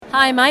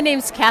Hi, my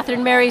name's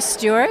Catherine Mary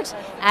Stewart,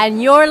 and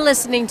you're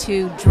listening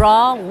to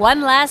Draw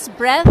One Last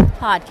Breath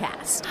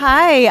podcast.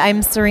 Hi,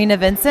 I'm Serena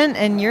Vincent,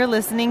 and you're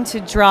listening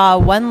to Draw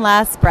One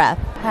Last Breath.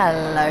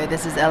 Hello,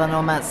 this is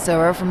Eleanor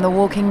Matsura from The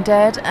Walking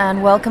Dead,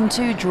 and welcome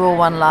to Draw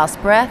One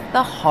Last Breath,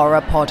 the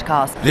horror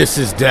podcast. This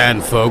is Dan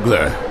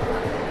Fogler.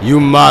 You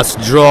must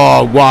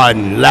draw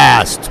one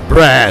last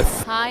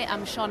breath. Hi,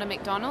 I'm Shauna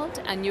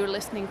McDonald, and you're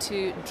listening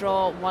to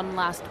Draw One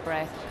Last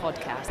Breath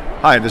podcast.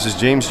 Hi, this is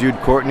James Jude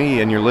Courtney,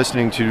 and you're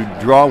listening to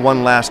Draw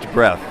One Last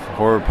Breath,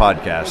 horror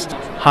podcast.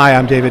 Hi,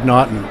 I'm David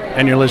Naughton,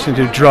 and you're listening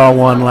to Draw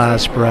One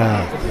Last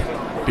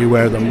Breath.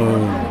 Beware the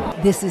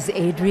moon. This is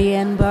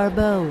Adrienne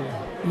Barbeau,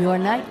 your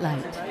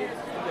nightlight,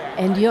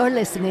 and you're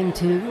listening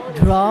to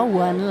Draw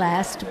One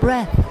Last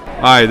Breath.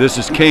 Hi, this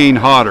is Kane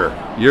Hodder.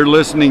 You're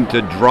listening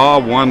to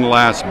Draw One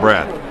Last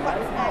Breath.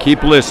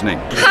 Keep listening.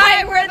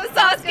 Hi, we're the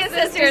Soska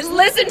Sisters.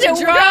 Listen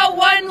to Draw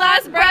One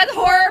Last Breath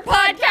horror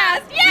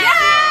podcast.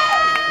 Yeah!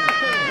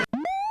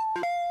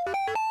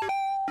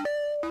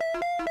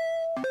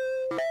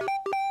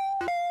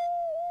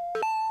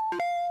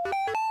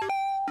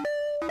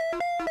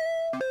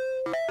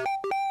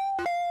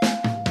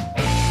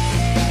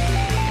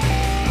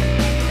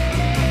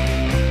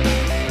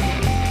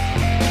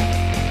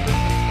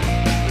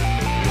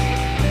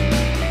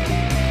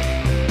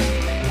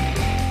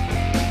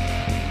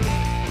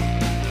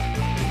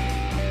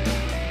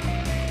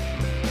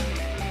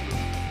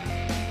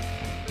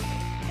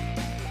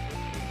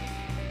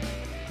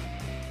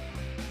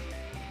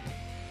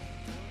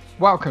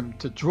 Welcome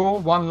to Draw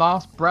One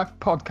Last Breath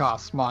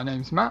podcast. My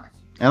name's Matt.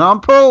 And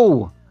I'm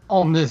Paul.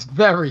 On this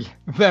very,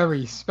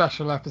 very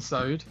special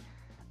episode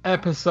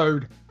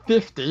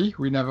 50,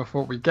 we never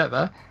thought we'd get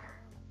there,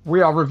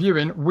 we are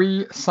reviewing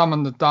We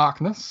Summon the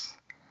Darkness,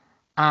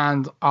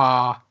 and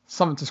our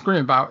Something to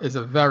Scream About is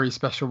a very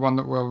special one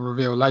that we'll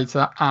reveal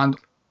later, and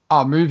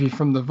our movie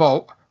from the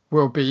vault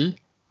will be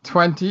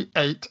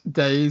 28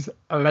 Days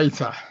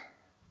Later.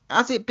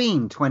 Has it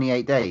been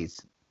 28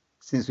 days?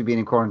 Since we've been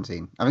in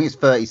quarantine? I think it's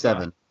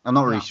 37. Yeah. I'm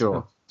not really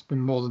sure. It's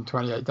been more than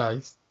 28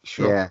 days.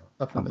 Sure. Yeah.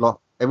 Definitely.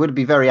 It would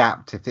be very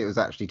apt if it was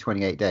actually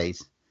 28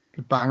 days.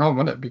 It'd bang on,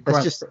 wouldn't it? It'd be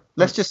great.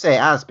 Let's just say it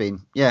has been.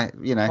 Yeah,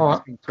 you know, right,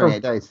 it's been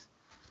 28 days.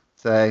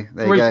 So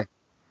there you go.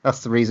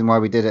 That's the reason why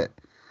we did it.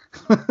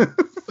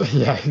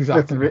 Yeah,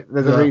 exactly.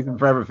 There's a reason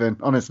for everything,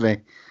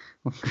 honestly.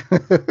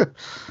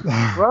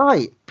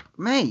 Right,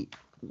 mate.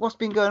 What's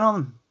been going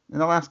on in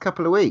the last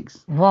couple of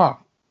weeks? Wow.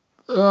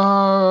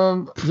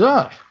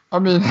 Yeah. I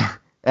mean,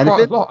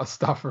 quite a lot of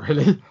stuff,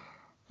 really.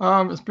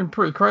 It's been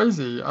pretty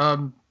crazy.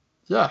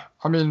 Yeah,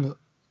 I mean,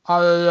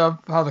 I have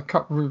had a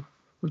couple.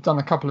 We've done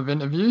a couple of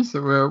interviews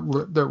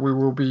that we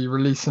will be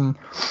releasing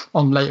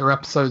on later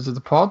episodes of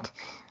the pod,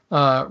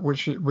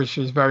 which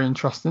is very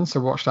interesting. So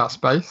watch that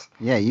space.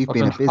 Yeah, you've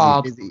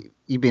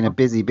been a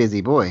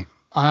busy boy.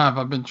 I have.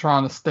 I've been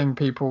trying to sting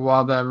people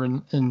while they're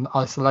in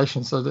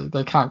isolation, so that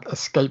they can't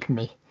escape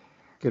me.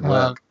 Good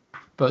work.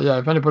 But yeah,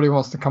 if anybody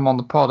wants to come on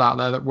the pod out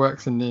there that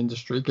works in the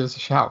industry, give us a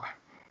shout.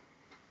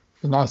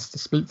 It'd be nice to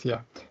speak to you.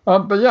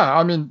 But yeah,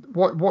 I mean,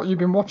 what you've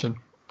been watching?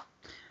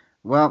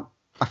 Well,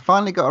 I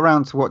finally got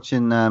around to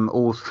watching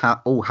All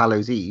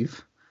Hallows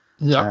Eve.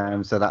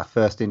 Yeah. So that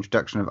first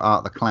introduction of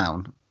Art the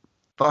Clown,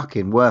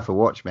 fucking worth a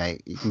watch,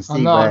 mate. You can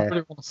see. I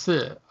really want to see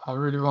it. I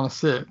really want to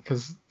see it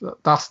because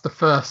that's the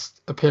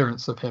first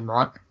appearance of him,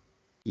 right?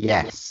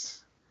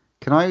 Yes.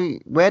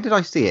 Where did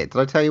I see it? Did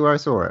I tell you where I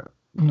saw it?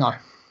 No.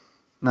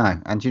 No,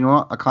 and do you know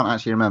what? I can't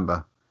actually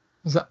remember.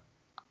 Is that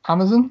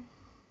Amazon?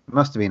 It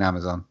must have been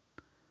Amazon.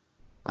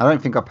 I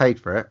don't think I paid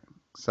for it.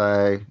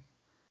 So,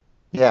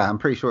 yeah, I'm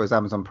pretty sure it was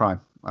Amazon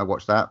Prime. I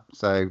watched that.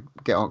 So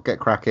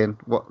get cracking.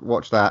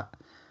 Watch that.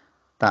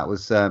 That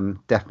was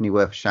definitely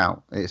worth a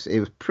shout. It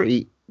was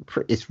pretty.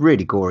 It's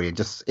really gory and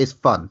it's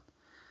fun.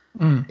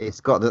 Mm. It's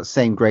got the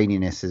same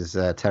graininess as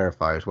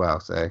Terrifier as well.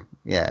 So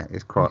yeah,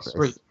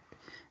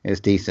 it's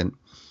decent.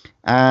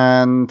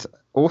 And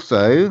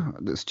also,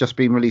 it's just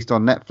been released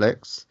on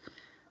Netflix,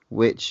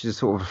 which is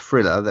sort of a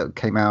thriller that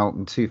came out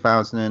in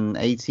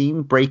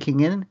 2018,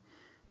 Breaking In. Do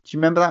you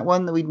remember that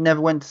one that we never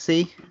went to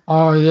see?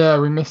 Oh, yeah,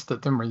 we missed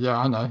it, didn't we? Yeah,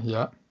 I know,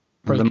 yeah.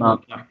 With the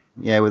mum.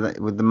 Yeah,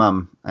 with the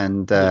mum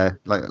and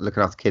like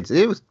looking after kids.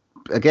 It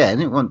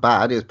wasn't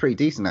bad. It was pretty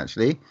decent,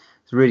 actually.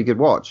 It's a really good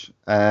watch.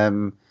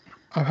 I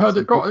heard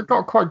it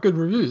got quite good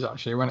reviews,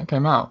 actually, when it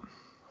came out.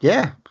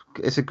 Yeah,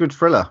 it's a good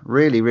thriller.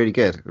 Really, really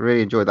good.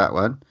 Really enjoyed that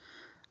one.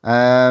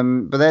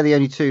 But they're the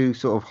only two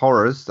sort of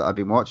horrors that I've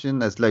been watching.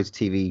 There's loads of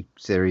TV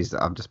series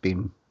that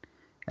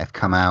have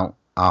come out.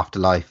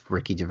 Afterlife,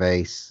 Ricky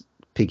Gervais,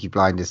 Peaky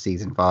Blinders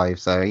season 5.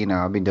 So, you know,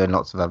 I've been doing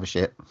lots of other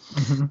shit.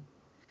 Mm-hmm.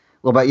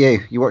 What about you?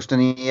 You watched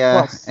any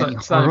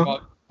horror?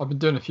 I've been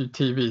doing a few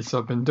TVs. So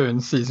I've been doing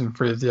season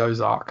 3 of The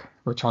Ozark,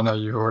 which I know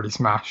you've already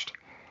smashed.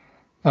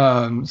 So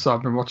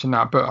I've been watching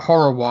that. But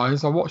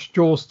horror-wise, I watched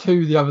Jaws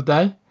 2 the other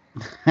day.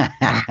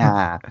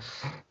 Because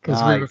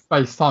we were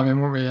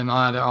FaceTiming, weren't we? And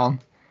I had it on.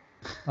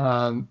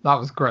 That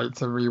was great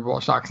to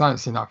rewatch that because I haven't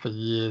seen that for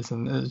years,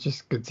 and it was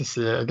just good to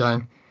see it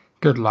again.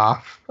 Good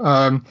laugh.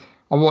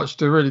 I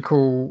watched a really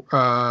cool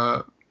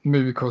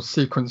movie called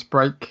Sequence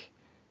Break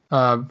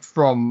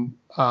from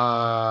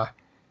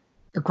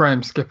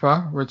Graham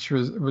Skipper, which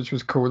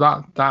was cool.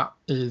 That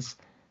is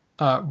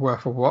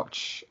worth a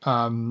watch.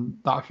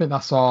 I think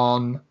that's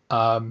on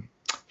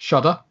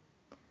Shudder.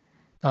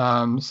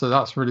 So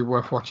that's really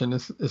worth watching.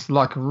 It's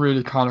like a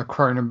really kind of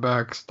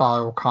Cronenberg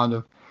style kind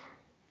of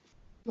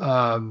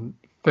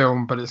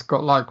film, but it's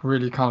got like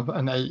really kind of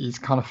an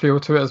 80s kind of feel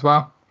to it as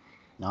well.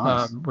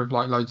 Nice. With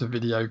like loads of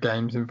video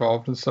games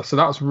involved and stuff. So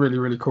that was really,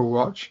 really cool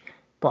watch.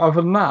 But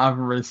other than that, I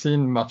haven't really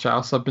seen much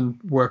else. I've been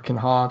working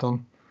hard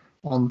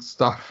on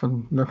stuff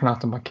and looking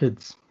after my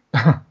kids.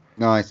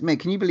 Nice.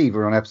 Mate, can you believe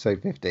we're on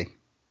episode 50?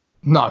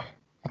 No,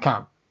 I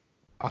can't.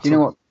 Do you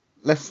know what?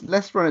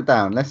 Let's run it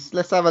down.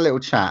 Let's have a little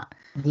chat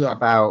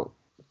about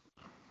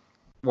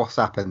what's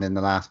happened in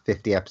the last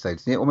 50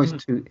 episodes. Is it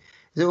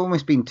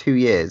almost been 2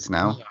 years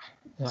now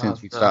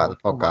since we started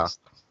the podcast?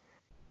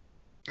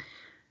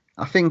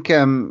 I think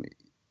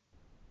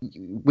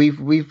we've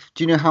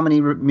do you know how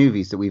many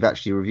movies that we've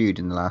actually reviewed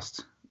in the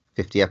last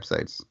 50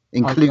 episodes,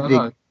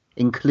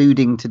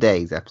 including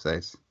today's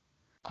episodes?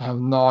 I have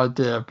no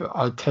idea, but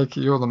I take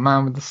it you're the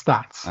man with the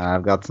stats.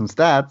 I've got some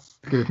stats.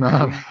 Good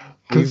man.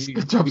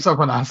 Good job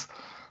someone has.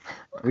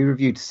 We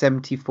reviewed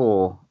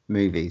 74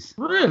 movies.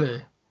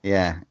 Really?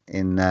 Yeah.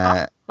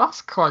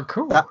 That's quite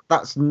cool.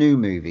 That's new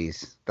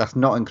movies. That's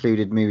not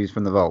included movies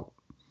from the vault.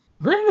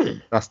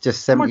 Really? That's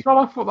just 70. Oh my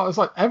god, I thought that was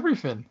like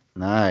everything.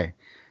 No.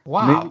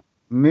 Wow.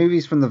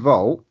 Movies from the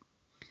vault,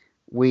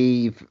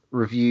 we've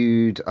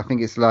reviewed, I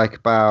think it's like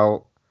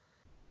about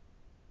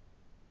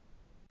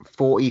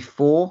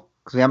 44,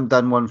 because we haven't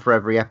done one for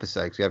every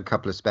episode, because we have a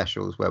couple of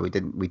specials where we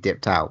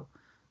dipped out.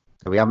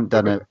 So we haven't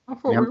done it. I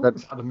thought we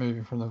always had a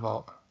movie from the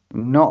vault.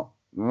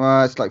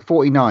 It's like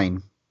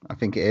 49, I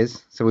think it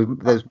is. So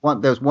there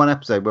was one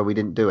episode where we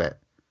didn't do it.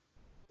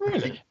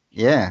 Really?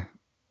 Yeah.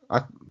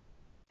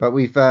 But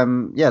we've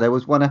there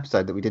was one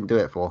episode that we didn't do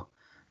it for.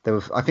 There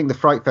was, I think, the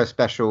Fright Fest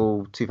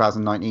special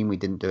 2019 we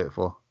didn't do it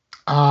for.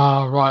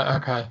 Ah, right,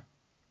 okay.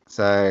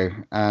 So,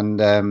 and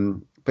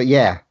but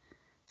yeah,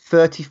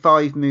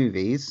 35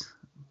 movies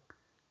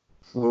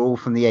were all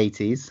from the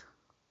 80s.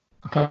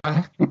 Okay.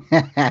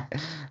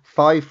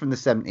 5 from the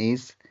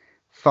 70s,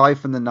 5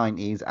 from the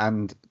 90s,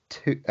 and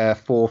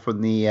 4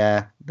 from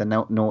the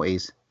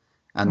noughties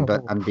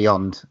and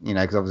beyond. You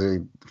know, because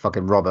obviously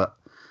fucking Robert.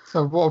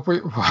 So what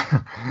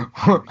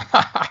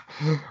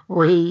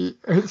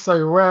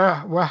so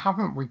where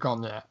haven't we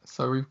gone yet?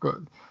 So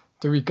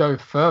do we go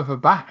further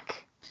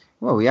back?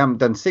 Well, we haven't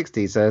done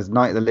 60s. So there's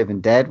Night of the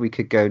Living Dead. We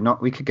could go to the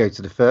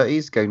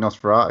 30s. Go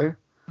Nosferatu.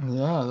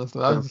 Yeah, there's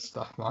loads of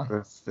stuff,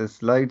 man.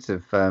 There's loads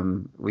of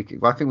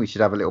I think we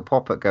should have a little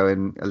pop at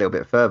going a little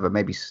bit further.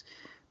 Maybe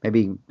I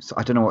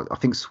don't know what. I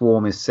think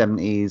Swarm is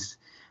 70s.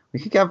 We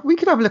could have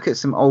a look at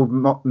some old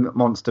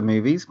monster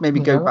movies. Maybe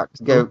go back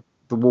to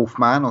The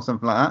Wolfman or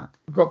something like that.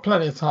 We've got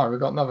plenty of time. We've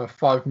got another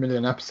 5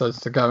 million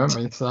episodes to go,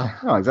 haven't we? So.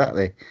 Oh,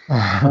 exactly.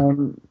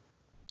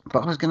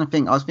 But I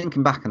was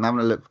thinking back and having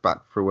a look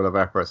back through all of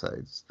our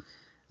episodes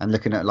and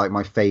looking at like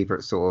my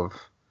favourite sort of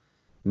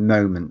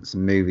moments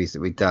and movies that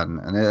we've done,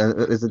 and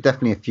there's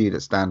definitely a few that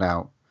stand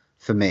out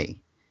for me.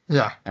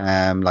 Yeah.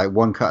 Like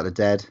One Cut of the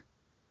Dead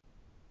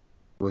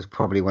was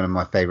probably one of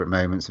my favourite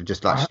moments of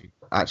just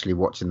actually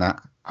watching that.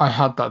 I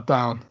had that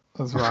down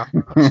as well.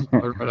 I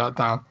wrote that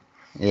down.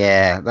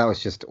 Yeah, that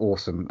was just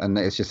awesome, and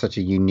it's just such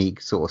a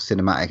unique sort of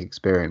cinematic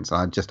experience.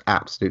 I just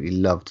absolutely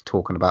loved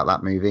talking about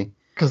that movie.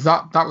 Because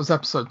that was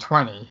episode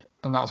 20,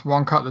 and that was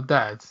One Cut of the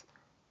Dead,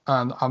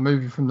 and our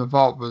movie from the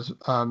vault was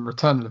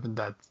Return of the Living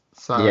Dead.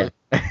 So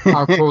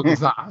how cool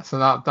is that? So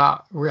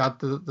that we had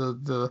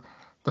the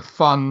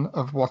fun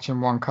of watching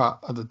One Cut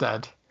of the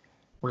Dead,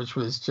 which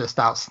was just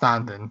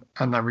outstanding,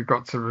 and then we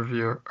got to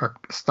review a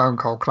Stone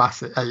Cold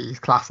classic,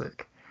 80s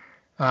classic,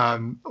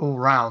 all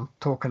round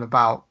talking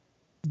about.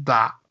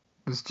 That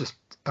was just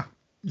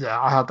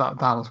I had that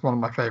down as one of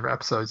my favourite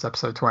episodes,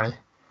 episode 20.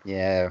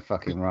 Yeah,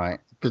 fucking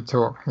right. Good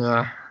talk.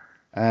 Yeah.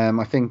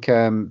 I think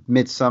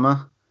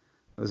Midsummer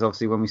was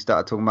obviously when we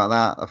started talking about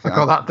that. I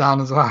got that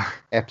down as well.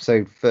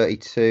 Episode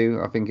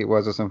 32, I think it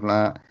was, or something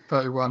like that.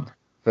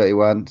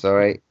 31,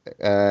 sorry.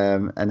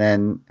 And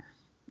then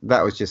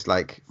that was just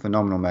like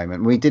phenomenal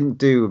moment.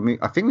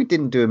 I think we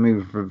didn't do a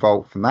movie from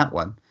Revolt from that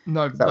one.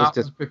 No, that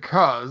was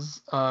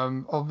because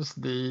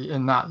obviously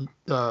in that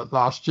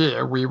last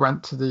year we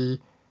went to the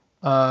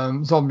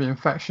zombie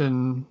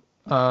infection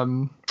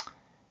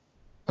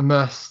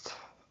immersed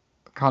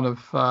kind of.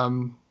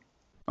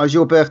 It was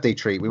your birthday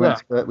treat. We went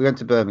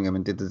to Birmingham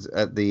and did the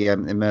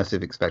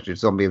immersive inspection,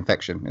 zombie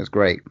infection. It was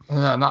great.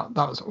 Yeah, and that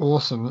was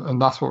awesome, and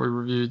that's what we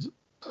reviewed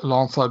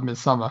alongside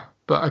Midsummer.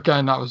 But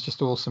again, that was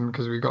just awesome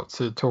because we got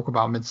to talk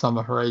about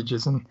Midsummer for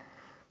ages, and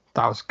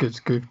that was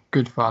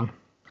good fun.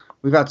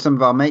 We've had some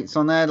of our mates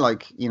on there,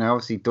 like, you know,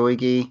 obviously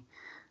Doigy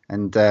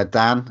and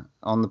Dan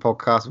on the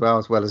podcast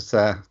as well as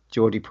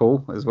Geordie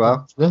Paul as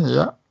well.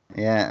 Yeah.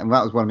 Yeah, and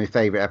that was one of my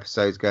favourite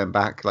episodes going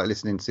back, like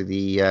listening to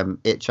the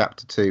It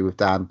Chapter 2 with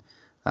Dan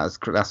That's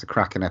a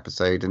cracking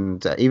episode.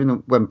 And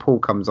even when Paul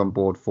comes on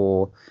board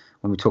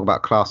when we talk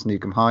about Class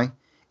Nukem High,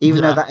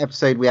 even though that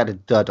episode we had a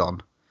dud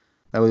on,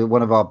 that was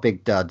one of our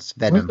big duds,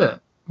 Venom. Was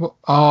it? Well,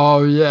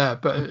 oh yeah,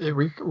 but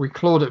we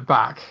clawed it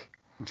back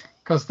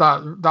because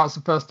that was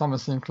the first time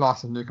I've seen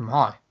Class of Nukem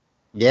High.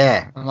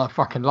 Yeah, and I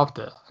fucking loved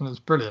it, and it was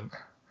brilliant.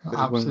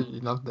 I absolutely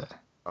loved it.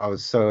 I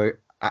was so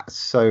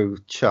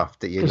chuffed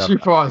that you loved it. Because you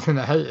thought I was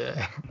gonna hate it,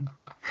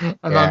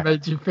 and I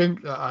made you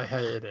think that I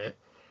hated it.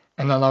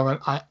 And then I went,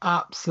 I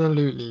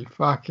absolutely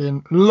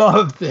fucking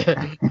loved it.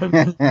 And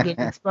you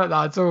didn't expect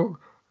that at all.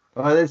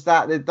 Well, there's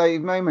those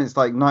moments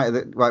like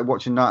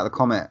watching Night of the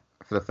Comet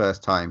for the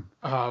first time.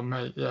 Oh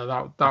mate, yeah,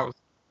 that was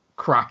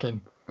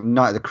cracking.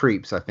 Night of the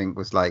Creeps, I think,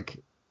 was like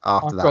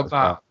after that. I've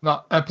got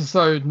that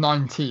episode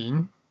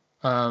 19.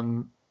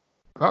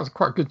 That was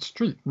quite a good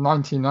streak.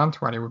 19 and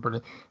 20 were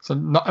brilliant.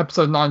 So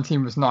episode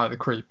 19 was Night of the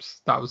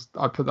Creeps.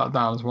 I put that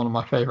down as one of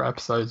my favourite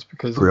episodes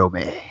because... Grill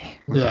me.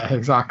 Yeah,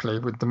 exactly.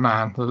 With the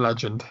man, the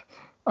legend.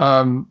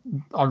 I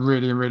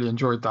really, really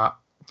enjoyed that.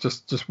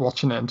 Just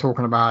watching it and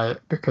talking about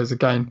it because,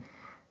 again,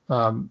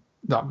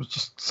 that was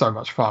just so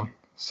much fun.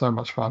 So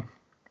much fun.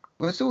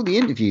 Well, it's all the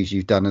interviews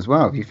you've done as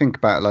well. If you think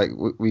about, like,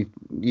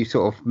 you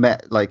sort of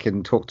met, like,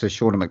 and talked to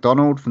Shauna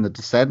McDonald from The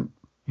Descent.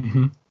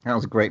 Mm-hmm. That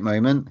was a great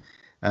moment.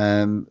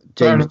 Bear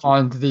in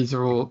mind, these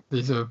are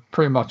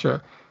pretty much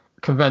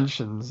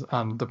conventions,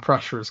 and the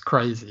pressure is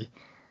crazy.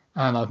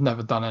 And I've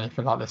never done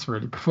anything like this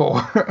really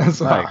before.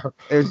 Well.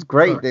 It was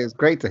great. It was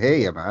great to hear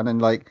you, man, and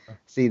like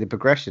see the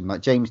progression. Like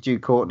James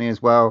Jude Courtney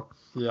as well.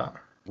 Yeah.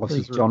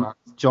 Obviously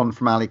John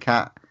from Alley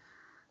Cat,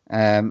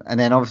 and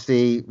then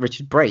obviously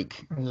Richard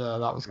Brake. Yeah,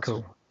 that was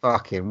cool.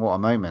 Fucking what a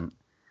moment.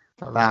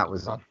 That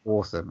was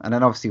awesome. And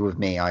then obviously with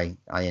me, I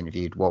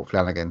interviewed Walt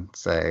Flanagan,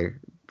 so.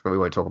 But we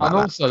won't talk about that.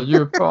 And also, you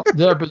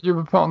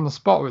were put on the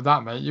spot with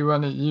that, mate. You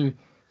weren't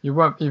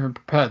even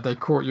prepared. They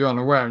caught you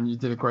unaware, and you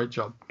did a great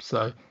job.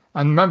 So,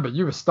 and remember,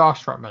 you were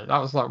starstruck, mate. That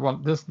was like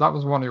that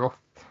was one of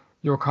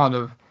your kind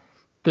of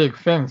big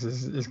things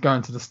is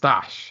going to the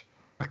stash.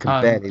 I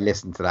can barely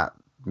listen to that.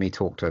 Me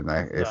talk to him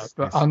though.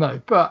 I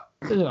know, but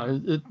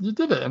you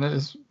did it, and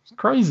it's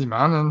crazy,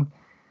 man.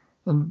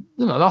 And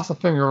that's the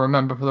thing you'll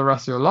remember for the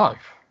rest of your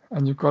life,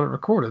 and you've got it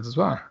recorded as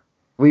well.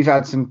 We've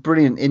had some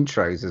brilliant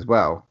intros as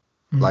well.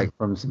 Like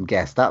from some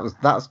guests.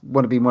 That's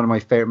one of my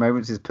favorite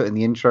moments is putting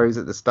the intros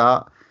at the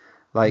start.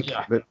 Like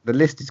the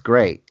list is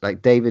great.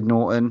 Like David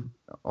Norton,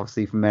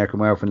 obviously from American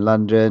Werewolf in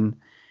London,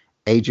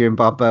 Adrian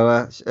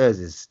Barboa,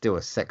 hers is still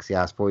a sexy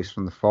ass voice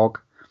from The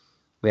Fog.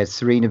 We had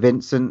Serena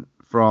Vincent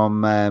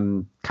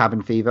from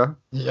Cabin Fever.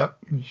 Yep,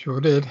 you sure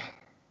did.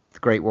 The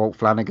great Walt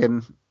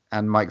Flanagan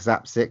and Mike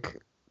Zapsik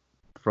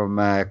from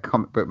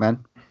Comic Book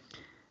Men.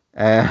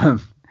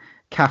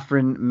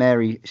 Catherine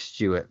Mary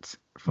Stewart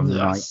from the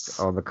Night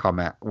of the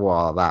Comet.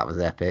 Wow, that was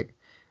epic.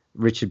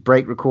 Richard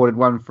Brake recorded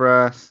one for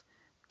us.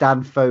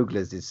 Dan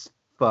Fogler's is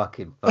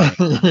fucking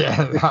funny.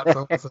 Yeah, that's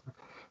awesome.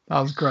 That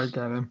was great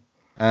getting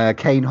him.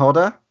 Kane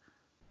Hodder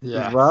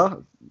as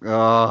well.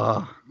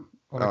 Oh,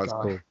 that was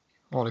cool.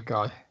 What a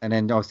guy. And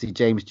then obviously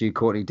James Jude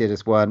Courtney did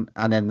us one.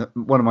 And then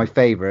one of my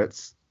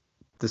favourites,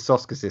 the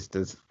Soska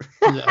Sisters.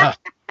 Yeah.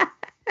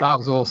 That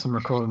was awesome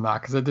recording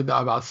that because they did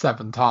that about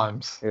 7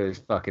 times. It was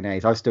fucking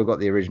ace. I've still got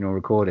the original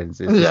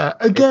recordings.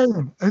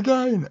 Again.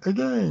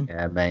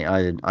 Yeah, mate.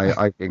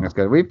 I think that's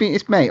good.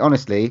 It's mate.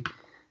 Honestly,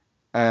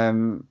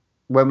 when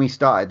we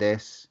started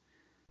this,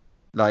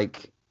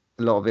 like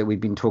a lot of it, we'd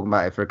been talking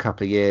about it for a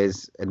couple of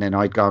years, and then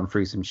I'd gone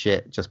through some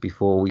shit just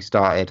before we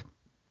started,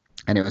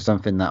 and it was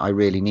something that I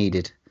really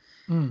needed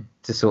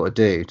to sort of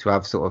do, to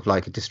have sort of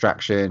like a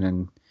distraction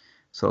and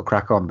sort of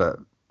crack on, but.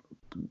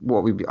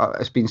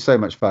 It's been so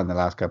much fun the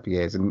last couple of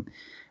years, and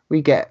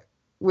we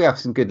have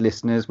some good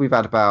listeners. We've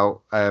had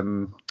about I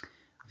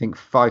think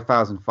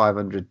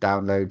 5,500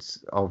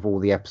 downloads of all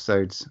the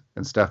episodes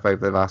and stuff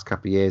over the last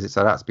couple of years,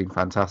 so that's been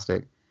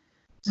fantastic.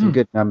 Some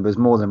good numbers,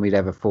 more than we'd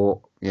ever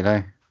thought,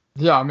 Yeah,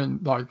 I mean,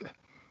 like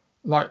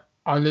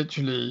I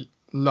literally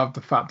love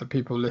the fact that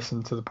people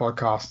listen to the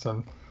podcast,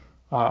 and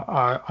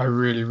I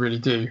really, really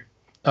do.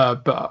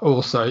 But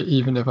also,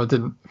 even if I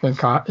didn't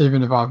think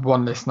even if I had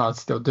one listener, I'd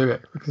still do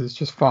it because it's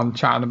just fun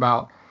chatting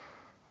about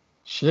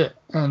shit,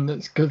 and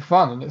it's good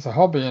fun, and it's a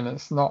hobby, and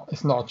it's not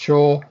a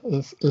chore.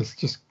 It's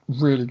just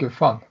really good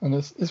fun, and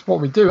it's what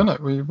we do, isn't it?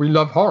 We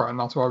love horror, and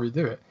that's why we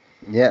do it.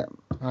 Yeah.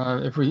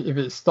 If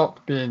it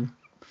stopped being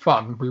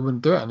fun, we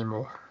wouldn't do it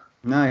anymore.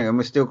 No, and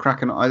we're still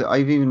cracking.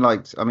 I've even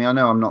liked. I mean, I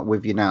know I'm not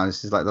with you now.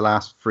 This is like the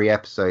last 3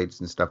 episodes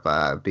and stuff like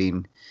that have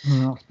been.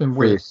 It's been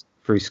weird.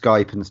 Through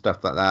Skype and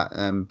stuff like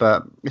that,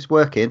 but it's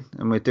working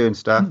and we're doing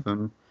stuff,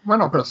 and we're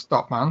not going to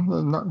stop, man.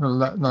 We're not going to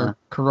let no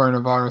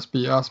coronavirus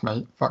beat us,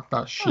 mate. Fuck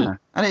that shit.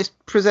 And it's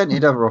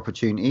presented other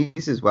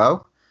opportunities as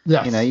well.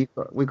 Yes.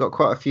 We've got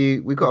quite a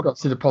few. We've got to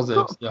see the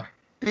positives. Yeah.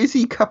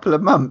 Busy couple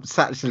of months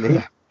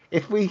actually.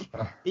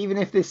 Even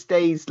if this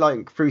stays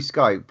like through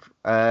Skype,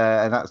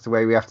 and that's the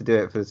way we have to do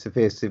it for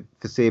the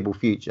foreseeable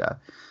future,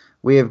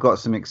 we have got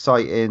some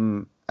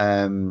exciting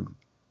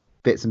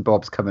bits and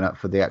bobs coming up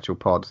for the actual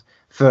pod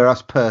for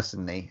us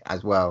personally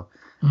as well.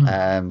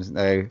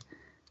 So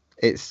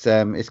it's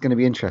going to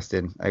be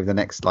interesting over the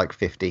next like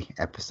 50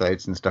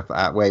 episodes and stuff like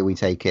that, where we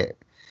take it.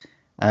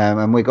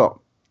 And we got,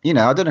 I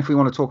don't know if we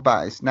want to talk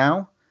about this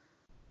now,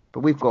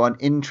 but we've got an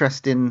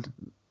interesting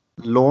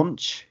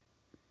launch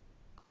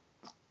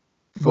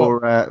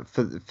for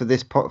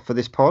this pod.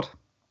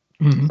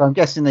 Mm-hmm. So I'm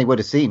guessing they would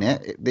have seen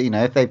it.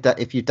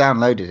 If you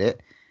downloaded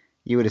it,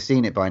 you would have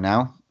seen it by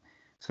now.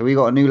 So we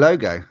got a new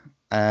logo,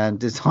 and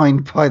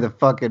designed by the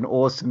fucking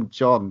awesome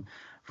John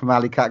from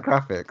Alley Cat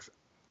Graphics,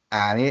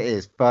 and it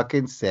is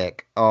fucking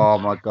sick. Oh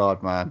my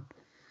god, man!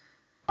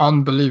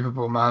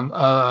 Unbelievable, man.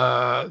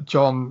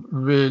 John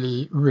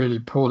really, really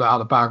pulled it out of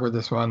the bag with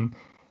this one.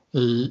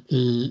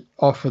 He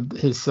offered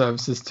his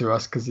services to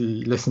us because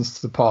he listens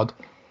to the pod,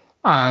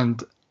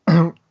 and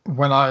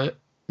when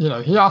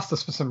he asked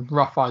us for some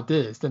rough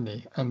ideas, didn't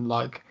he? And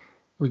like,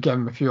 we gave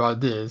him a few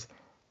ideas.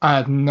 I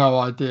had no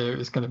idea it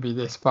was going to be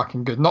this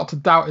fucking good. Not to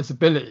doubt his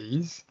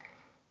abilities,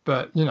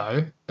 but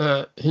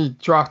he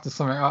drafted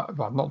something up.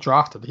 Well, not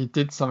drafted. He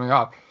did something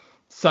up,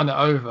 sent it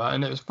over,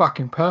 and it was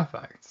fucking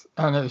perfect.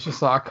 And it was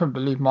just like, I couldn't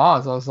believe my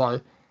eyes. I was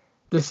like,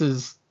 this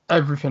is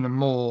everything and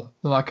more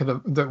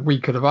than that we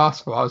could have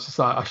asked for. I was just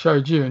like, I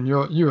showed you, and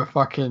you were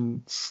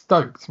fucking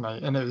stoked,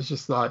 mate. And it was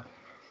just like,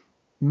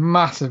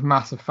 massive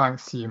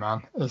thanks to you,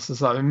 man. It's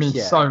just like, it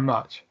means so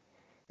much.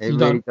 You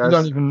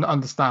don't even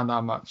understand how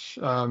much.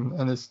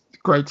 And it's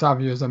great to have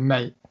you as a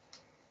mate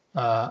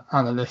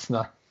and a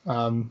listener.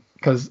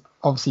 Because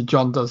obviously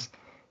John does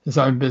his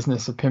own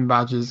business of pin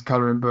badges,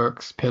 colouring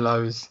books,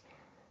 pillows,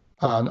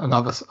 and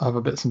other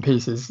bits and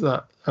pieces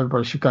that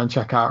everybody should go and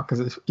check out,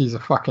 because he's a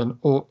fucking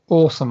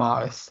awesome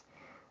artist.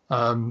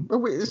 It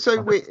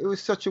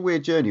was such a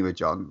weird journey with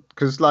John,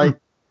 because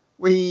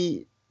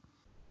we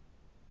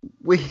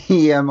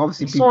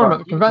obviously saw him at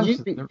the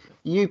convention.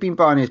 You've been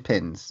buying his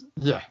pins,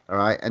 yeah. All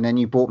right, and then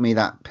you bought me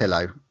that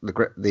pillow,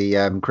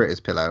 the Critters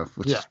pillow,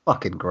 which is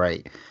fucking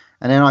great.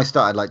 And then I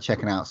started like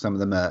checking out some of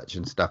the merch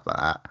and stuff like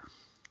that.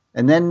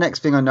 And then next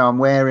thing I know, I'm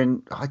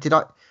wearing. I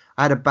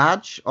had a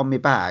badge on my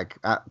bag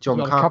at John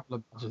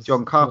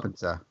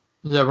Carpenter.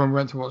 Yeah, when we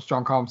went to watch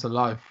John Carpenter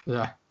live.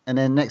 Yeah. And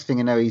then next thing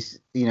I know, we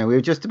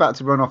were just about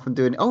to run off and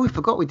doing. Oh, we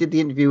forgot we did the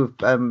interview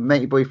with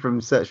Matey Boy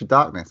from Search for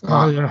Darkness.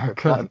 Oh yeah,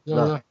 okay.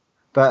 Yeah.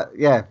 But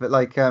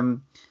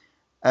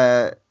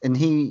and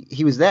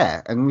he was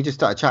there, and we just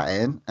started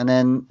chatting, and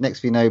then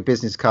next thing you know,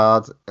 business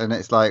cards, and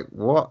it's like,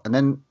 what? And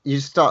then you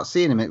just start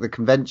seeing him at the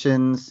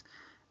conventions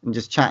and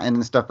just chatting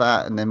and stuff like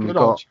that, and then we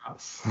got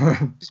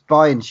just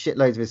buying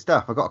shitloads of his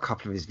stuff. I got a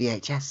couple of his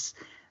VHS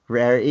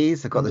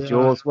rarities. I got the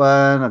Jaws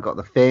one. I got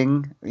the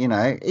Thing.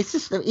 It's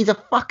just he's a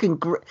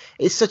fucking.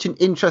 It's such an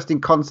interesting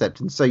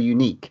concept and so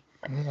unique.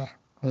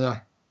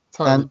 Yeah.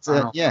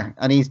 Totally.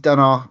 And he's done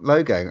our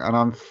logo, and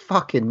I'm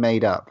fucking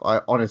made up.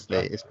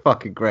 It's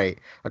fucking great.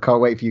 I can't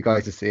wait for you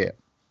guys to see it.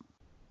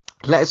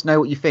 Let us know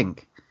what you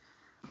think.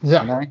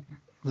 Yeah.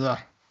 Yeah.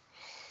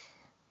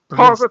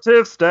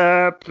 Positive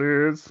step,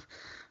 please.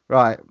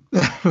 Right.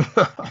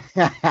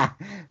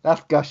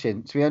 That's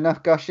gushing. Should we have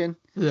enough gushing?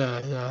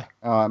 Yeah.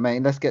 All right,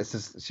 mate. Let's get.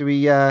 Should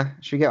we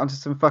get onto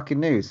some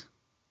fucking news?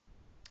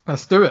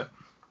 Let's do it.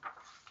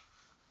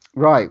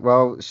 Right,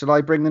 well, shall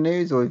I bring the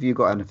news, or have you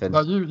got anything?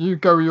 No, you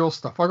go with your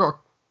stuff. I got a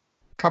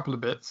couple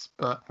of bits,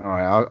 but all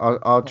right,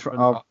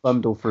 I'll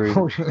bundle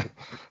through.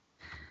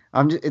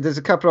 There's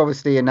a couple,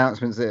 obviously,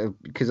 announcements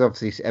because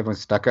obviously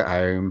everyone's stuck at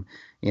home.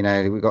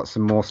 We've got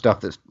some more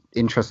stuff that's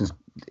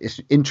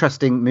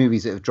interesting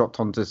movies that have dropped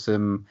onto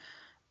some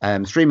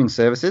streaming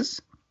services.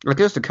 Like,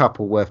 just a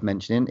couple worth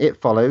mentioning. It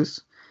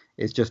Follows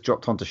is just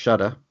dropped onto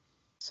Shudder,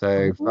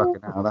 so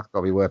fucking hell, that's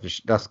got to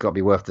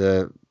be worth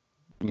the.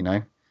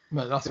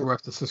 Mate, that's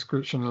worth the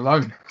subscription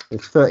alone.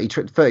 It's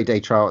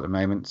 30-day trial at the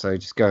moment, so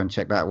just go and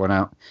check that one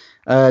out.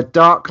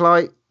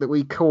 Darklight that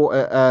we caught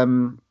at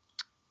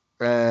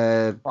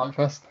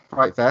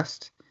Fright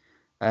Fest.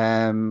 By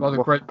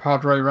the great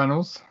Padre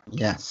Reynolds.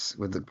 Yes,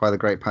 by the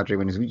great Padre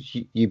Reynolds.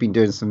 You've been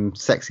doing some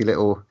sexy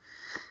little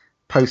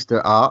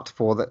poster art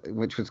for that,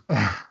 which was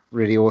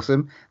really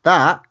awesome.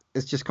 That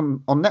has just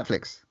come on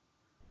Netflix.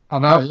 I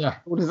know, yeah.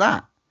 What is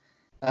that?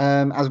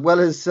 As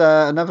well as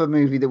another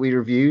movie that we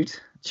reviewed,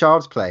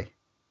 Child's Play,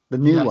 the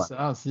new one.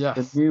 Yes,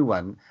 yes. The new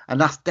one, and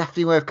that's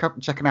definitely worth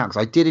checking out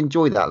because I did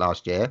enjoy that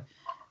last year.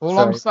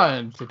 I'm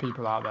saying to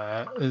people out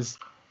there is,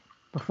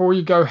 before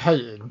you go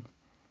hating,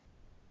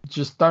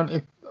 just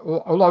don't.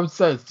 All I would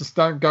say is just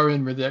don't go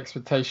in with the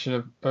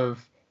expectation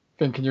of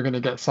thinking you're going to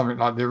get something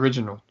like the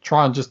original.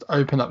 Try and just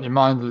open up your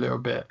mind a little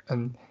bit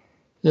and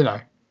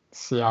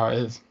see how it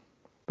is.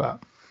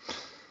 But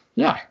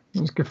yeah,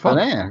 it was good fun.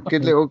 Oh, yeah,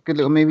 good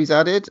little movies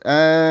added.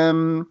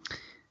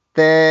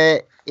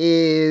 There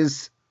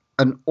is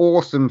an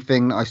awesome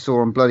thing I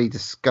saw on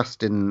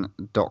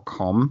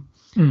bloodydisgusting.com.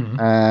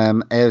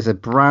 There's a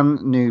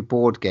brand new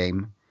board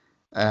game,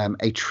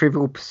 a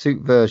Trivial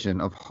Pursuit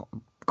version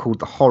called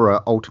the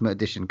Horror Ultimate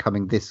Edition,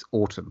 coming this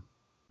autumn.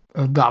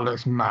 That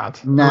looks mad.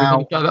 Now,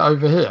 we get it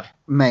over here,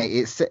 mate.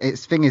 It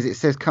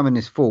says coming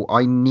this fall.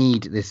 I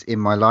need this in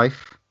my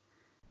life.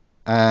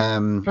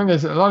 The thing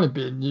is, it'll only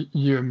be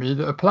you and me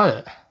that'll play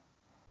it.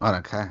 I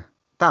don't care.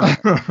 Damn it.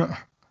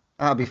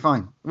 That'll be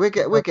fine. We'll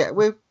get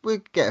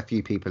a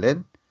few people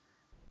in.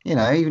 You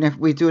know, even if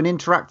we do an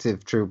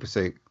interactive Trivial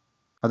Pursuit.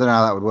 I don't know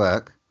how that would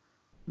work.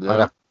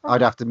 Yeah.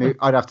 I'd have to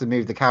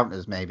move the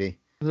counters maybe.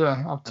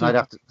 Yeah, I'd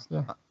have to.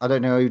 Yeah. I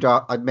don't know.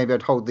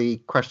 I'd hold the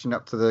question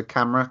up to the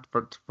camera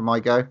for my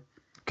go.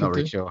 Not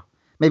really sure.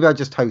 Maybe I'd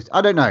just host.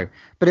 I don't know,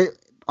 but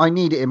I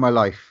need it in my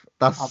life.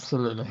 That's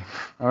absolutely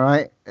all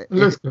right. It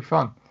looks good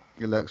fun.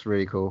 It looks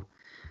really cool.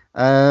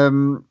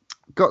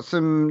 Got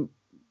some.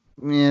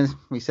 Yeah,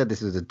 we said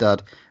this was a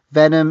dud.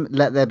 Venom: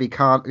 Let There Be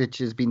Carnage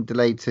has been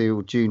delayed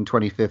to June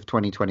 25th,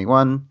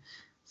 2021.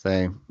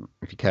 So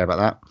if you care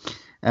about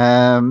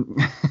that.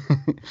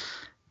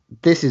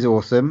 This is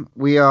awesome.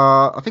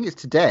 I think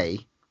it's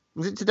today.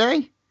 Is it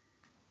today?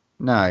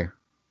 No.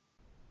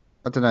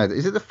 I don't know.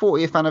 Is it the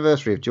 40th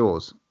anniversary of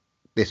Jaws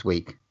this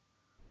week?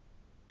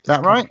 Is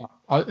that right?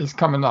 It's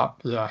coming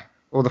up, yeah.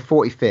 Or the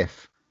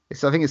 45th. I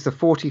think it's the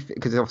 45th,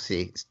 because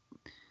obviously it's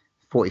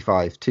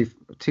 45.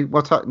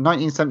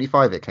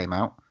 1975 it came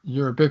out.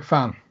 You're a big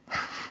fan.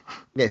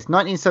 Yeah, it's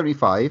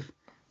 1975.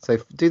 So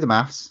do the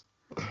maths.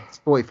 It's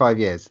 45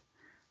 years.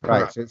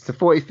 Right, correct. So it's the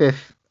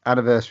 45th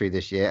anniversary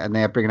this year, and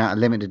they are bringing out a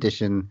limited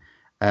edition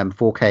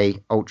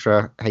 4K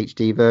Ultra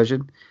HD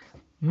version.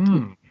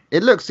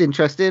 It looks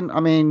interesting. I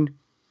mean,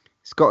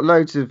 it's got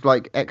loads of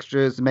like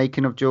extras, the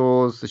making of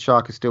Jaws, the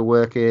shark is still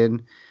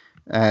working,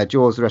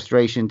 Jaws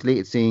restoration,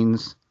 deleted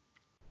scenes,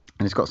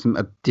 and it's got some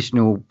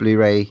additional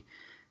Blu-ray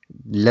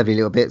lovely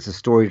little bits of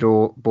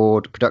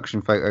storyboard,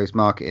 production photos,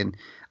 marketing.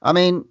 I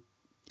mean,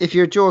 if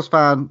you're a Jaws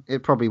fan,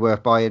 it's probably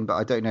worth buying, but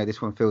I don't know,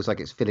 this one feels like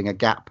it's filling a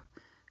gap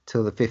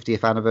till the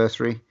 50th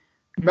anniversary.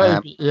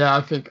 Maybe, yeah.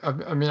 I think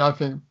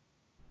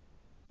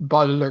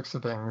by the looks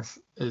of things,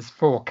 is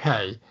 4K.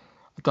 I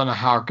don't know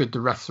how good the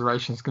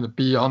restoration is going to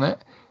be on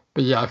it,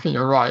 but yeah, I think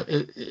you're right.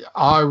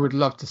 I would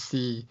love to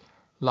see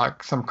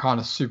like some kind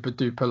of super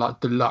duper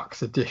like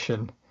deluxe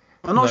edition.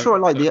 I'm not sure.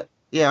 I'm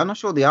not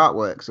sure the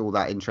artwork's all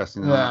that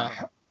interesting.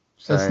 Yeah,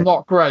 so it's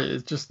not great.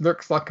 It just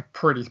looks like a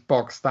pretty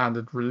bog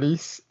standard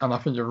release, and I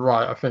think you're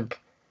right. I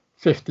think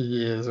 50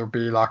 years will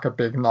be like a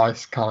big,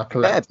 nice kind of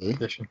collector's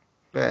edition.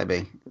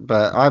 Maybe,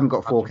 but I haven't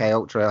got 4K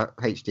Ultra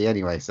HD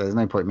anyway, so there's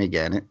no point in me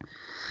getting it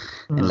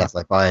unless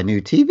I buy a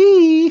new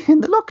TV in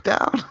the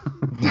lockdown.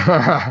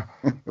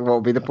 What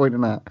would be the point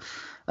in that?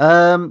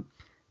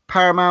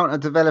 Paramount are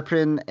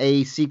developing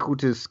a sequel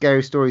to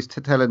Scary Stories to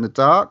Tell in the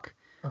Dark.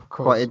 Of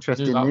course, quite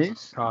interesting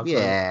news.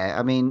 Yeah,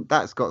 I mean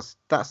that's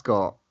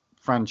got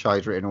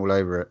franchise written all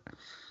over it.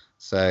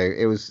 So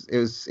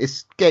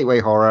it's gateway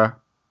horror.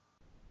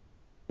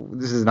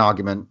 This is an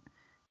argument.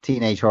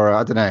 Teenage horror,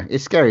 I don't know.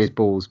 It's scary as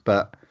balls,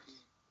 but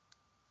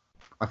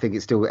I think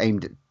it's still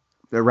aimed at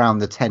around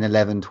the 10,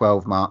 11,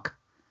 12 mark,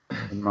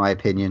 in my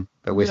opinion.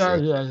 But we'll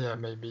see. Yeah,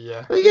 maybe,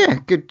 yeah. But yeah,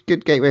 good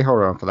gateway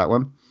horror for that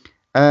one.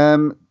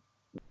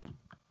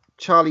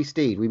 Charlie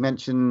Steed, we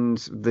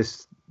mentioned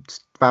this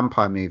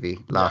vampire movie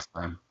last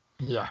time.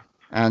 Yeah.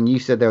 And you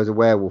said there was a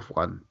werewolf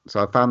one.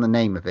 So I found the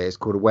name of it. It's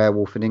called A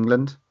Werewolf in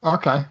England.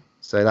 Okay.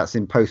 So that's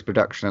in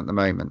post-production at the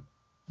moment.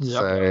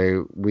 Yep.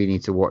 So we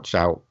need to watch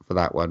out for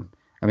that one.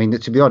 I mean,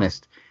 to be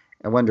honest,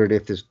 I wondered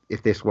if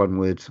this one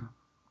would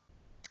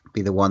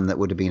be the one that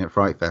would have been at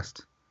Fright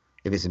Fest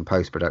if it's in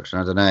post production.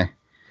 I don't know.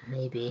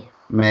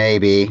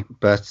 Maybe,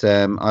 but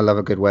I love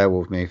a good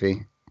werewolf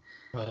movie.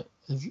 Right,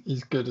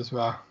 he's good as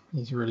well.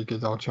 He's really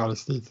good, old Charlie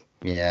Steed.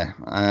 Yeah,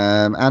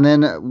 and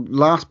then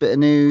last bit of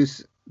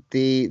news: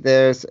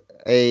 there's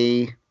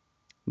a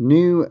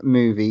new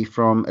movie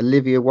from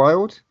Olivia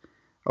Wilde.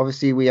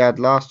 Obviously,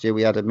 last year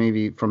we had a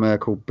movie from her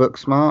called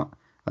Booksmart.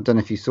 I don't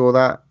know if you saw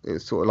that.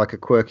 It's sort of like a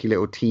quirky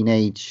little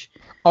teenage.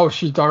 Oh,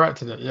 she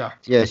directed it, yeah.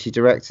 Yeah, she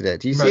directed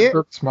it. Do you see it?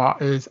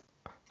 Booksmart is,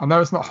 I know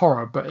it's not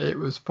horror, but it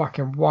was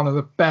fucking one of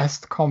the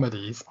best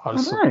comedies I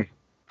saw.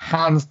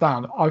 Hands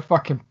down. I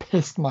fucking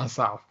pissed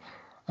myself.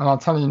 And I'll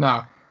tell you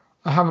now,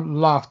 I haven't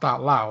laughed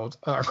out loud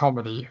at a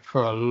comedy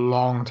for a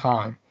long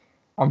time.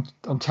 I'm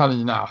telling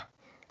you now.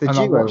 The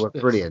duo were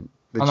brilliant.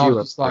 The duo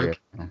was brilliant.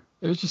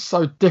 It was just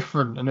so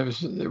different, and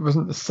it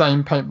wasn't the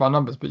same paint by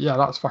numbers. But yeah,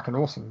 that was fucking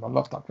awesome. I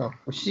love that film.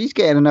 Well, she's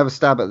getting another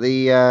stab at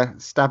the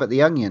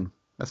onion.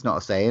 That's not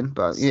a saying,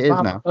 but it is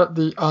now. At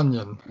the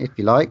onion, if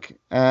you like.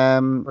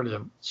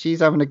 Brilliant. She's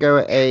having a go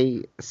at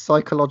a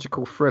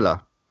psychological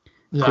thriller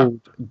called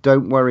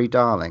 "Don't Worry,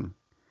 Darling."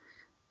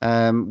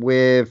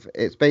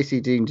 It's basically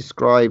being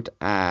described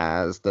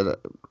as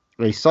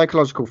a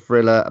psychological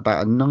thriller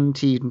about a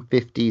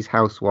 1950s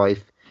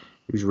housewife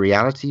whose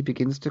reality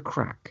begins to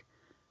crack,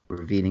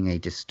 revealing a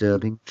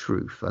disturbing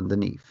truth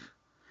underneath.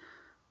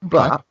 Okay.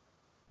 But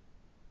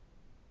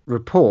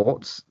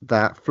reports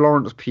that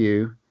Florence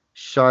Pugh,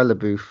 Shia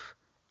LaBeouf,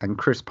 and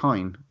Chris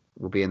Pine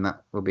will be in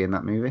that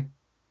movie.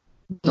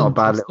 Not a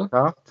bad little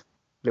cast.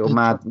 Little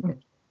mad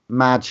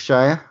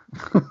Shia.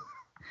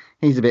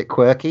 He's a bit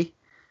quirky,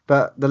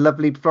 but the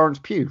lovely Florence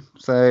Pugh.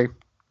 So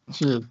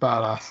she is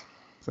badass.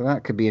 So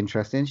that could be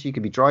interesting. She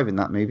could be driving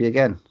that movie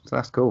again. So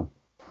that's cool.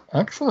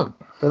 Excellent.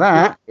 So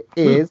that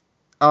is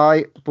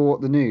I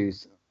bought the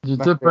news. You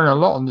did bring a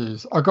lot of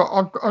news. I've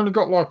only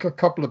got like a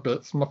couple of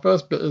bits. My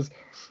first bit is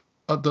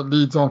that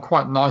leads on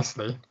quite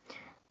nicely.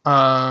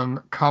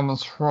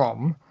 Comes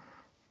from,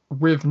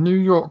 with New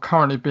York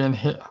currently being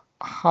hit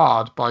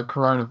hard by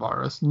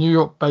coronavirus, New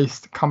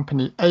York-based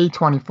company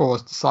A24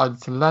 has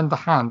decided to lend a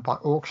hand by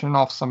auctioning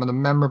off some of the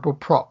memorable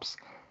props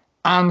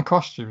and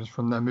costumes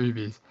from their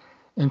movies,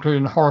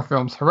 including horror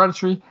films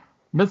Hereditary,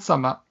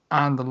 Midsommar,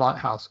 and The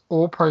Lighthouse.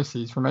 All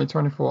proceeds from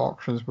A24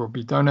 auctions will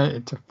be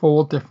donated to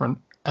 4 different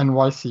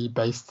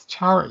NYC-based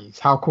charities.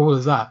 How cool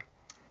is that?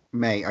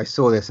 Mate, I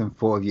saw this and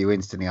thought of you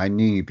instantly. I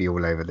knew you'd be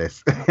all over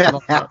this.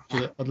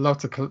 I'd love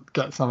to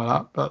get some of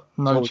that, but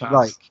no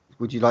chance.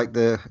 Would you like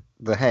the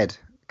head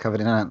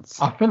covered in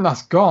ants? I think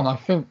that's gone. I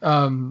think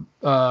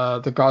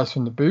the guys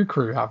from the Boo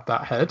Crew have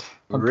that head.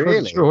 I'm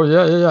pretty sure.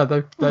 Yeah.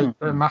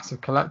 They're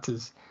massive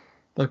collectors.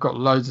 They've got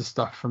loads of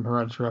stuff from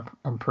Hereditary,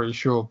 I'm pretty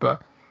sure.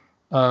 But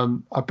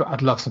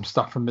I'd love some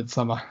stuff from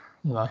Midsommar.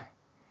 You know.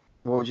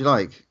 What would you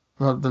like?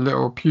 Well, the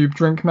little pube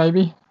drink,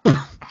 maybe.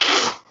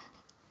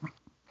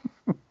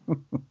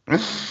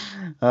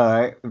 All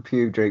right, the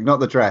pube drink, not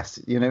the dress.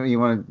 You know, you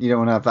don't want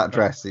to have that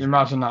dress.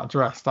 Imagine that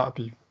dress. That'd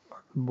be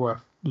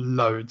worth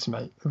loads,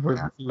 mate.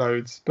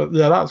 Loads. But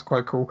yeah, that was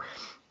quite cool.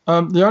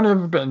 The only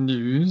other bit of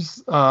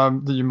news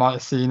that you might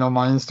have seen on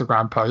my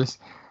Instagram post,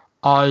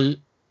 I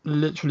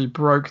literally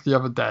broke the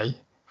other day,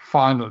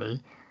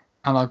 finally,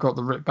 and I got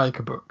the Rick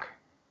Baker book.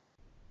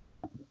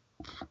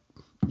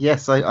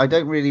 Yes, I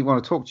don't really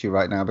want to talk to you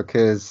right now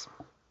because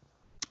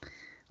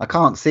I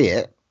can't see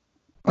it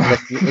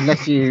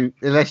unless you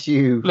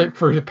flick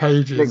through the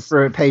pages. Flick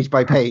through it page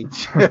by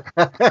page.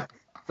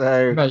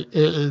 So, mate,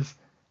 it is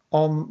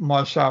on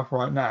my shelf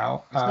right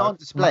now. It's not on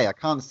display. I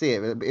can't see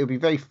it. It'll be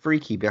very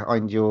freaky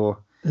behind your.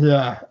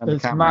 Yeah,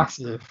 it's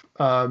massive.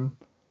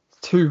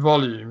 2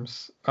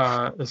 volumes.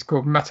 It's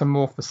called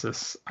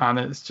Metamorphosis, and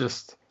it's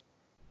just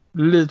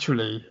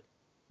literally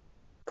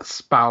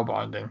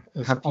spellbinding.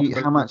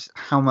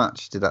 How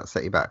much did that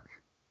set you back?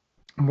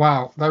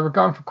 Wow, they were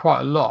going for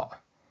quite a lot.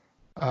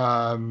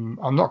 I'm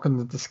not going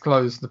to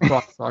disclose the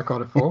price that I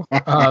got it for,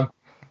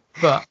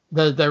 but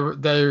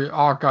they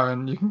are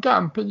going. You can get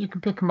them, but you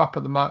can pick them up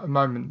at the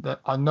moment. That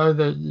I know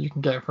that you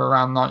can get it for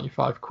around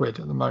 95 quid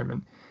at the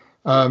moment,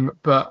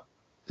 but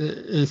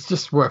it's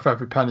just worth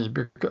every penny.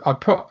 Because I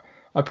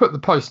put the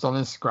post on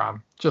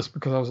Instagram just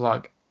because I was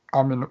like,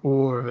 I'm in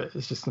awe of it.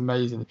 It's just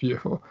amazing, it's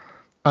beautiful.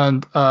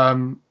 And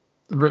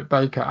Rick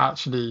Baker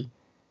actually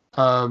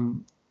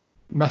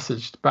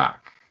messaged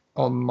back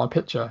on my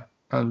picture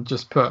and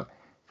just put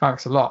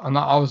thanks a lot. And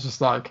I was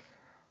just like,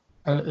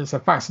 it's a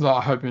thanks a lot,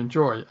 I hope you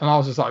enjoy. And I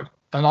was just like,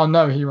 and I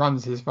know he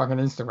runs his fucking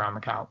Instagram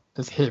account.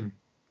 It's him.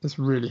 It's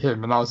really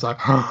him. And I was like,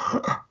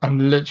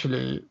 and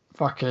literally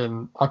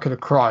fucking, I could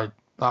have cried.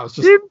 That was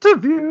just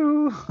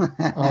interview.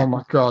 Oh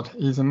my God,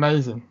 he's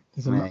amazing.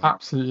 He's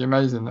absolutely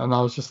amazing. And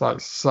I was just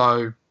like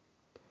so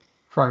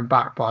thrown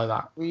back by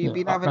that. Well, you've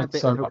been having a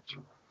bit so much.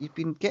 You've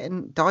been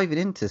diving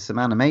into some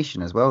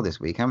animation as well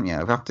this week, haven't you?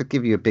 I have to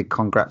give you a big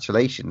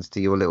congratulations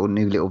to your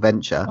new little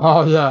venture.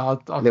 Oh yeah,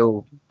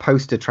 little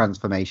poster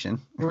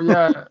transformation. Well,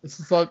 yeah, it's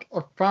just like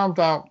I found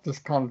out this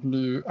kind of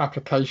new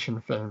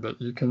application thing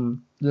that you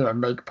can,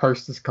 make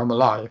posters come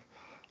alive.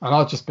 And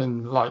I've just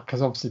been like,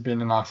 because obviously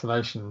being in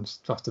isolation and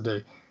stuff to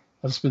do,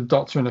 I've just been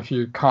doctoring a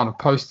few kind of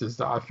posters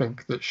that I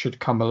think that should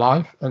come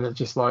alive, and it's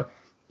just like.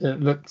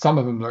 Some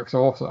of them looks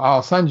awesome.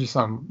 I'll send you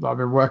some that I've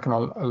been working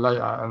on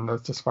later, and they're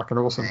just fucking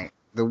awesome.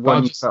 The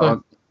one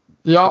the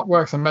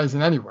artwork's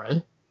amazing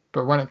anyway,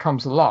 but when it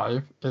comes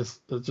alive, this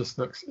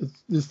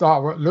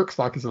artwork looks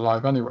like it's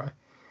alive anyway.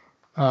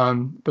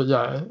 But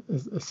yeah,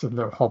 it's a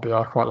little hobby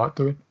I quite like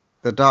doing.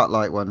 The Dark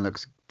Light one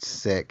looks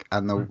sick,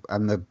 and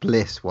the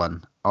Bliss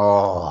one,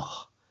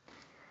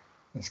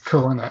 it's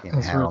cool, isn't it?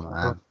 It's hell, really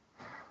man. Cool.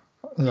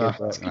 Yeah,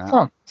 it's good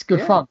fun. It's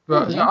good fun.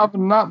 But other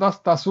than that,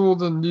 that's all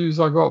the news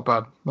I got,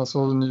 bud. That's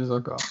all the news I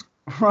got.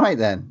 Right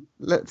then,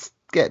 let's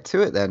get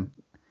to it then.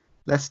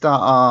 Let's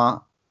start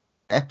our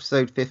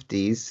episode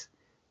 50's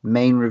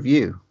main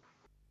review.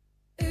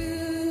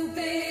 Ooh,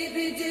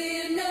 baby, do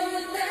you know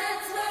what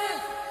that's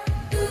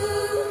worth?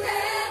 Ooh,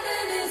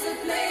 heaven is a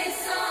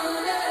place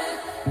on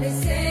earth. They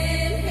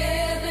say in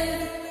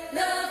heaven,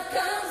 love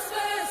comes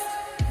first.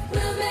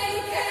 We'll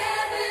make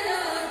heaven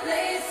a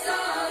place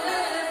on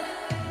earth.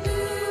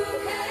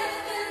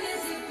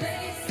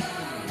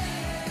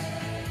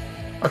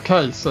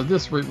 Okay, so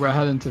this week we're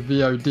heading to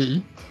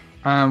VOD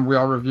and we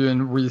are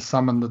reviewing We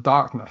Summon the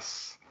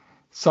Darkness.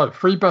 So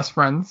 3 best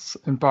friends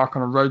embark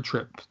on a road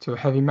trip to a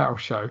heavy metal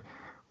show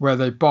where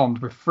they bond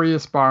with 3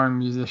 aspiring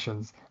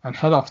musicians and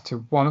head off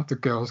to one of the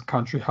girls'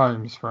 country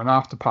homes for an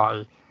after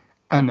party,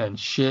 and then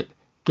shit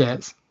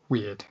gets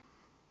weird.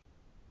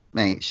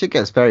 Mate, shit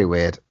gets very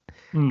weird.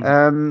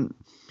 So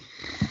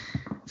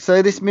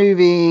this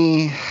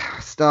movie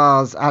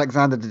stars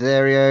Alexander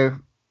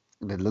Daddario,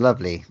 the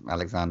lovely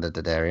Alexander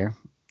Daddario.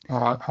 All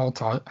right, hold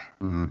tight.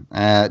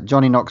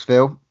 Johnny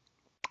Knoxville,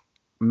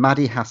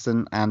 Maddie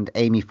Hassan, and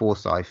Amy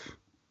Forsyth.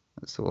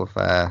 That's sort of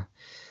the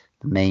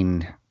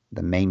main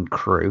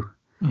crew.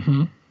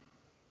 Mm-hmm.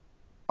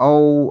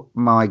 Oh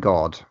my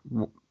God!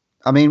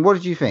 I mean, what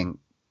did you think?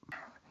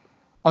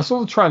 I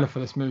saw the trailer for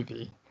this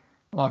movie,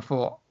 and I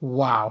thought,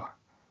 wow,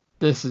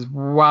 this is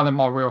well in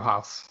my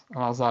wheelhouse.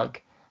 And I was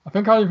like, I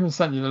think I even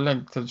sent you the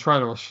link to the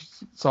trailer, or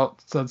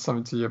said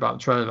something to you about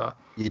the trailer.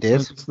 You did?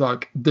 It's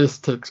like, this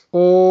ticks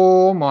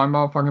all my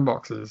motherfucking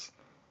boxes.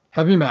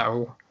 Heavy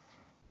metal,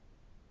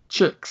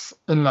 chicks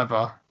in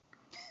leather,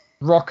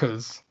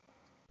 rockers,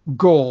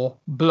 gore,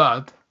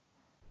 blood,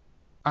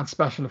 and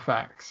special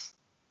effects.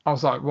 I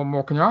was like, what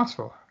more can you ask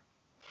for?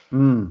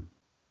 Mm.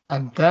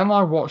 And then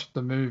I watched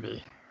the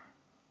movie.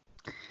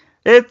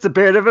 It's a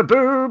bit of a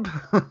boob.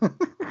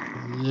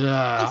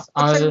 Yeah.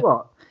 I'll tell you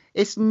what.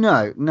 It's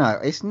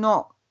it's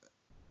not.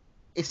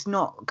 It's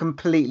not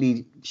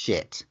completely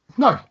shit.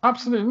 No,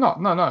 absolutely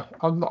not. No.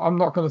 I'm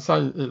not going to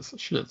say it's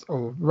shit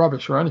or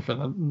rubbish or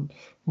anything.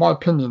 My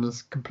opinion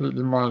is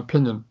completely my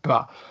opinion.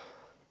 But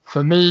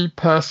for me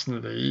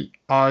personally,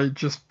 I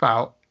just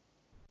felt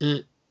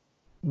it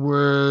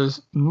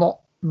was not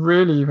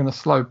really even a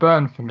slow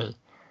burn for me.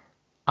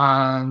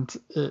 And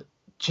it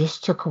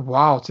just took a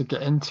while to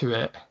get into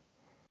it.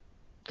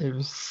 It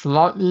was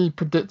slightly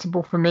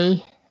predictable for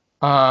me.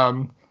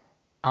 And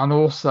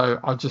also,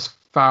 I just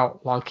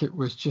felt like it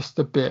was just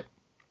a bit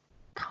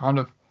kind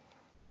of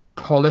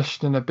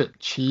polished and a bit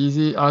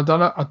cheesy. I don't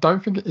know. I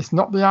don't think it's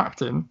not the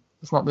acting.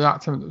 It's not the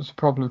acting that was a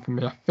problem for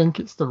me. I think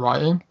it's the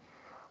writing.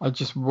 I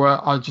just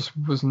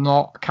was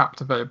not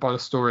captivated by the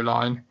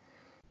storyline.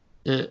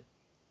 I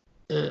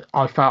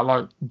felt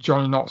like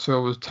Johnny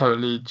Knoxville was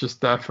totally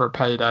just there for a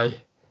payday.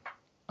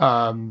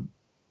 Maybe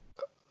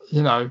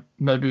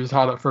he was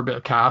hard up for a bit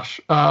of cash.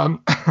 Let's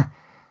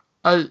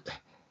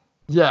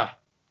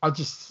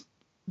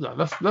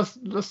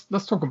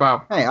talk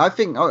about. Hey, I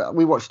think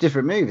we watched a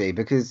different movie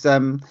because I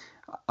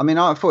thought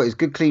it was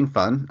good, clean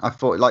fun. I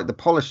thought like the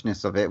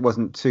polishedness of it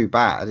wasn't too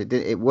bad.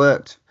 It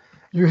worked.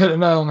 You hit the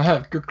nail on the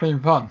head. Good, clean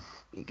fun.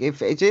 It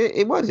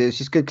was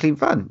just good, clean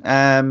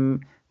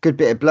fun. Good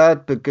bit of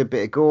blood, but good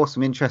bit of gore.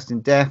 Some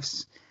interesting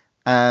deaths,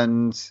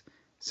 and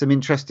some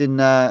interesting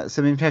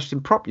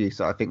prop use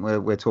that I think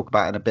we'll talk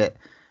about in a bit.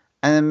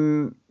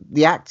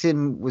 The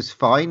acting was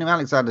fine.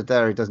 Alexandra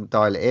Daddario doesn't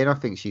dial it in. I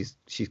think she's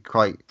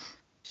quite.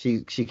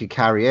 She could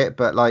carry it,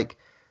 but like,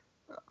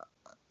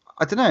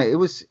 I don't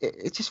know.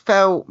 It just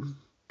felt a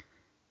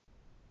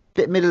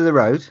bit middle of the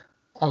road.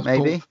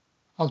 Maybe.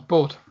 I was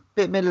bored.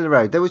 Bit middle of the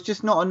road. There was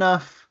just not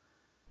enough.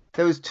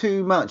 There was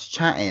too much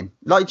chatting.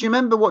 Like, do you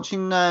remember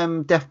watching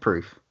Death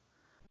Proof?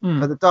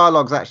 But the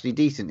dialogue's actually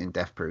decent in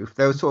Death Proof.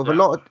 There was sort of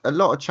a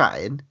lot of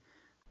chatting,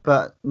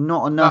 but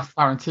not enough.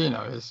 That's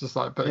Tarantino. It's just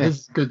like, but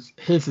his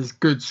is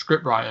good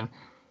script writing.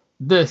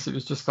 It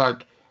was just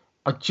like,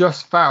 I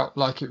just felt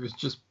like it was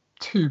just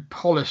too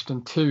polished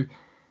and too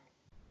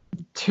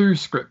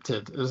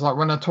scripted. It was like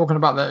when they're talking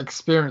about their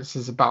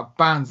experiences about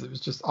bands, I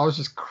was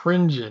just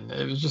cringing.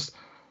 It was just,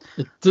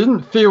 it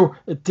didn't feel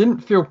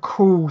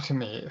cool to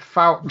me. It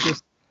felt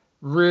just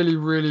really,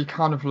 really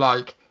kind of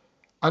like,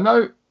 I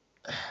know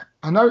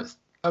it's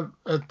a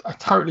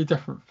totally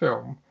different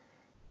film,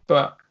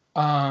 but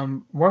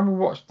when we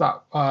watched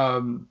that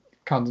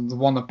kind of the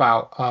one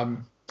about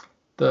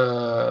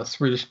the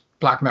Swedish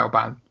black metal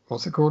band,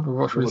 what's it called? We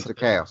watched Lords of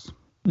Chaos.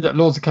 Yeah,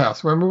 Lords of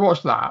Chaos. When we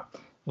watched that,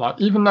 like,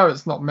 even though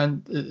it's not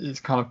meant, it's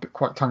kind of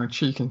quite tongue in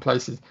cheek in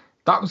places.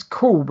 That was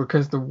cool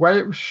because the way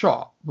it was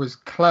shot was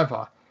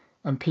clever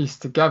and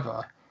pieced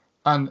together.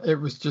 And it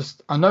was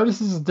just, I know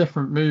this is a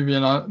different movie,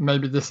 and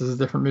maybe this is a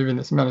different movie and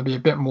it's meant to be a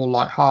bit more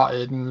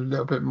lighthearted and a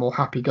little bit more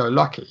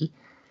happy-go-lucky.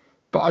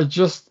 But I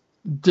just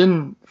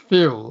didn't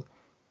feel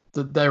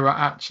that they were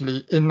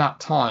actually in that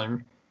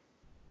time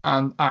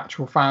and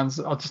actual fans.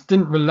 I just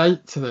didn't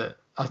relate to it.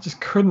 I just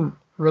couldn't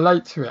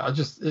relate to it. It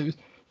was,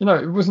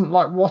 it wasn't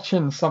like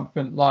watching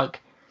something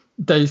like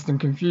Dazed and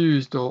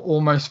Confused or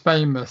Almost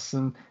Famous,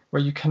 and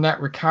where you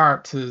connect with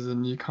characters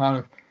and you kind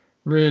of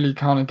really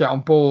kind of get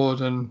on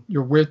board and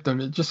you're with them.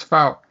 It just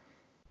felt,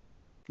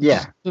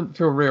 it didn't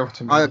feel real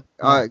to me.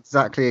 I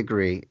exactly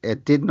agree.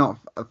 It did not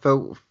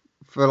feel,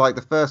 for like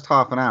the first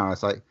half an hour, I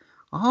was like,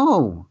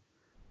 oh,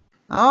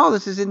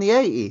 this is in the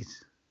 80s.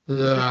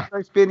 Yeah. It's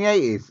supposed to be in the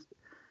 80s.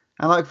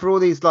 And like for all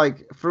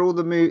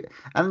the movie,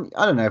 and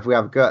I don't know if we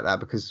have a go at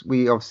that because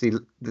we obviously,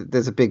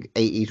 there's a big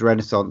 80s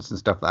renaissance and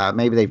stuff like that.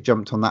 Maybe they've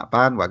jumped on that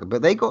bandwagon,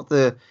 but they got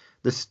the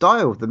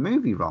style of the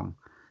movie wrong.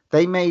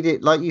 They made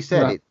it, like you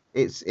said,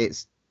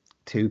 it's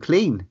too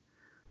clean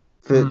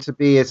to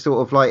be a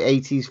sort of like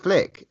 80s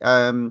flick.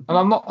 And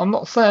I'm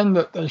not saying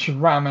that they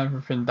should ram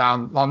everything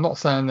down. I'm not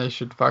saying they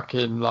should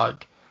fucking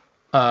like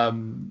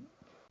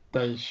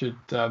they should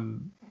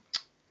kind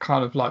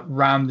of like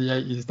ram the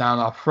 80s down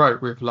our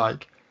throat with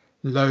like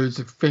loads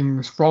of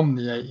things from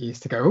the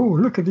 80s to go, oh,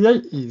 look at the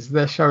 80s,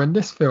 they're showing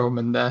this film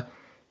and they're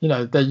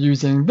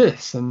using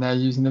this and they're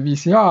using the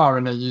VCR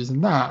and they're using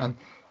that, and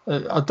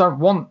I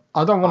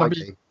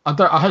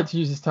hate to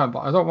use this term, but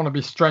I don't want to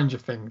be Stranger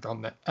Thinged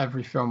on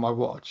every film I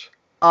watch.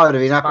 I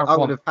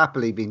would have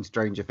happily been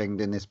Stranger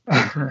Thinged in this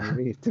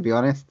movie, to be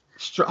honest.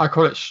 I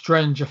call it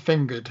Stranger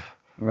Fingered.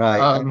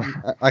 Right.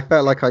 I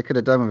felt like I could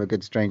have done with a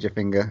good Stranger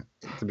Finger,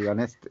 to be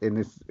honest, in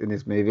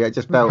this movie. I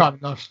just felt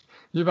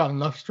you've had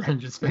enough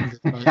Stranger's Fingers,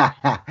 mate.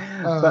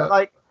 But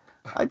like,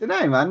 I don't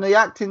know, man. The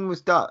acting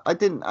was dark.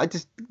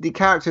 The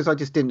characters I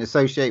just didn't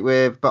associate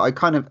with. But I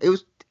kind of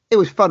it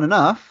was fun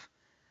enough,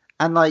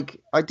 and like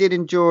I did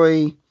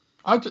enjoy.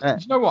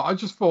 you know what? I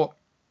just thought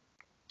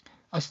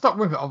I stuck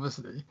with it,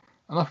 obviously,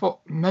 and I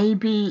thought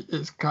maybe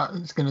it's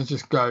going to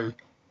just go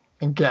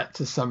and get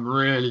to some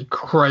really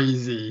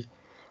crazy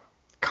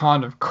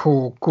kind of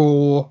cool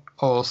gore,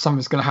 or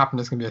something's going to happen.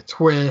 There's going to be a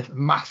twist, a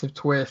massive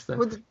twist. And...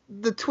 Well,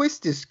 the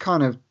twist is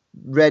kind of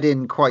read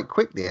in quite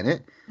quickly in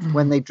it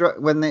when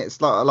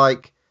it's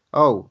like,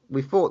 oh,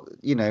 we thought,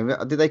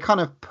 did they kind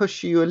of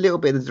push you a little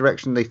bit in the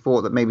direction they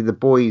thought that maybe the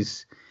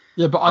boys.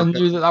 Yeah, but I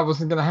knew that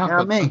wasn't going to happen. You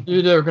know what I mean? I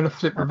knew they were going to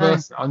flip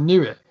reverse it. I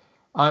knew it.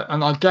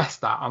 And I guessed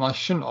that, and I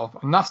shouldn't have.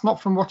 And that's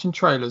not from watching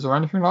trailers or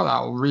anything like that,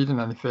 or reading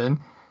anything.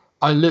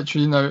 I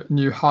literally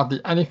knew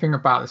hardly anything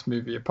about this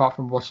movie apart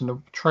from watching the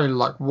trailer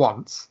like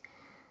once,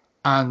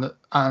 and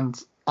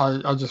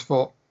I just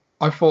thought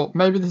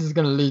maybe this is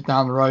going to lead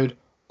down the road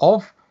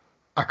of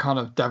a kind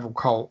of devil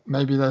cult.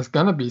 Maybe there's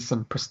going to be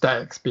some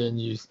prosthetics being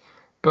used.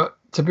 But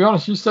to be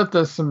honest, you said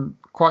there's some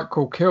quite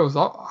cool kills.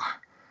 I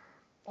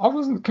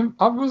wasn't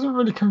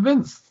really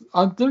convinced.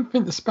 I didn't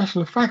think the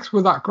special effects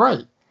were that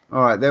great.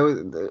 All right, there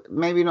was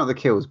maybe not the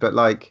kills, but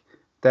like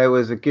there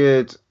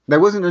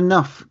wasn't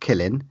enough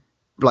killing.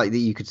 Like that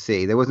you could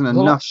see, there wasn't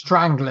enough lot of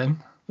strangling.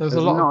 There's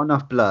a lot not of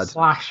enough blood,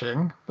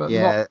 slashing, but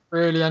not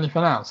really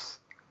anything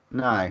else.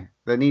 No,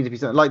 there needed to be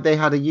something. Like they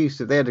had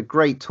a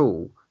great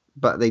tool,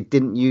 but they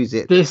didn't use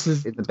it. This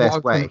is in the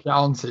best way. Get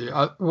onto.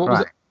 What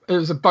was it? It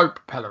was a boat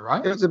propeller,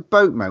 right? It was a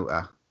boat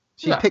motor.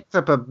 She picked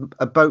up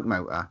a boat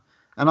motor,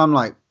 and I'm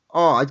like,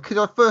 because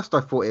at first I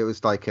thought it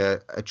was like a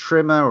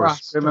trimmer or a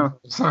strimmer,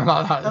 something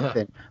like that.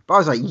 Yeah. But I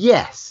was like,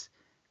 yes.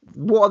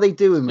 What are they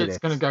doing with it? It's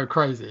going to go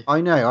crazy.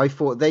 I know. I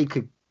thought they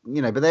could.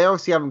 But they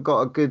obviously haven't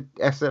got a good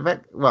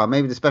SFX. Well,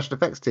 maybe the special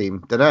effects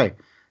team, don't know,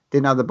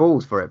 didn't have the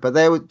balls for it. But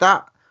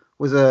that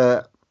was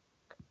a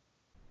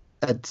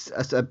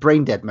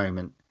brain dead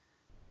moment.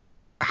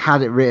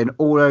 Had it written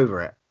all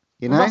over it.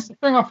 Well, that's the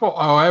thing. I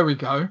thought, here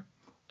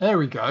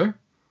we go.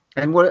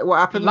 And what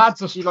happened?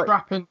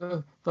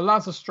 The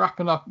lads are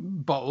strapping up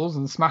bottles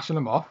and smashing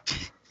them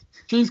off.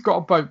 She's got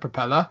a boat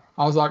propeller.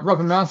 I was like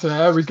rubbing my hands.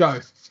 There we go.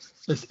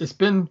 It's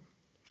been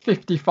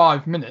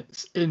 55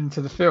 minutes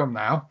into the film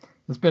now.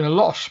 There's been a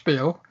lot of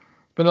spiel,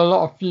 been a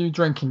lot of few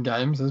drinking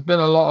games. There's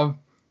been a lot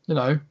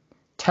of,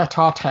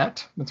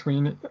 tete-a-tete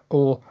between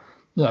both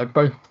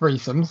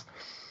threesomes.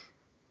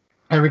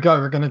 Here we go.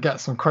 We're going to get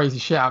some crazy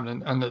shit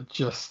happening, and it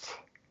just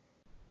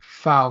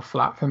fell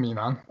flat for me,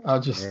 man.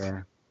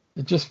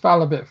 It just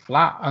fell a bit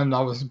flat, and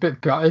I was a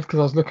bit gutted because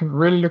I was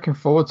really looking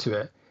forward to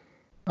it.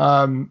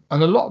 And a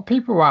lot of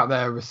people out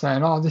there were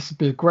saying, "Oh, this would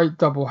be a great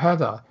double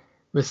header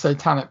with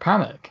Satanic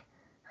Panic,"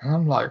 and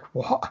I'm like,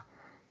 "What?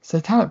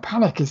 Satanic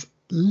Panic is."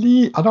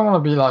 I don't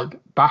want to be like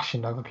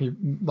bashing other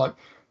people, like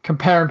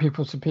comparing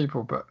people to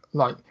people, but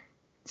like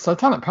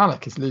Satanic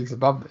Panic is leagues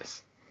above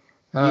this.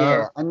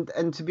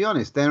 And to be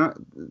honest,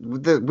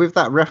 with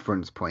that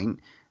reference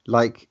point,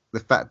 like the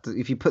fact that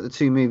if you put the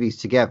two movies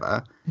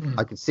together,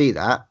 I could see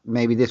that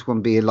maybe this one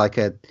be like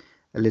a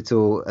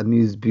little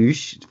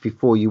amuse-bouche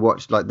before you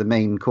watch like the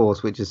main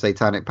course, which is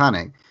Satanic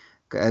Panic.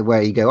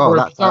 Where you go, or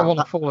if you don't want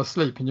to fall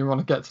asleep and you want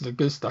to get to the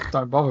good stuff,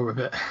 don't bother with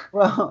it.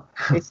 Well,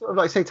 it's sort of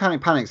like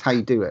Satanic Panic's how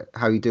you do it,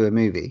 how you do a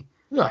movie.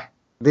 Yeah.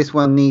 This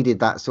one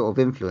needed that sort of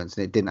influence,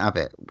 and it didn't have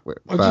it.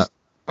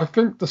 I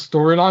think the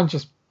storyline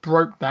just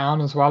broke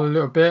down as well a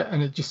little bit,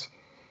 and it just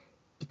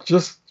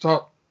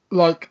felt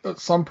like at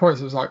some points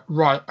it was like,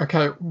 right,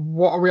 okay,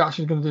 what are we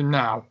actually going to do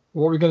now?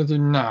 What are we going to do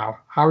now?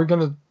 How are we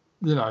going to,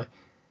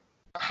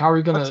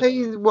 I'll tell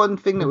you one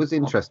thing that was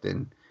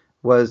interesting.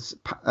 Was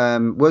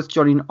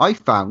Johnny? I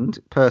found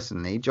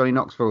personally Johnny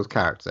Knoxville's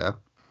character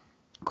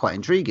quite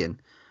intriguing.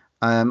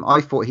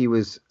 I thought he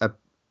was an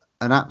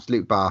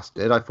absolute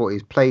bastard. I thought he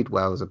was played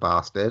well as a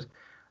bastard.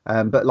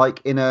 But like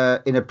in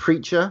a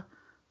Preacher,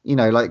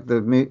 like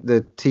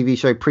the TV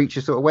show Preacher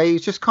sort of way,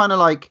 he's just kind of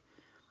like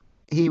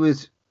he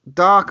was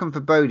dark and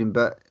foreboding,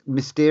 but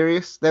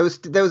mysterious. There was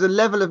a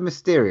level of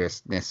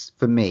mysteriousness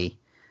for me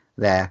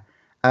there,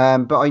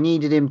 but I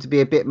needed him to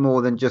be a bit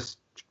more than just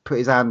put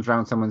his hands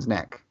around someone's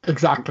neck.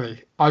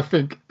 Exactly. I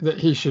think that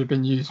he should have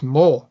been used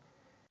more.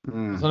 I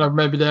don't know,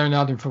 maybe they only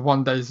had him for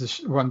 1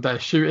 day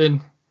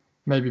shooting.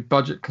 Maybe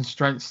budget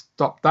constraints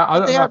stopped that. I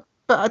don't know.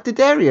 But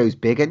D'Addario's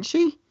big, isn't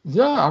she?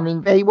 Yeah, I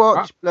mean...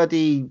 Baywatch,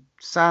 bloody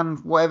San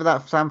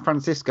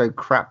Francisco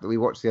crap that we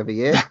watched the other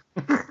year.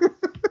 That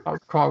was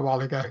quite a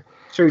while ago.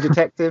 True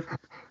Detective.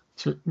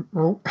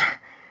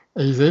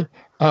 Easy.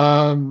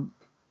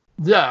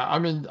 Yeah, I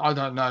mean, I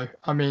don't know.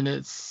 I mean,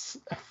 it's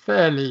a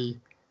fairly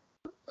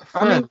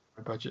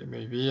budget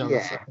movie.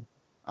 Yeah.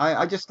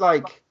 I'm just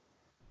like,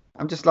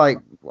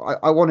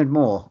 I wanted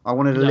more. I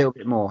wanted a little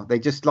bit more. They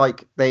just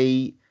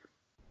they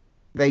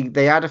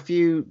had a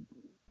few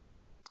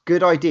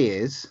good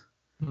ideas,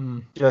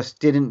 just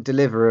didn't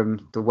deliver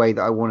them the way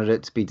that I wanted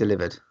it to be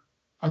delivered.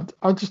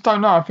 I just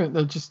don't know. I think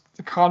they just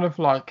kind of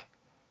like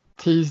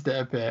teased it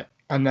a bit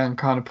and then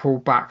kind of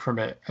pulled back from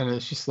it, and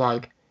it's just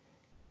like,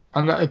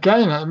 and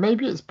again,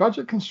 maybe it's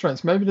budget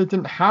constraints. Maybe they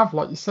didn't have,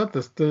 like you said,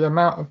 the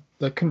amount of,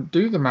 they couldn't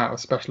do the amount of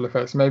special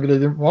effects. Maybe they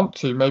didn't want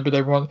to. Maybe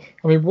they want.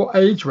 I mean, what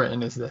age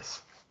rating is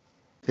this?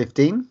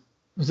 15.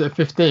 Was it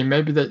 15?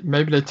 Maybe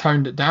they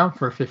toned it down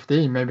for a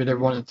 15. Maybe they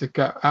wanted to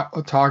get at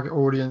a target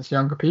audience,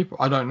 younger people.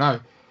 I don't know,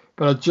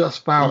 but I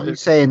just found. Are you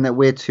saying that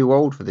we're too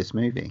old for this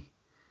movie?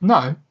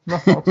 No,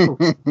 not at all.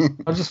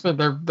 I just think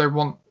they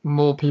want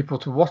more people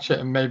to watch it,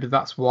 and maybe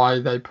that's why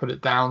they put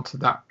it down to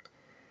that.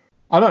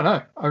 I don't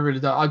know. I really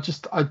don't.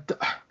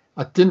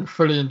 I didn't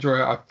fully enjoy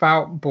it. I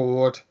felt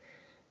bored.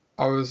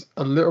 I was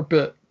a little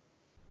bit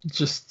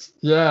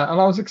and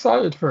I was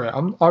excited for it.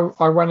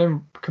 I went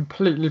in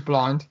completely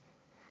blind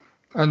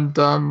and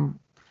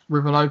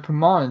with an open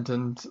mind,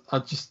 and I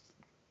just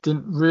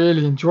didn't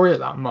really enjoy it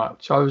that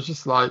much. I was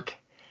just like,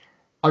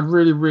 I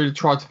really, really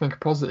tried to think of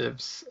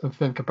positives and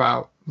think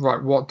about,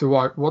 right, what do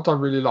I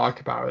really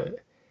like about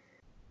it?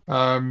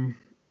 And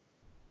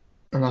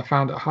I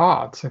found it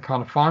hard to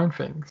kind of find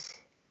things.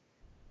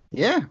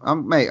 Yeah,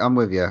 mate, I'm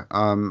with you.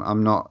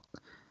 I'm not.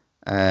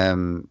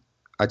 There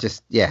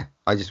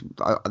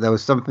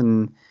was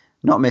something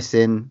not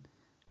missing.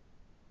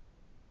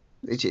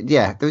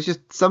 There was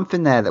just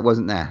something there that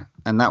wasn't there,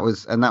 and that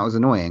was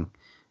annoying,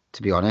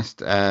 to be honest.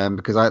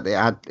 Because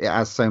it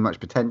has so much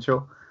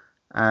potential.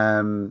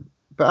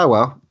 But oh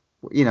well,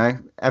 you know,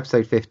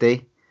 episode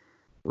 50,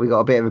 we got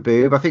a bit of a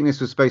boob. I think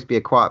this was supposed to be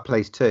A Quiet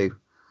Place 2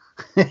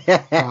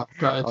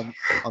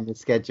 on the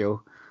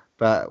schedule,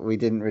 but we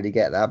didn't really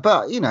get that.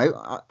 But you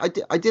know,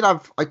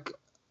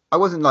 I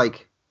wasn't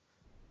like,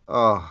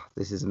 oh,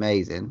 this is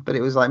amazing, but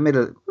it was like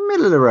middle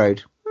of the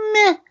road,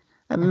 meh.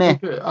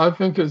 I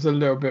think it's a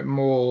little bit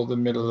more the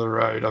middle of the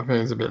road. I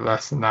think it's a bit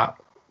less than that.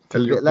 A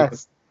bit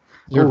less.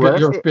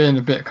 You're being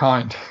a bit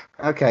kind.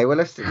 Okay, well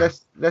let's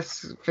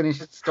finish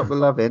Stop the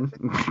Loving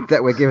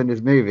that we're giving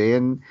this movie,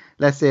 and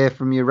let's hear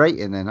from your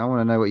rating. Then I want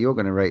to know what you're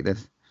going to rate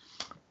this.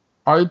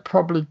 I'd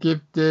probably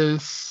give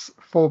this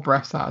 4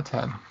 breaths out of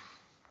 10.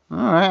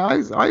 All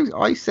right,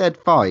 I said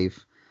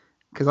 5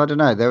 because I don't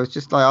know. There was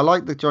just like, I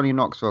like the Johnny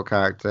Knoxville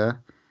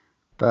character,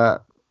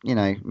 but you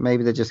know,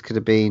 maybe there just could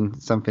have been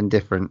something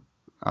different.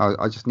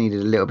 I just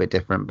needed a little bit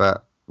different,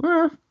 but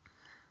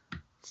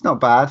it's not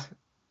bad.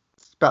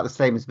 It's about the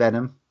same as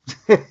Venom.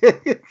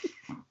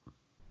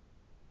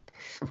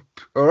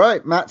 All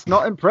right, Matt's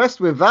not impressed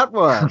with that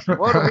one.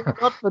 What have we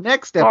got for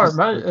next episode?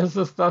 All right, mate. It's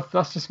just,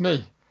 that's just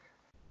me.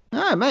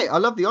 No, mate, I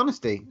love the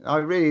honesty. I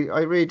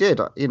really did.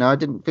 You know, I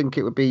didn't think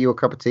it would be your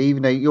cup of tea,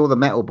 even though you're the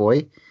metal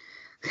boy.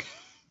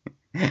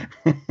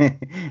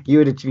 You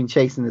would have been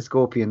chasing the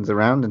scorpions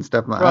around and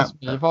stuff like Trust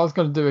that. me, if I was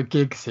going to do a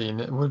gig scene,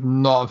 it would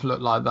not have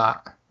looked like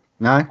that.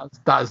 No?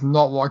 That is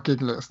not what a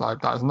gig looks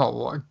like. That is not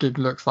what a gig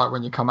looks like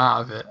when you come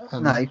out of it.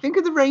 And no, think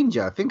of the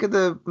Ranger. Think of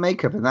the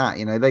makeup and that.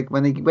 You know,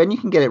 when you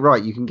can get it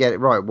right, you can get it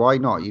right. Why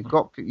not? You've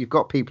got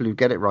people who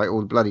get it right all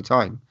the bloody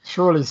time.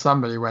 Surely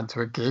somebody went to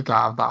a gig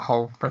out of that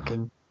whole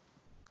freaking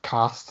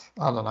cast.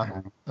 I don't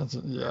know.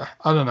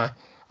 I don't know.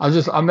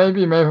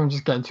 Maybe I'm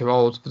just getting too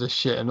old for this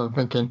shit, and I'm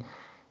thinking,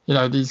 you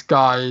know, these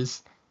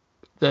guys,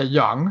 they're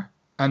young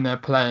and they're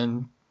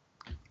playing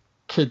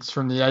kids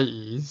from the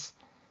 80s,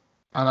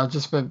 and I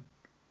just think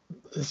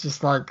it just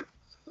felt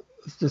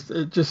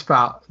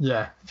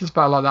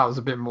like that was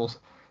a bit more.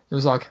 It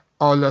was like,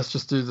 oh, let's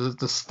just do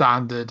the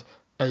standard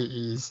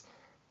 80s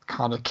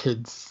kind of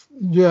kids.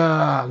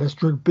 Yeah, let's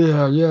drink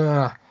beer.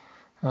 Yeah,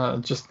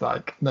 just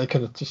like they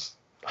could have just.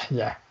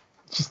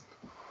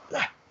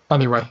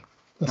 Anyway,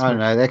 I don't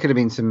know. There could have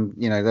been some,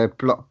 you know,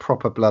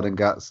 proper blood and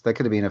guts. There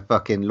could have been a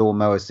fucking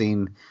lawnmower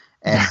scene,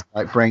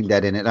 like Brain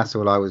Dead in it. That's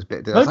all I was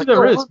bit. Maybe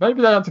there is.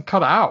 Maybe they had to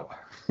cut it out.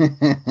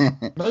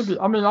 Maybe.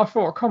 I mean, I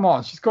thought, come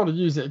on, she's got to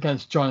use it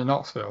against Johnny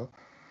Knoxville.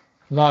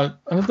 Like,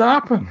 and it didn't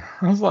happen.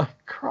 I was like,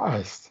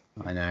 Christ.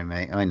 I know,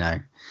 mate. I know.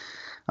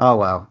 Oh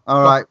well.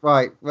 All right.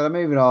 Right. Well,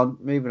 moving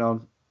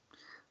on.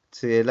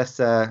 To let's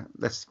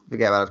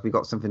forget about it. We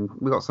got something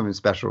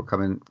special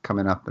coming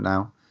up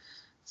now.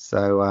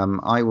 So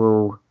I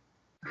will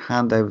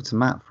hand over to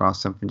Matt for our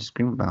something to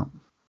scream about.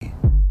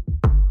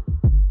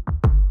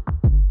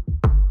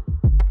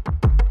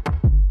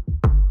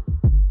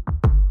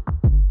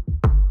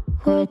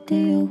 What do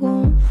you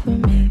want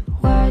from me?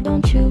 Why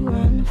don't you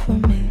run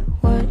from me?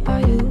 What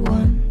are you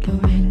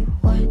wondering?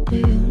 What do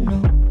you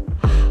know?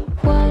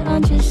 Why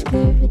aren't you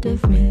scared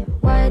of me?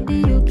 Why do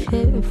you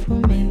care for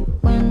me?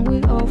 When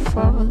we all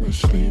fall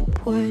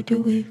asleep, where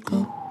do we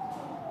go?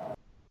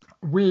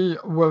 We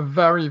were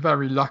very,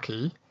 very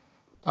lucky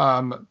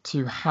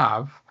to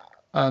have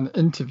an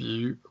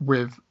interview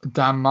with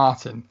Dan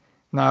Martin.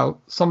 Now,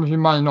 some of you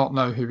may not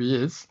know who he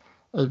is.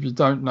 If you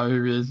don't know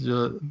who he is,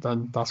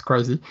 then that's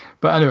crazy.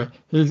 But anyway,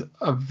 he's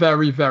a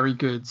very, very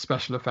good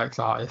special effects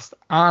artist,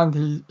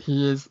 and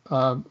he is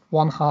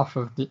one half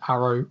of the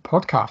Arrow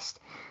podcast.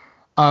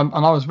 And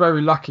I was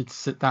very lucky to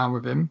sit down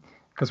with him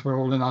because we're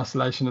all in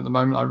isolation at the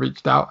moment, I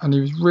reached out, and he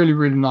was really,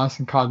 really nice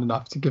and kind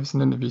enough to give us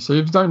an interview. So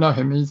if you don't know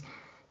him, he's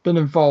been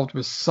involved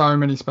with so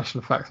many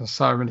special effects and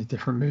so many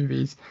different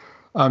movies.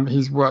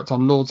 He's worked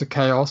on Lords of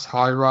Chaos,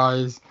 High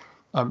Rise,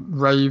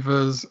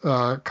 Ravers,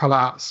 Colour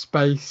Out of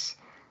Space,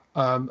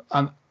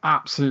 and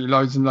absolutely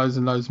loads and loads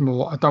and loads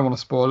more. I don't want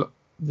to spoil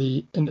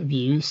the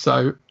interview,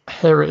 so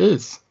here it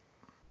is.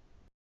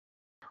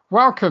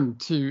 Welcome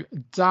to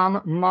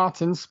Dan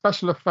Martin,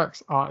 special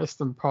effects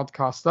artist and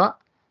podcaster.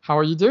 How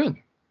are you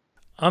doing?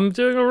 I'm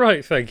doing all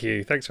right, thank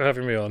you. Thanks for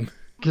having me on.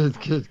 Good.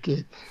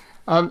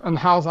 And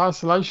how's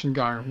isolation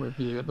going with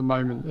you at the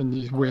moment in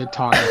these weird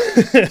times?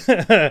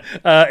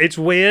 It's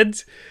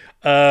weird.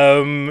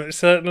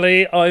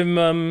 Certainly,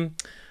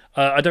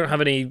 I don't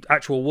have any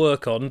actual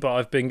work on, but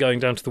I've been going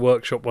down to the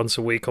workshop once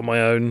a week on my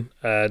own,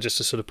 just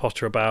to sort of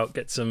potter about,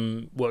 get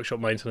some workshop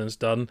maintenance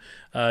done.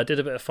 Did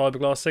a bit of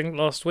fiberglassing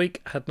last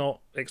week. Had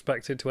not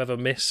expected to ever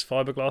miss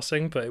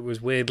fiberglassing, but it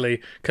was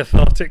weirdly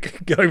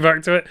cathartic going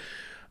back to it.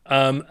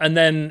 And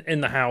then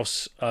in the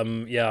house,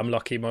 I'm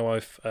lucky. My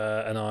wife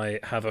and I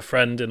have a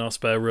friend in our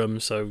spare room,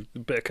 so a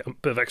bit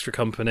of extra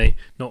company,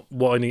 not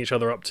winding each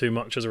other up too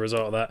much as a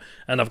result of that.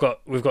 And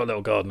we've got a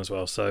little garden as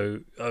well, so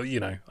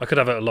I could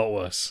have it a lot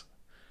worse.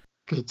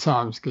 Good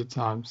times.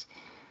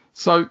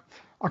 So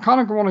I kind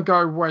of want to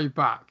go way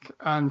back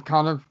and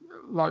kind of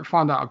like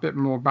find out a bit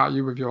more about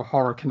you with your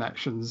horror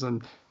connections.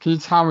 And can you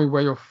tell me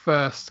where your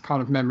first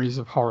kind of memories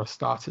of horror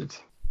started?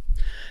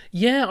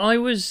 Yeah, I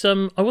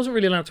wasn't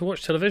really allowed to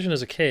watch television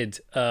as a kid.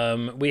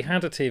 We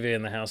had a TV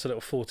in the house, a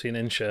little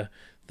 14-incher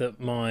that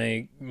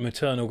my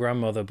maternal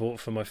grandmother bought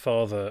for my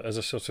father as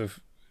a sort of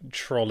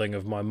trolling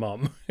of my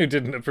mum, who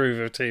didn't approve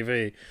of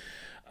TV.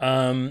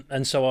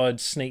 And so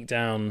I'd sneak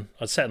down,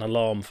 I'd set an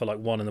alarm for like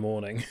 1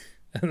 a.m,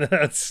 and then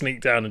I'd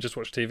sneak down and just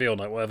watch TV all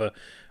night,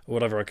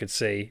 whatever I could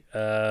see.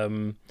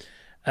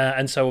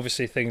 And so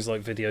obviously things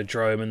like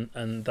Videodrome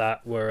and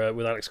that were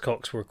with Alex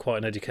Cox were quite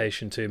an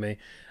education to me.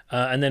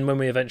 And then when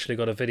we eventually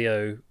got a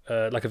video,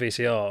 like a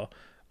VCR,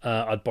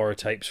 I'd borrow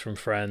tapes from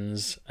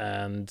friends,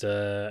 and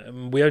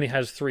we only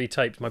had 3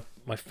 tapes.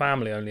 My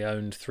family only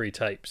owned 3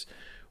 tapes,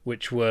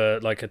 which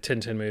were like a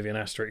Tintin movie, an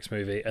Asterix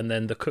movie, and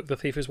then The Cook, the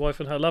Thief, His Wife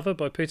and Her Lover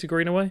by Peter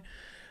Greenaway.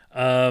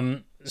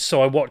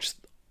 So I watched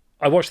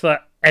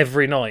that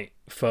every night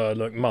for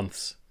like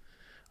months.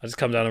 I just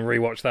come down and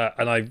rewatch that,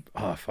 and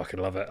I fucking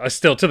love it. I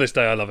still, to this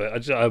day, I love it.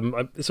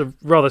 It's a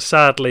rather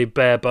sadly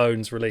bare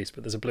bones release,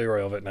 but there's a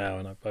Blu-ray of it now,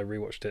 and I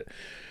rewatched it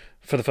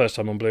for the first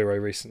time on Blu-ray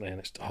recently, and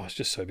it's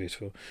just so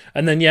beautiful.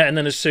 And then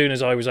as soon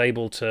as I was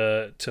able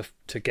to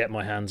get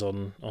my hands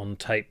on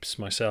tapes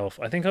myself,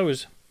 I think I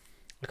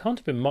can't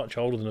have been much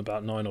older than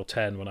about 9 or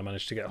 10 when I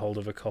managed to get hold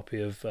of a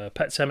copy of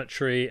Pet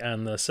Sematary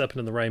and The Serpent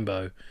and the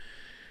Rainbow,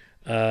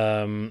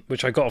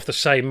 which I got off the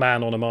same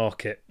man on a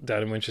market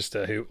down in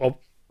Winchester, who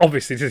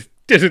obviously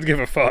didn't give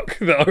a fuck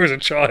that I was a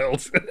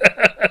child.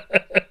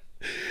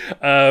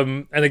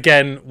 And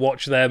again,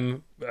 watch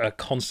them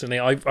constantly.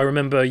 I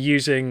remember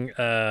using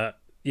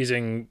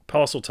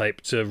parcel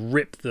tape to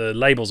rip the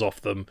labels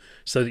off them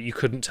so that you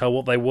couldn't tell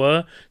what they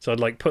were. So I'd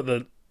like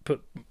put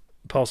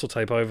parcel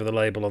tape over the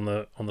label on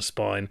the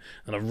spine,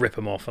 and I'd rip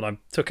them off, and I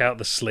took out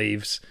the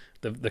sleeves,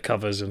 the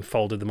covers, and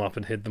folded them up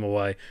and hid them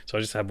away. So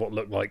I just had what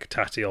looked like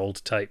tatty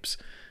old tapes,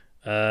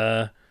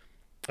 and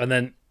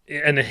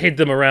it hid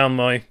them around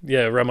my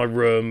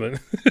room.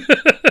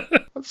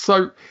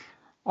 So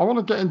I want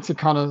to get into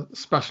kind of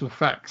special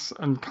effects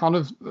and kind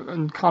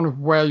of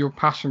where your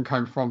passion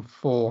came from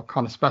for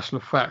kind of special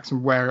effects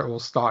and where it all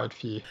started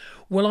for you.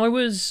 Well, I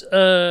was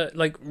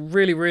like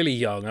really, really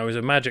young. I was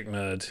a magic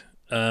nerd.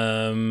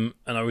 And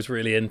I was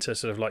really into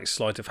sort of like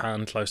sleight of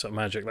hand, close-up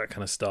magic, that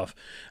kind of stuff.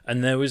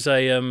 And there was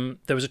a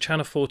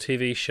Channel 4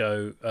 TV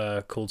show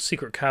called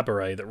Secret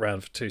Cabaret that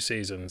ran for 2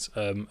 seasons.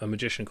 A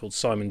magician called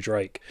Simon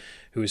Drake,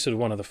 who was sort of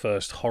one of the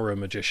first horror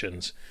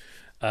magicians.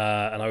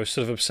 And I was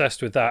sort of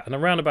obsessed with that. And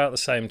around about the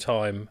same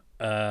time,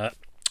 I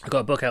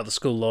got a book out of the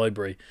school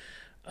library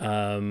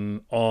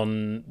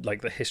on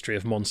like the history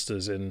of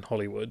monsters in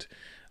Hollywood.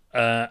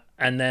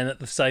 And then at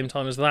the same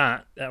time as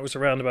that was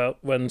around about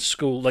when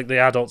school, like the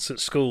adults at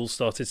school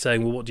started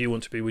saying, well, what do you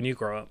want to be when you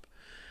grow up?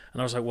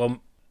 And I was like,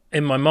 well,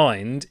 in my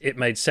mind, it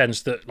made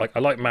sense that like I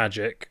like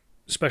magic.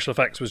 Special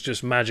effects was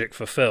just magic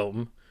for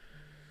film.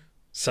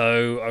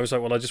 So I was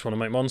like, well, I just want to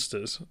make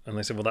monsters. And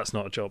they said, well, that's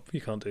not a job.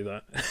 You can't do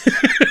that.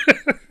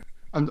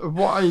 And at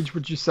what age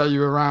would you say you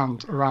were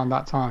around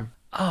that time?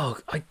 Oh,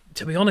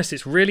 to be honest,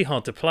 it's really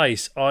hard to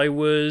place. I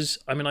was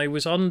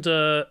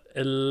under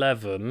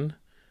 11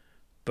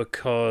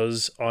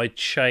 because I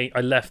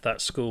left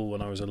that school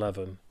when I was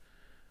 11.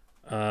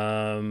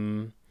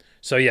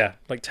 So yeah,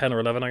 like 10 or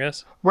 11, I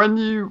guess. When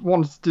you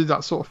wanted to do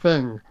that sort of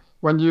thing,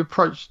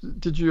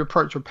 did you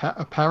approach your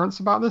parents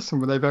about this,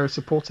 and were they very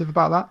supportive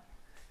about that?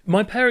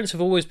 My parents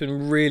have always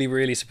been really,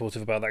 really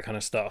supportive about that kind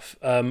of stuff.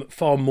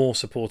 Far more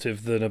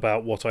supportive than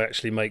about what I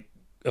actually make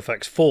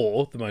effects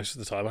for the most of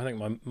the time. I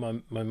think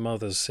my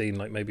mother's seen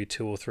like maybe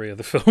 2 or 3 of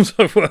the films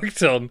I've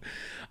worked on.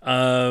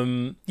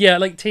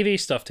 Like TV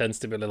stuff tends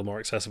to be a little more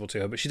accessible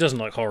to her, but she doesn't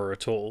like horror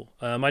at all.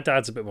 My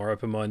dad's a bit more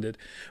open-minded,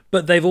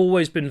 but they've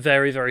always been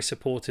very, very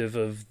supportive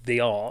of the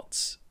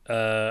arts.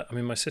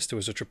 My sister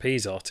was a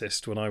trapeze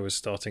artist when I was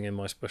starting in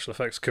my special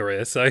effects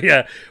career. So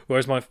yeah,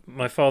 whereas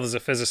my father's a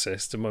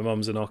physicist and my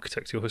mum's an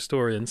architectural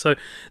historian. So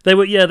they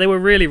were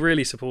really,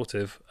 really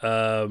supportive.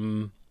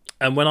 And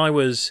when I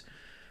was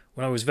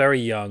very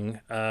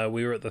young,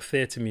 we were at the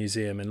Theatre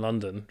Museum in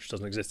London, which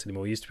doesn't exist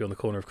anymore. It used to be on the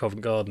corner of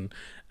Covent Garden,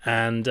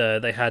 and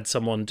they had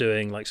someone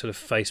doing like sort of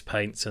face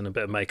paints and a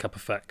bit of makeup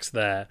effects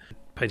there,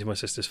 painting my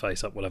sister's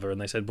face up, whatever.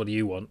 And they said, "What do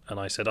you want?" And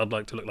I said, "I'd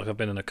like to look like I've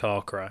been in a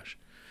car crash."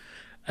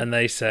 And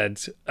they said,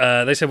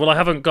 "Well, I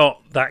haven't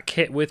got that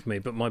kit with me,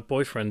 but my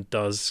boyfriend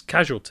does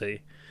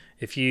Casualty.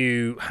 If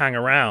you hang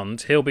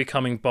around, he'll be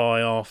coming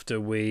by after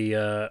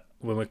when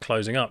we're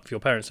closing up. If your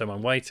parents don't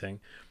mind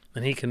waiting,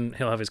 and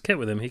he'll have his kit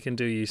with him. He can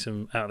do you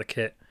some out of the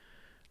kit,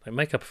 like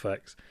makeup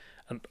effects."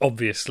 And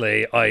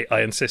obviously,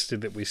 I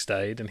insisted that we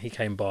stayed, and he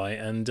came by.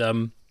 And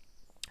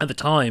at the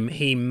time,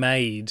 he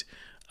made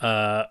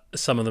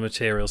some of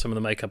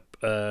the makeup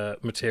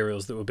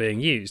materials that were being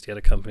used. He had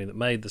a company that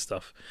made the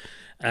stuff.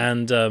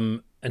 And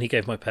he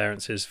gave my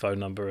parents his phone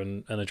number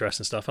and address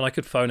and stuff, and I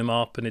could phone him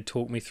up and he'd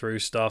talk me through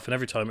stuff. And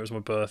every time it was my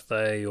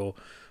birthday or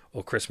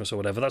Christmas or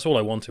whatever, that's all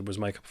I wanted was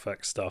makeup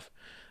effects stuff.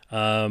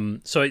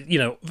 So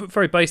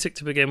very basic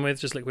to begin with,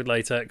 just liquid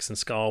latex and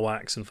scar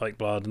wax and fake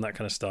blood and that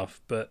kind of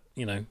stuff. But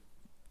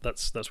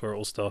that's where it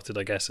all started,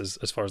 I guess,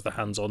 as far as the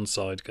hands-on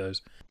side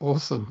goes.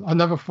 Awesome. I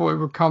never thought it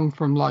would come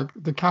from like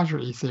the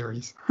Casualty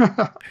series.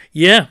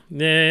 Yeah.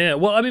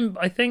 Well,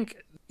 I think.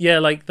 Yeah,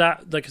 like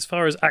that. Like as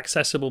far as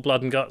accessible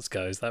blood and guts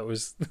goes, that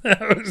was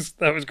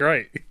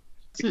great.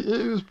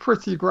 It was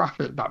pretty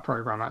graphic, that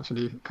program,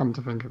 actually. Come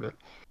to think of it.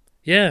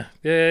 Yeah.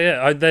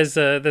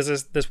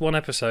 There's one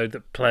episode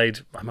that played.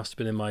 I must have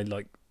been in my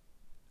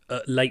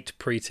late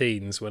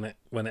pre-teens when it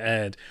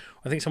aired.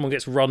 I think someone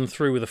gets run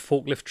through with a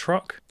forklift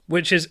truck,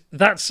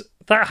 that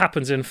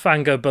happens in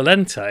Fango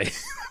Bolente.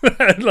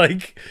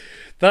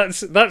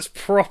 That's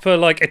proper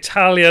like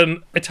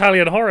Italian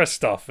horror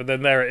stuff, and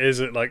then there it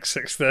is at like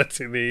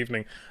 6:30 in the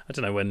evening. I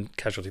don't know when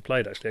Casualty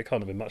played, actually. It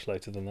can't have been much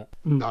later than that.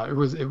 No, it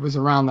was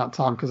around that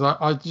time, because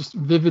I just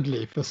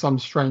vividly, for some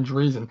strange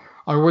reason,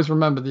 I always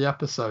remember the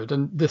episode,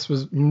 and this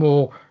was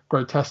more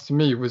grotesque to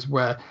me, was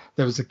where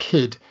there was a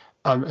kid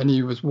and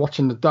he was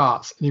watching the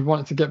darts, and he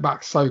wanted to get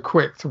back so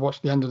quick to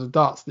watch the end of the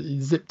darts that he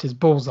zipped his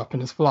balls up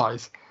in his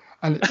flies,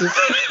 and it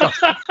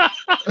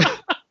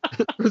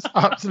was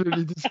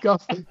absolutely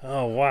disgusting.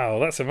 Oh wow,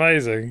 that's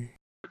amazing.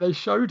 They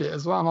showed it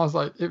as well, and I was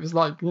like, it was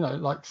like,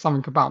 like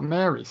something about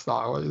Mary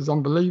style. It was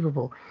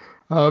unbelievable.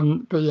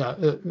 But yeah,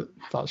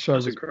 that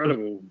shows. That's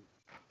incredible.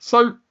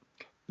 So,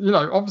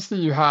 obviously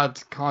you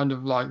had kind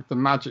of like the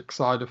magic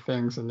side of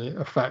things and the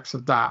effects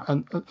of that,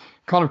 and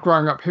kind of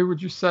growing up, who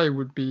would you say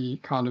would be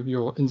kind of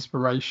your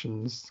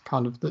inspirations,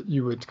 kind of that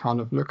you would kind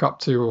of look up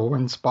to or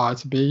inspire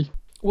to be?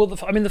 Well,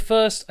 the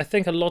first, I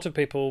think a lot of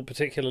people,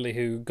 particularly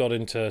who got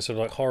into sort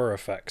of like horror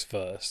effects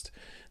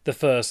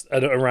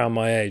around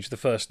my age, the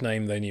first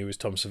name they knew was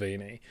Tom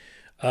Savini.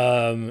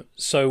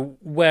 So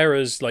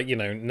whereas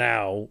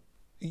now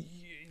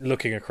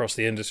looking across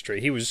the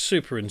industry, he was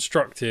super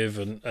instructive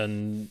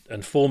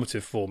and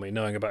formative for me,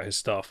 knowing about his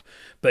stuff,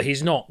 but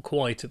he's not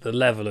quite at the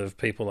level of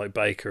people like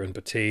Baker and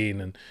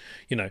Bettine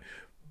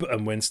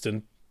and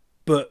Winston.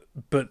 But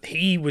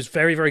he was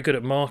very, very good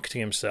at marketing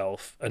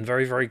himself and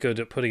very, very good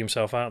at putting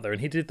himself out there. And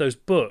he did those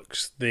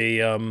books, the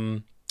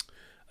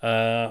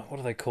what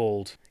are they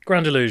called?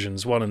 Grand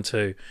Illusions 1 and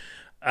 2,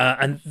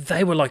 and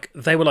they were like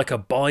a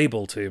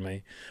Bible to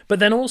me. But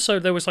then also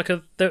there was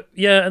and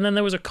then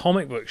there was a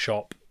comic book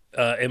shop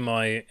in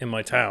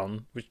my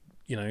town, which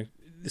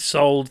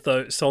sold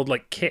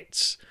like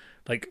kits,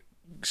 like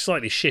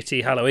slightly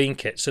shitty Halloween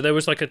kits. So there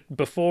was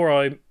before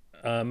I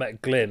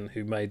met Glyn,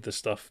 who made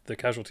the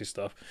Casualty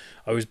stuff,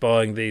 I was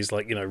buying these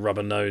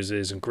rubber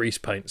noses and grease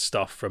paint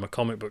stuff from a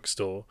comic book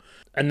store.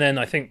 And then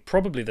I think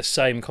probably the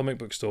same comic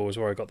book store was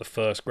where I got the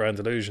first Grand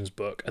Illusions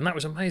book, and that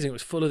was amazing. It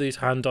was full of these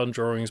hand-done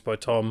drawings by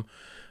Tom,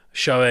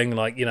 showing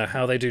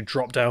how they do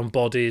drop-down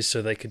bodies,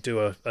 so they could do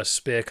a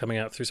spear coming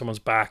out through someone's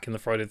back in the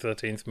Friday the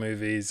 13th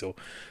movies, or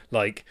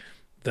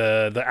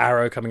the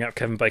arrow coming out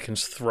Kevin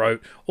Bacon's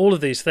throat, all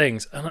of these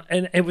things,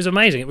 and it was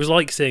amazing. It was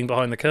like seeing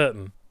behind the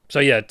curtain. So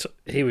yeah,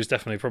 he was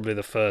definitely probably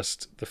the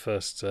first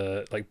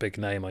big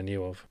name I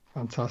knew of.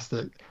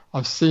 Fantastic.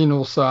 I've seen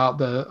also out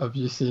there. Have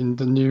you seen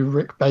the new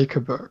Rick Baker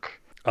book?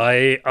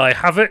 I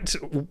have it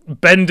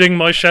bending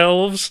my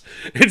shelves.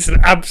 It's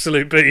an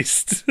absolute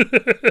beast.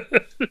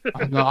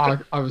 I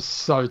was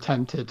so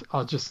tempted.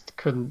 I just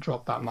couldn't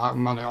drop that amount of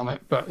money on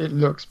it, but it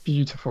looks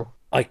beautiful.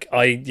 I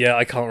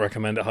can't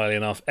recommend it highly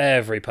enough.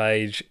 Every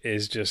page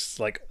is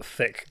just like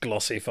thick,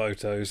 glossy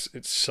photos.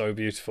 It's so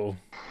beautiful.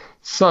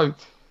 So,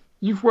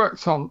 you've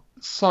worked on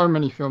so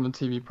many film and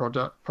TV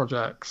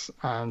projects,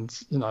 and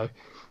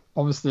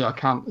obviously I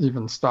can't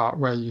even start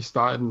where you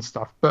started and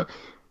stuff, but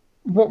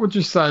what would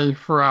you say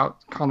throughout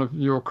kind of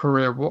your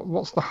career?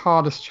 What's the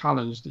hardest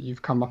challenge that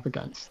you've come up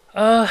against?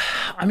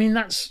 I mean,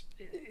 that's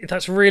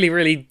really,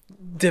 really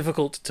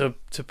difficult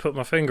to put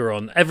my finger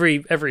on.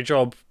 Every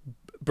job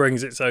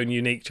brings its own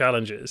unique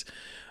challenges,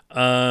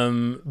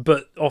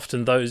 but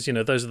often those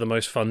are the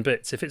most fun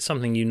bits. If it's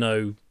something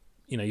you've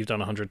done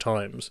 100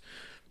 times,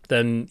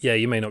 then yeah,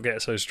 you may not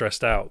get so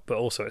stressed out, but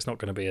also it's not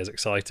going to be as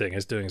exciting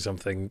as doing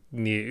something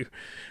new.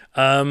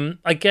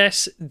 I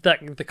guess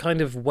that the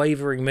kind of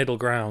wavering middle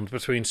ground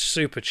between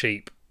super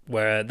cheap,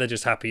 where they're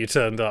just happy you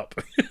turned up,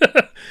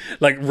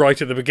 like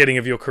right at the beginning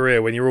of your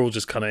career when you're all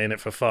just kind of in it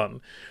for fun,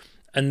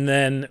 and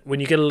then when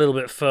you get a little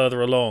bit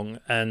further along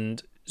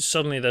and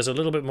suddenly there's a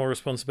little bit more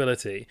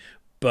responsibility,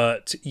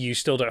 but you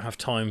still don't have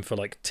time for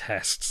like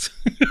tests.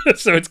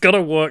 So it's got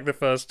to work the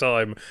first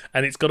time,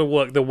 and it's got to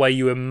work the way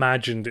you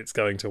imagined it's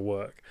going to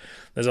work.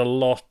 There's a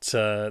lot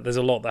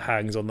that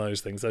hangs on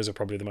those things. Those are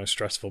probably the most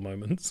stressful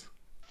moments.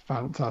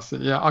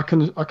 Fantastic. Yeah, I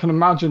can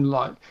imagine,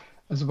 like,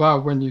 as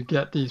well, when you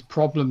get these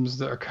problems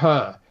that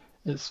occur,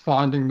 it's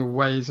finding the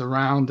ways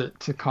around it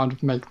to kind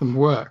of make them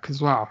work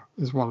as well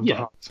is one of the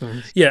hard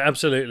things. Yeah,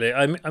 absolutely.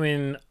 I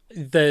mean,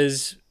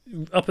 there's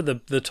up at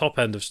the top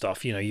end of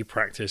stuff, you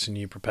practice and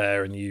you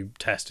prepare and you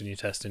test and you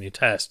test and you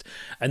test,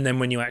 and then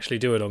when you actually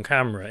do it on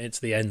camera, it's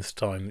the nth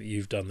time that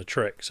you've done the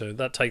trick. So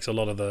that takes a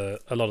lot of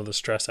the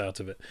stress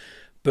out of it.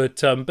 But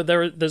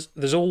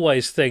there's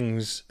always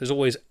things, there's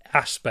always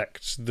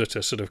aspects that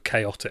are sort of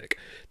chaotic.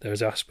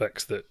 There's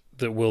aspects that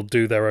will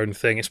do their own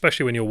thing,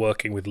 especially when you're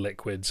working with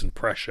liquids and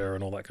pressure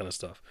and all that kind of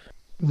stuff.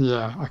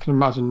 Yeah, I can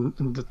imagine,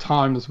 and the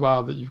time as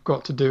well that you've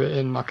got to do it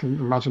in. I can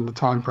imagine the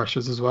time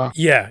pressures as well.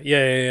 Yeah.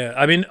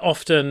 I mean,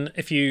 often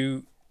if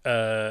you'll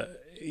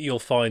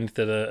find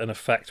that an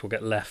effect will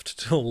get left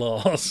till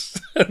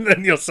last, and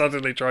then you're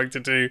suddenly trying to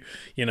do,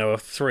 a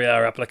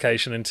 3-hour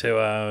application in 2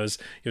 hours.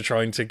 You're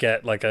trying to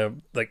get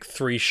like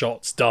 3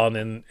 shots done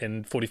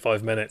in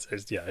 45 minutes.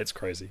 It's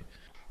crazy.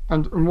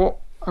 And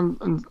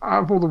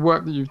out of all the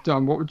work that you've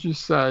done, what would you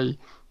say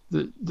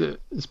that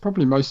it's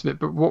probably most of it,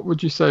 but what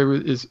would you say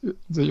is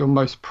that you're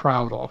most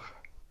proud of?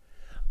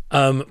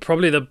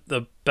 Probably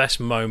the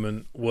best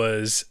moment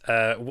was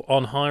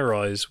on High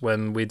Rise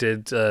when we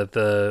did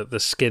the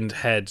skinned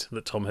head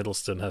that Tom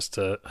Hiddleston has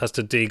to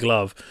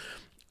deglove.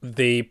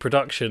 The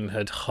production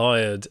had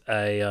hired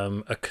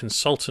a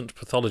consultant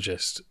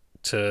pathologist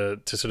to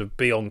sort of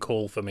be on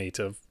call for me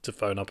to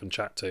phone up and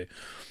chat to,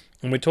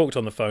 and we talked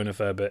on the phone a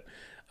fair bit.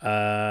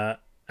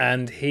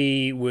 And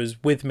he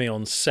was with me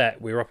on set.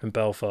 We were up in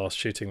Belfast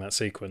shooting that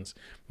sequence.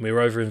 We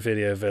were over in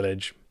Video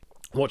Village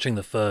watching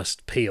the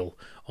first peel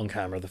on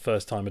camera, the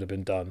first time it had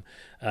been done.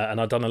 And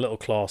I'd done a little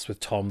class with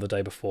Tom the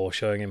day before,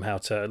 showing him how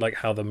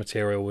the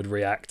material would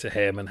react to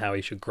him and how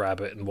he should grab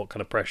it and what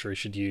kind of pressure he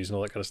should use and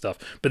all that kind of stuff.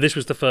 But this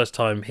was the first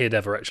time he'd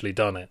ever actually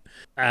done it.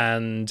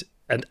 And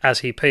as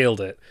he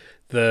peeled it,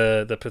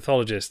 the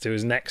pathologist who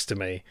was next to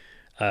me,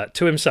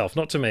 to himself,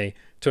 not to me,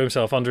 to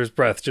himself under his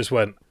breath, just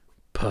went,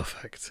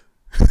 "Perfect."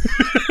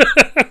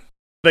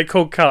 They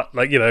called cut,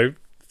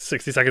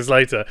 60 seconds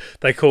later,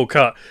 they call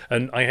cut,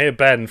 and I hear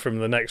Ben from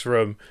the next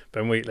room,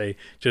 Ben Wheatley,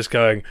 just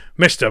going,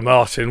 "Mr.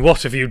 Martin,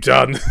 what have you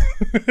done?"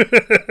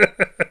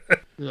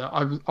 Yeah,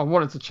 I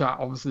wanted to chat,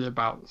 obviously,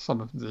 about some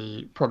of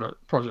the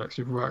projects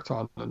you've worked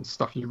on and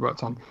stuff you've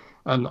worked on,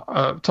 and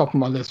top of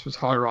my list was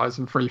High Rise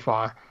and Free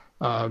Fire.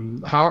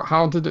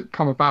 How did it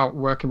come about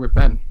working with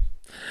Ben?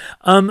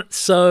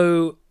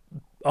 So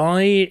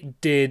I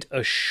did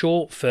a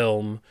short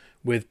film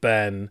with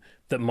Ben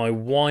that my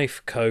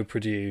wife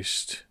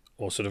co-produced,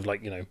 or sort of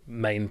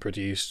main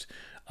produced.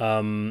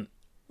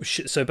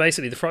 So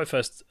basically the Fright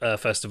Fest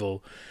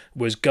festival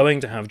was going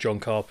to have John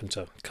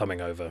Carpenter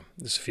coming over.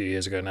 This is a few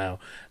years ago now,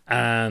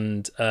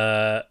 and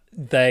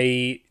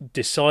they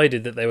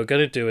decided that they were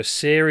going to do a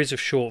series of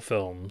short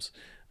films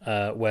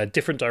where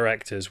different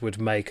directors would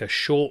make a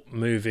short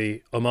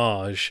movie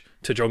homage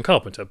to John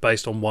Carpenter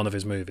based on one of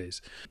his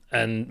movies.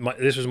 And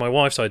this was my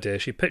wife's idea.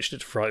 She pitched it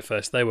to Fright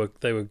Fest. They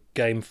were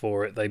game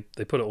for it. They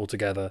put it all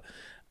together,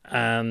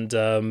 and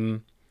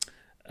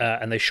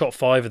they shot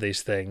 5 of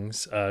these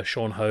things.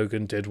 Sean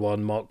Hogan did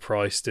one. Mark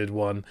Price did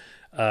one.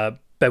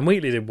 Ben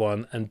Wheatley did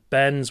one, and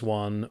Ben's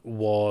one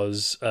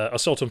was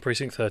Assault on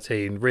Precinct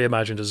 13,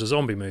 reimagined as a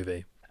zombie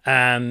movie.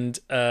 And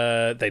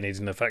they needed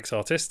an effects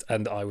artist,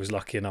 and I was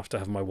lucky enough to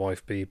have my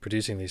wife be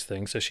producing these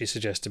things, so she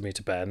suggested me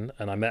to Ben,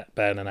 and I met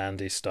Ben and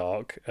Andy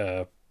Stark,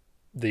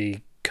 the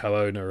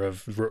co-owner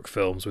of Rook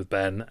Films with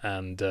Ben,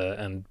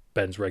 and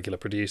Ben's regular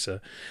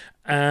producer,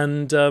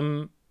 and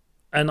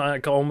I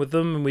got on with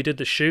them, and we did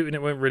the shoot, and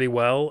it went really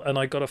well. And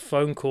I got a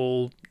phone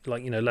call,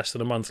 less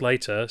than a month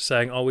later,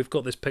 saying, "Oh, we've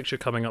got this picture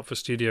coming up for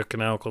Studio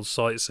Canal called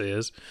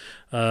Sightseers.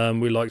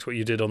 We liked what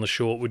you did on the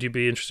short. Would you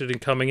be interested in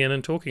coming in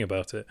and talking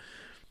about it?"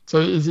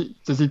 So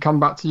does he come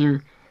back to you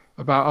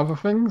about other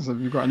things?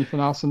 Have you got anything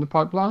else in the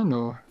pipeline,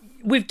 or?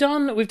 We've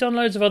done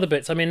loads of other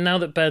bits. I mean, now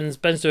that Ben's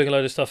doing a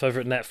load of stuff over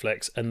at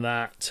Netflix, and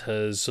that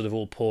has sort of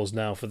all paused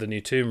now for the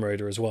new Tomb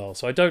Raider as well.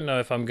 So I don't know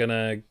if I'm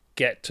gonna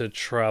get to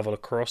travel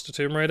across to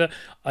Tomb Raider.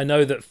 I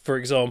know that, for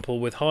example,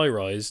 with High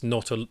Rise,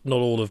 not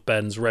all of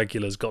Ben's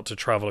regulars got to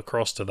travel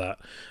across to that,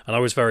 and I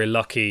was very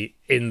lucky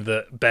in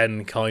that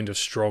Ben kind of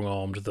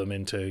strong-armed them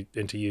into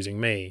using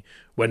me.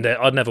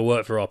 I'd never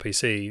worked for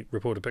RPC,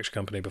 Reported Picture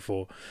Company,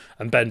 before,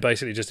 and Ben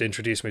basically just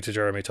introduced me to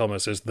Jeremy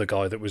Thomas as the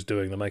guy that was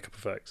doing the makeup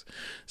effects.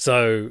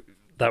 So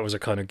that was a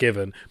kind of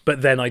given.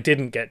 But then I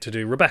didn't get to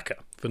do Rebecca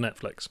for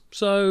Netflix.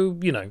 So,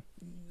 you know,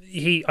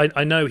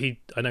 I know he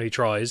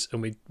tries,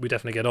 and we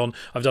definitely get on.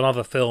 I've done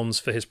other films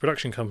for his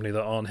production company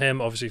that aren't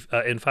him. Obviously,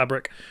 In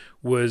Fabric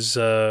was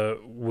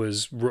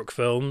Rook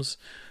Films.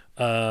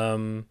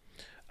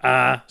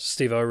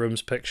 Steve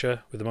Oram's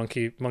picture with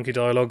the monkey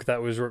dialogue,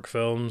 that was Rook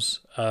Films.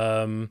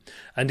 And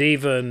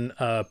even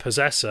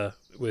Possessor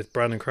with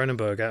Brandon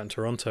Cronenberg out in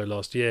Toronto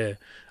last year.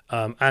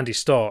 Andy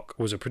Stark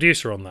was a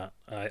producer on that,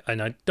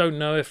 and I don't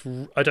know if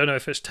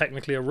it's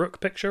technically a Rook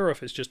picture or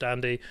if it's just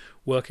Andy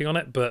working on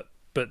it. But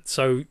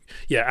so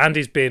yeah,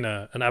 Andy's been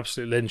an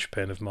absolute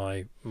linchpin of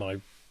my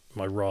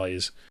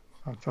rise.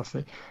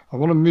 Fantastic. I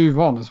want to move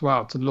on as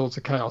well to Lords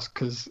of Chaos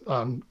because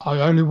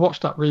I only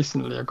watched that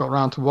recently. I got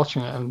around to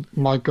watching it, and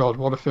my God,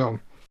 what a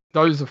film!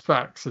 Those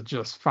effects are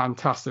just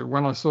fantastic.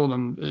 When I saw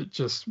them, it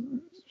just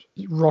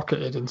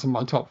rocketed into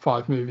my top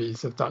 5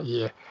 movies of that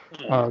year.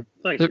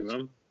 Thank you,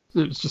 man.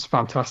 It was just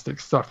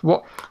fantastic stuff.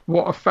 What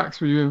effects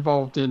were you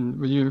involved in?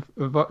 Were you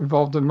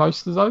involved in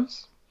most of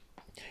those?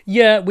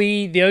 Yeah,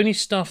 the only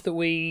stuff that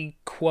we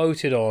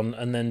quoted on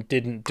and then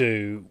didn't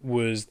do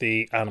was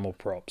the animal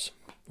props,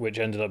 which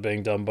ended up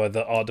being done by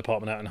the art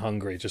department out in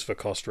Hungary just for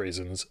cost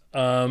reasons.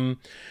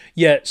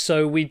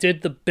 So we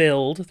did the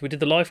build, we did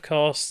the live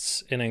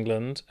casts in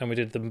England, and we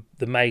did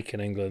the make in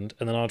England,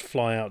 and then I'd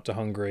fly out to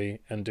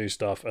Hungary and do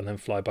stuff and then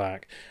fly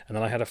back. And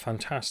then I had a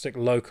fantastic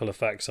local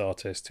effects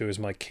artist who was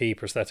my key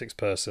prosthetics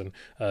person,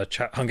 a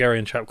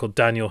Hungarian chap called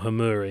Daniel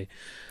Hamuri,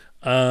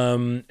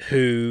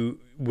 who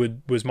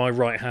was my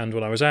right hand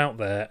when I was out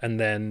there, and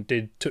then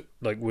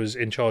was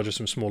in charge of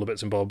some smaller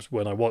bits and bobs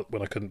when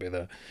I couldn't be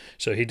there.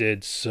 So he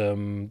did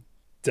some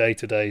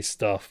day-to-day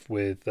stuff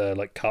with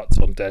like cuts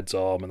on Dead's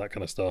arm and that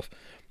kind of stuff,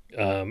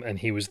 and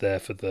he was there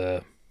for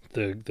the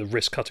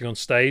wrist cutting on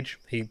stage.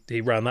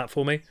 He ran that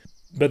for me.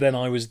 But then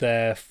I was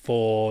there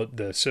for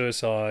the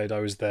suicide. I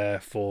was there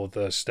for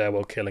the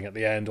stairwell killing at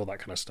the end, all that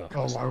kind of stuff.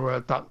 Oh my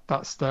word,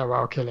 that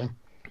stairwell killing,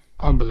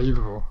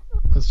 unbelievable.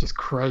 That's just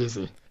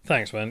crazy.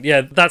 Thanks, man.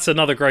 Yeah, that's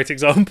another great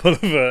example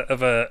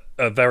of a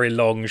very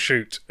long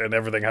shoot and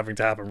everything having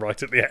to happen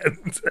right at the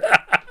end.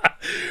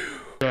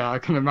 Yeah, I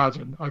can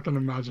imagine.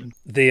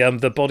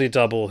 The body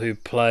double who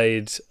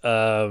played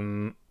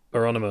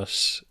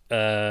Euronymous,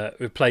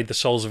 who played the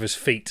soles of his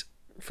feet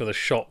for the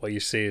shot where you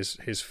see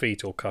his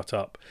feet all cut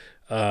up,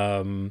 he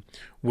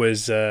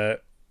was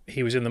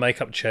in the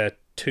makeup chair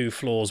 2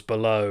 floors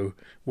below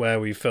where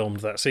we filmed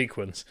that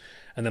sequence.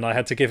 And then I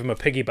had to give him a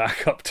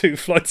piggyback up 2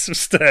 flights of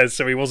stairs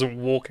so he wasn't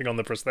walking on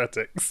the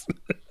prosthetics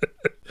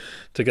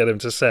to get him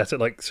to set at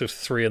like sort of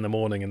 3 a.m.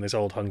 in this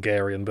old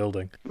Hungarian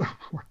building. Oh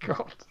my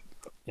God.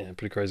 Yeah,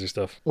 pretty crazy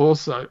stuff.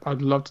 Also,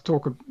 I'd love to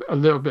talk a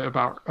little bit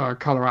about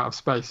Colour Out of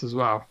Space as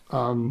well.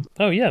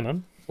 Oh yeah,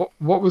 man.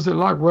 What was it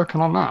like working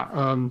on that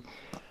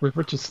with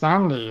Richard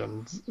Stanley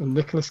and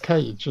Nicolas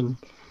Cage, and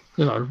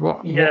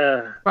what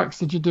effects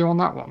did you do on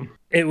that one?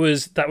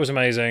 That was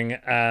amazing,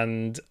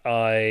 and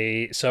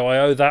I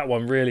owe that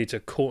one really to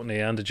Courtney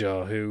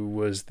Andajar, who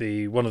was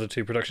one of the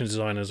 2 production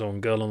designers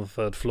on Girl on the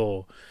Third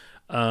Floor,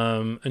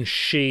 and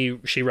she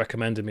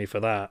recommended me for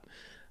that.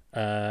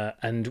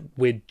 And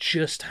we'd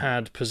just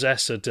had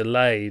Possessor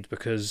delayed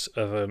because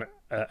of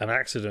an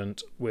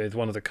accident with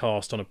one of the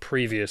cast on a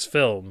previous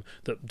film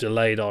that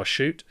delayed our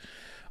shoot.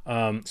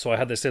 So I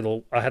had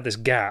this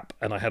gap,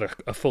 and I had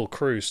a full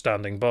crew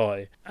standing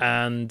by,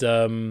 and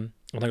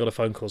I got a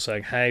phone call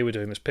saying, "Hey, we're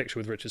doing this picture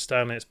with Richard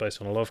Stanley. It's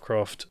based on a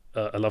Lovecraft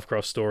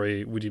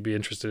story. Would you be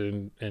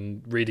interested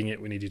in reading it?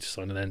 We need you to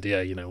sign an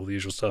NDA, all the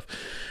usual stuff."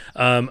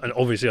 And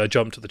obviously, I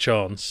jumped at the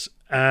chance,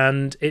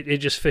 and it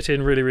just fit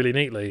in really, really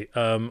neatly.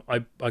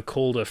 I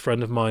called a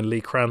friend of mine,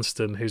 Lee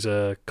Cranston, who's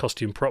a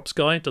costume props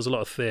guy, does a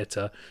lot of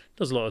theatre,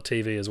 does a lot of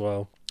TV as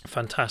well.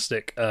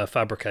 Fantastic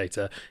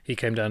fabricator. He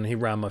came down and he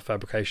ran my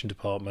fabrication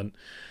department.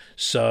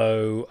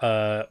 So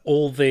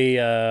all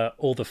the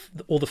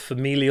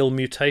familial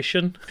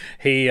mutation,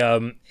 he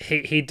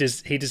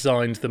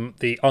designed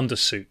the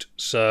undersuit.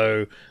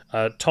 So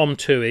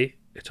Thomas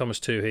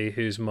Toohey,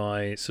 who's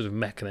my sort of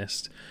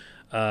mechanist,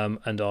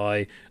 and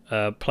I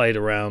played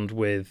around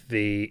with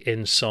the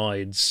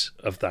insides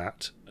of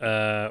that.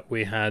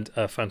 We had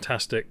a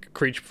fantastic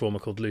creature performer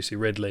called Lucy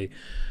Ridley,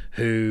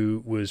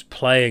 who was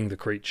playing the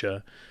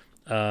creature.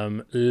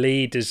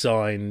 Lee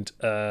designed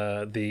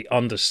the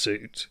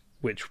undersuit,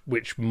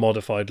 which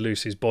modified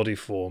Lucy's body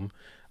form,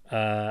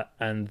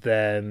 and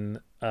then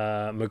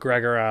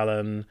McGregor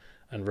Allen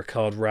and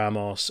Ricard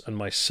Ramos and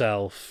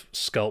myself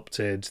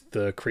sculpted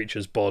the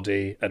creature's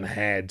body and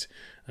head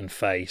and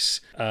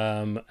face,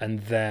 and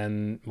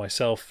then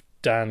myself,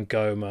 Dan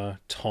Goma,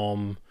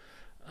 Tom,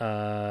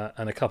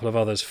 and a couple of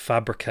others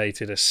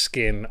fabricated a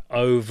skin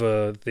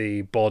over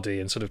the body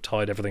and sort of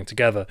tied everything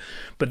together.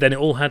 But then it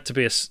all had to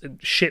be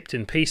shipped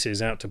in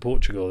pieces out to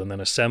Portugal and then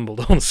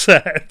assembled on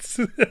set.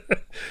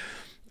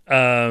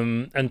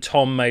 And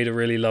Tom made a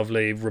really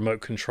lovely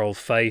remote control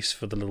face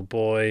for the little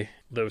boy.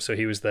 So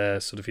he was there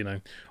sort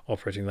of,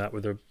 operating that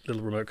with a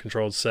little remote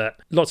controlled set.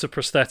 Lots of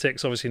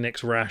prosthetics, obviously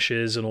Nick's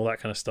rashes and all that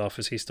kind of stuff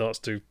as he starts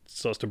to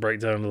break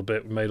down a little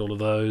bit. We made all of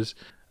those.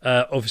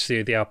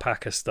 Obviously the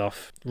alpaca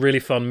stuff. Really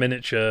fun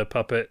miniature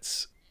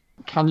puppets.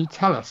 Can you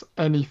tell us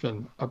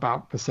anything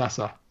about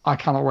Possessor? I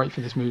cannot wait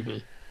for this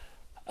movie.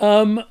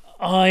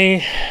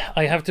 I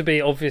have to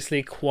be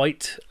obviously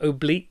quite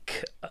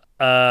oblique.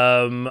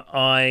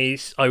 I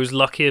was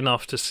lucky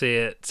enough to see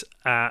it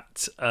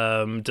at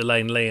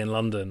Delane Lee in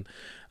London.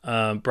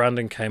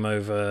 Brandon came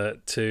over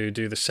to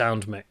do the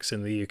sound mix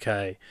in the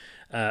UK,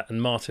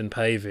 and Martin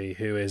Pavey,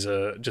 who is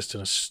just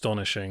an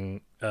astonishing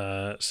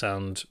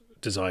sound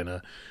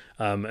designer,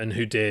 and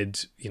who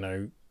did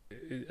In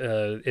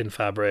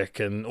Fabric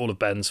and all of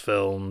Ben's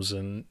films,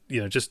 and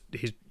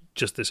he's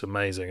just this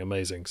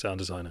amazing sound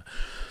designer.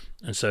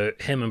 And so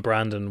him and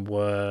Brandon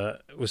were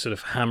sort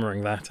of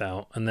hammering that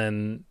out, and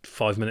then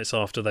 5 minutes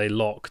after they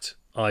locked,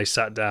 I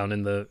sat down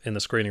in the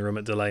screening room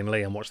at Delane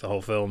Lee and watched the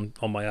whole film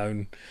on my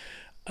own,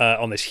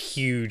 on this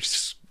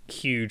huge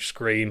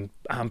screen,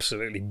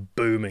 absolutely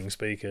booming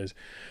speakers.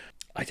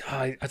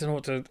 I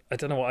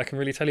don't know what I can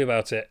really tell you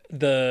about it.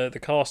 The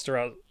cast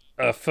are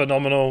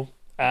phenomenal,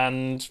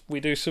 and we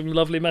do some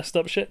lovely messed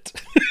up shit.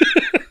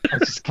 I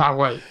just can't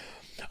wait.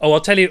 Oh, I'll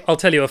tell you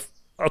a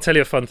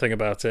fun thing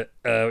about it,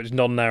 which is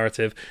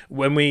non-narrative.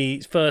 When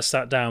we first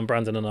sat down,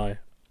 Brandon and I,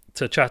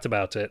 to chat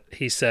about it,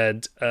 he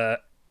said,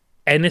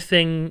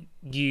 anything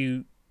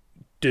you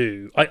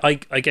do... I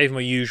gave him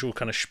a usual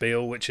kind of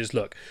spiel, which is,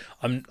 look,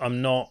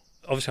 I'm not...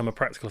 Obviously, I'm a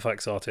practical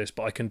effects artist,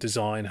 but I can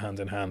design hand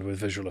in hand with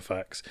visual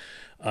effects.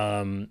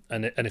 And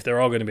if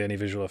there are going to be any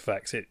visual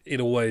effects, it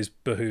always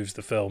behooves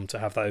the film to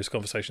have those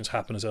conversations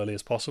happen as early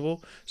as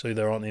possible, so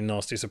there aren't any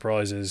nasty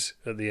surprises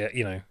at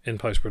the in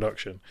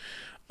post-production.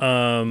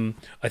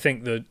 I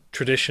think that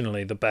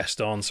traditionally the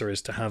best answer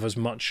is to have as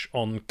much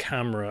on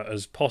camera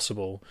as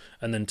possible,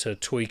 and then to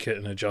tweak it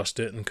and adjust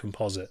it and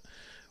composite.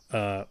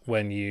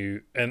 When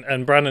you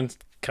and Brandon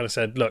kind of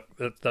said, look,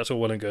 that's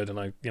all well and good, and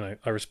I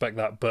respect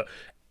that, but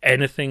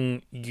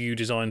anything you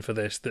design for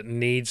this that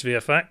needs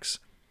VFX,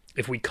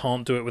 if we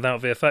can't do it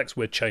without VFX,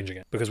 we're changing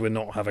it, because we're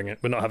not having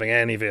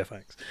any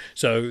VFX.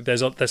 So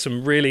there's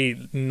some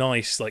really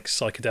nice like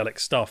psychedelic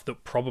stuff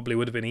that probably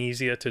would have been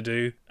easier to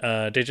do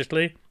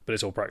digitally, but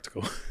it's all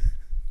practical.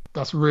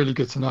 That's really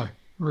good to know.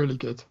 Really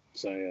good.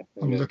 So yeah,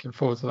 I'm looking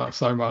forward to that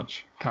so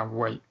much. Can't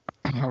wait.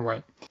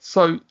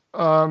 So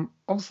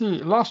obviously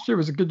last year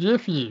was a good year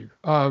for you.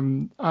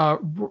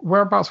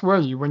 Whereabouts were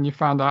you when you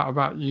found out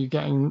about you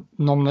getting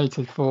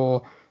nominated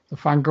for the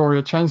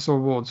Fangoria Chainsaw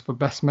Awards for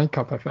Best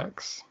Makeup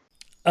Effects?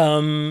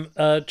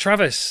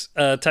 Travis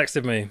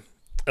texted me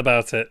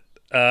about it.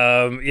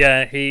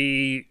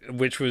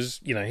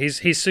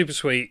 He's super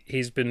sweet.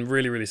 He's been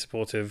really, really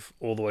supportive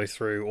all the way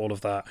through all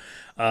of that.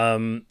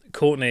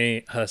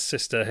 Courtney, her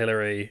sister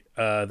Hillary,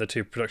 the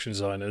two production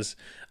designers,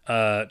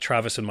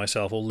 Travis and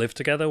myself all lived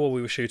together while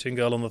we were shooting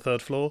Girl on the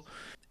Third Floor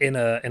in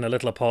a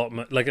little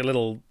apartment, like a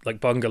little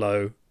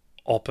bungalow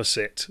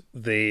opposite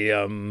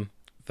the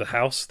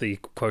house, the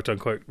quote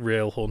unquote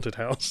real haunted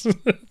house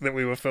that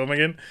we were filming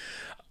in.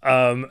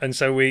 And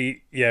so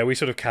we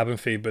sort of cabin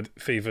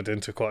fevered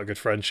into quite a good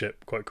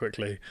friendship quite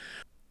quickly.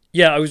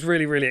 Yeah, I was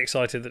really, really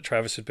excited that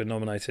Travis had been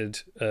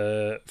nominated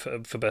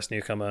for Best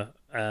Newcomer,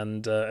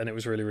 and it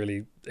was really,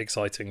 really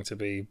exciting to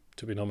be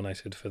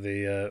nominated for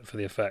the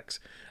effects.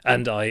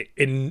 And I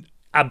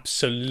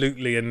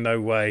absolutely in no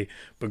way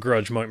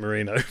begrudge Mike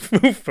Marino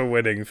for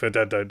winning for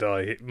Dead Don't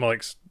Die.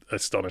 Mike's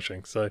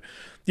astonishing. So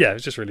yeah, it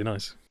was just really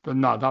nice. But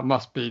no, that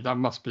must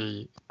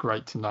be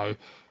great to know.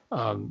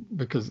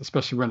 Because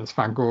especially when it's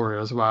Fangoria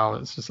as well,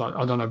 it's just like,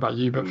 I don't know about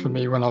you, but for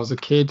me, when I was a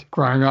kid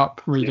growing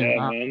up reading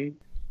that,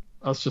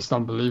 that's just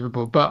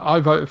unbelievable. But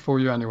I voted for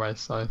you anyway,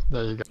 so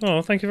there you go.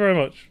 Oh, thank you very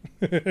much.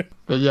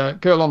 But yeah,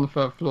 Girl on the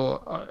Third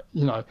Floor,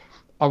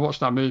 I watched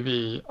that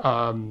movie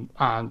and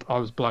I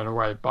was blown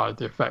away by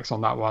the effects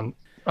on that one.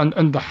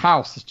 And the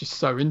house is just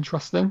so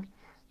interesting.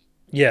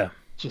 Yeah.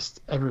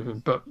 Just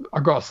everything. But I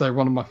got to say,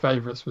 one of my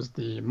favourites was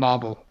the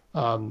marble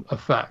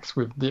effects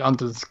with the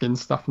under the skin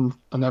stuff and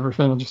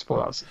everything. I just thought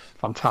that was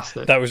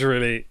fantastic. That was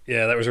really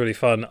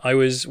fun.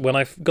 When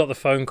I got the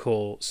phone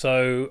call,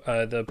 so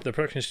the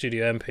production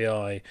studio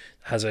MPI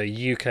has a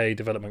UK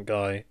development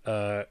guy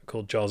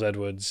called Giles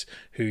Edwards,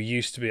 who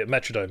used to be at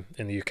Metrodome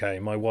in the UK.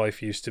 My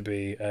wife used to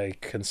be a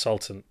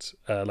consultant,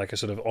 like a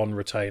sort of on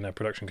retainer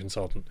production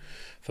consultant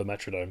for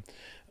Metrodome,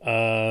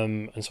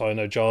 and so I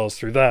know Giles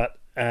through that.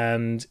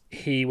 And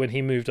when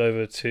he moved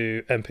over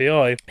to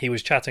MPI, he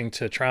was chatting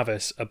to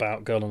Travis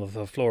about Girl on the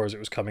Third Floor as it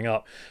was coming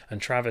up, and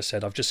Travis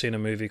said, I've just seen a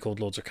movie called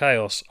Lords of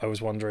Chaos. I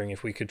was wondering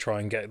if we could try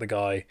and get the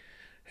guy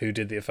who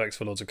did the effects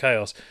for Lords of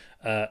Chaos.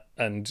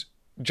 And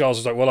Giles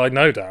was like, well, I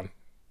know Dan.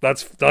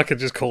 I could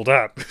just call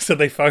Dad. So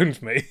they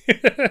phoned me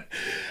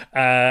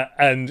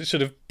and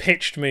sort of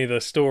pitched me the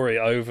story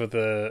over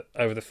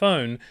the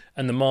phone,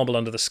 and the marble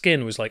under the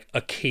skin was like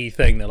a key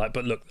thing. They're like,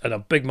 but look, and a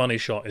big money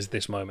shot is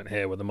this moment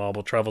here where the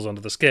marble travels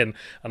under the skin.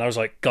 And I was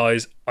like,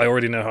 guys, I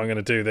already know how I'm going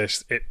to do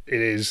this.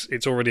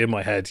 It's already in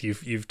my head.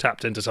 You've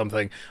tapped into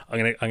something.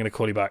 I'm gonna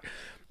call you back.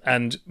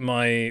 And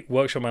my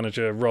workshop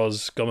manager,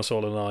 Ros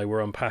Gomersall, and I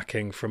were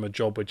unpacking from a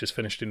job we'd just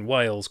finished in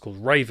Wales called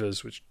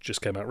Ravers, which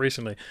just came out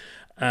recently.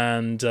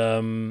 And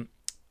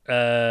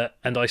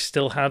I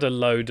still had a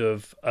load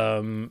of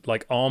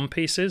like arm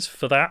pieces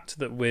for that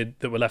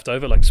were left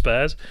over, like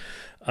spares.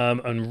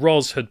 And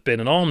Ros had been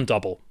an arm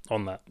double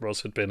on that.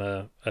 Ros had been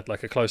a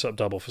close-up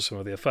double for some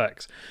of the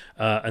effects.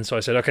 And so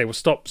I said, okay, well,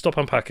 stop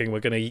unpacking. We're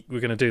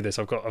gonna do this.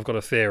 I've got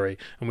a theory.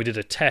 And we did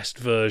a test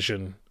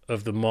version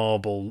of the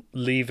marble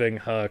leaving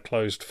her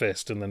closed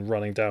fist and then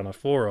running down her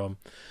forearm.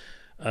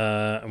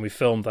 And we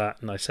filmed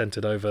that, and I sent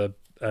it over,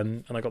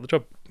 and I got the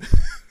job.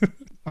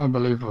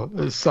 Unbelievable.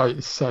 It's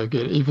so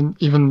good.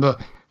 Even the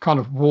kind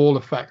of wall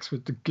effects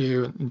with the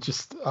goo and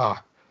just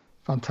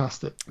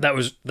fantastic. That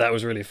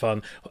was really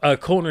fun.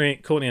 Courtney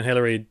and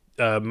Hilary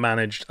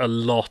managed a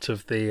lot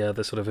of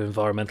the sort of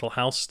environmental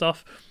house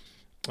stuff.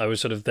 I was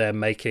sort of there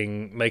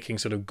making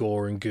sort of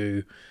gore and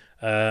goo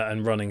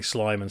and running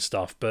slime and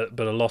stuff, but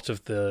a lot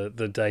of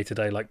the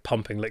day-to-day, like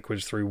pumping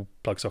liquids through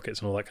plug sockets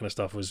and all that kind of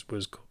stuff was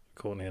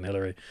Courtney and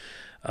Hilary.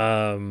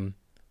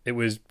 It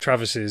was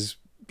Travis's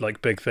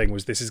like big thing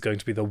was, this is going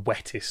to be the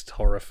wettest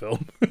horror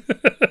film.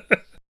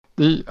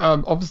 The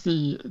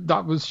obviously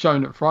that was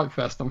shown at Fright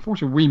Fest.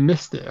 Unfortunately, we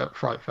missed it at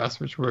Fright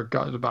Fest, which we're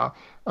gutted about.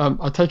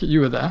 I take it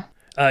you were there.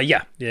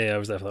 Yeah, I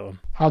was there for that one.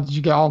 How did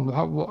you get on?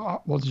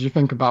 What did you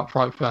think about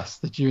Fright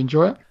Fest? Did you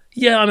enjoy it?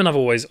 Yeah, I mean, I've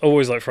always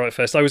liked Fright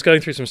Fest. I was going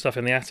through some stuff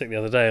in the attic the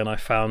other day, and I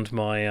found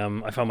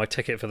my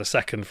ticket for the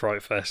second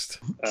Fright Fest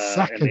in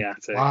the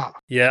attic. Wow.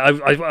 Yeah,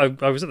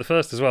 I was at the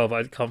first as well,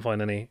 but I can't find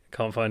any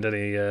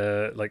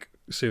like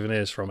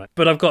souvenirs from it.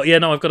 But I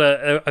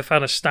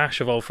found a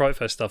stash of old Fright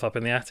Fest stuff up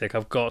in the attic.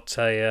 I've got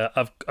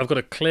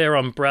a clear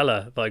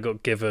umbrella that I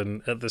got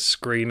given at the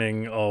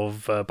screening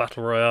of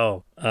Battle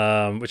Royale,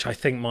 which I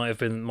think might have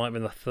been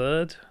the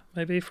third,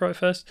 maybe, Fright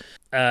Fest.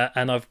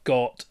 And I've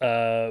got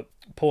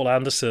Paul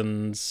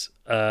Anderson's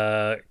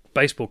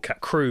baseball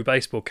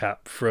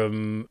cap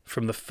from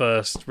the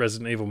first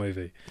Resident Evil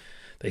movie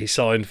that he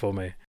signed for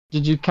me.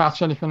 Did you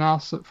catch anything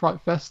else at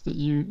Fright Fest that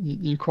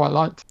you quite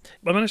liked?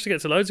 I managed to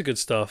get to loads of good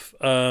stuff.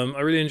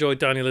 I really enjoyed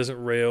Daniel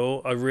Isn't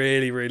Real. I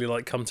really, really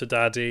like Come to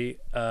Daddy.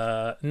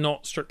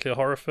 Not strictly a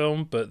horror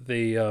film, but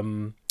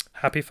the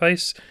Happy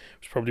Face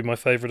was probably my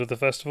favourite of the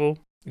festival.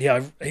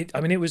 Yeah,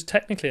 I mean, it was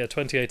technically a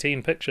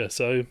 2018 picture,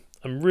 so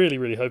I'm really,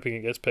 really hoping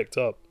it gets picked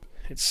up.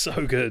 It's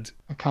so good.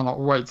 I cannot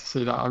wait to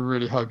see that. I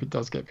really hope it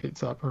does get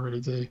picked up. I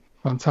really do.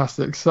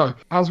 Fantastic. So,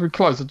 as we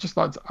close, I'd just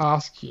like to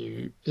ask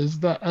you,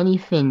 is there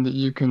anything that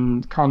you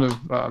can kind of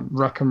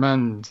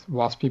recommend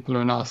whilst people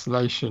are in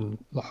isolation,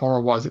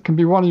 horror-wise? It can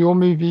be one of your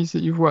movies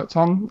that you've worked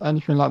on,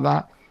 anything like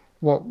that.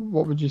 What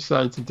would you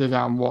say to dig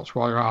out and watch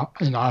while you're out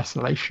in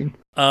isolation?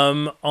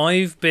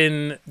 I've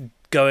been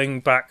going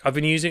back. I've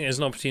been using it as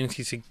an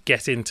opportunity to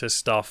get into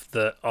stuff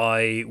that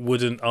I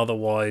wouldn't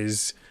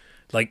otherwise,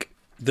 like,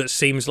 that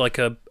seems like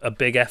a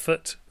big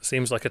effort,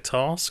 seems like a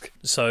task.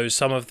 So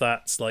some of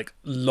that's like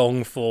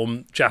long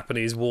form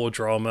Japanese war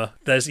drama.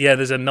 There's a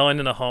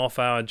 9.5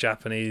 hour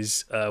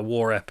Japanese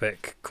war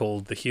epic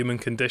called The Human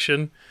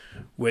Condition,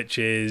 which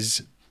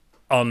is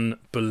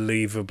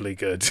unbelievably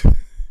good.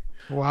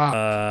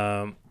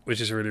 Wow. Which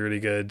is really,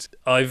 really good.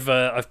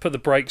 I've put the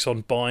brakes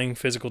on buying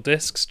physical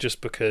discs just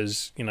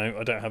because,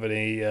 I don't have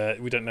any.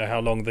 We don't know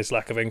how long this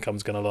lack of income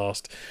is going to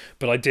last.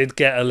 But I did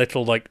get a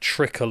little like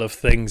trickle of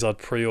things I'd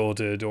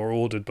pre-ordered or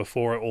ordered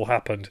before it all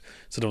happened,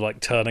 sort of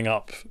like turning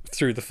up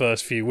through the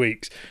first few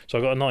weeks. So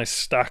I got a nice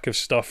stack of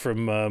stuff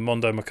from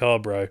Mondo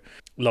Macabro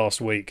last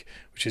week,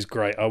 which is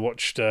great. I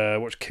watched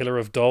Killer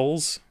of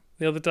Dolls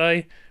the other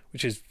day,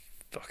 which is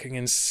fucking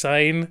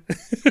insane.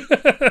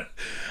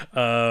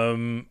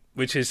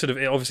 Which is sort of,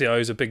 it obviously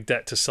owes a big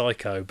debt to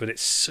Psycho, but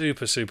it's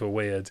super, super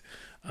weird.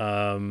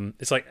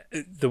 It's like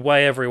the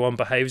way everyone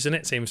behaves in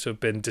it seems to have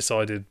been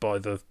decided by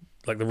the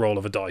roll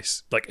of a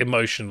dice, like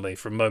emotionally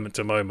from moment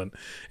to moment.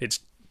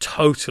 It's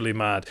totally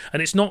mad,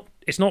 and it's not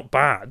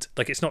bad.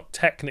 Like, it's not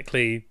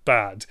technically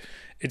bad.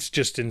 It's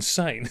just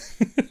insane.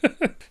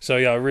 So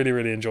yeah, I really,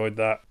 really enjoyed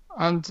that.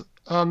 And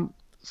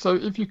so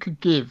if you could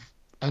give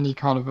any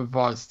kind of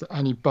advice to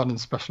any budding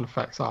special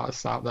effects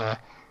artists out there,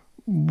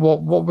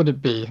 what would it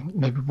be?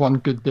 Maybe one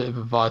good bit of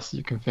advice that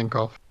you can think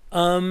of.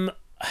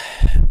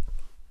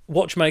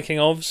 Watch making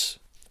ofs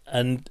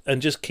and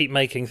just keep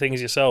making things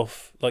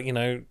yourself. Like,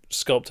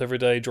 sculpt every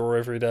day, draw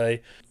every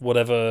day,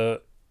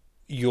 whatever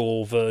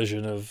your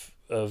version of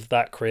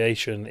that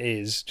creation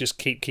is. Just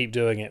keep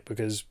doing it,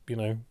 because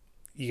you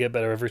get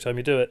better every time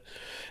you do it.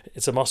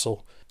 It's a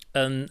muscle.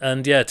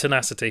 And yeah,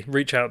 tenacity.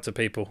 Reach out to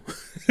people.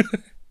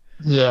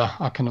 Yeah,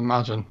 I can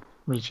imagine.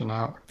 reaching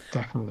out,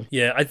 definitely.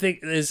 Yeah, I think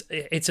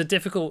it's a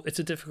difficult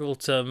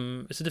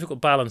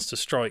balance to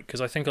strike,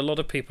 because I think a lot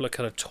of people are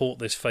kind of taught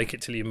this fake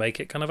it till you make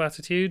it kind of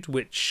attitude,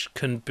 which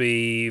can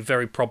be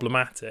very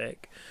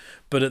problematic.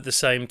 But at the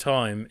same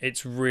time,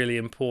 it's really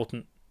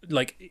important.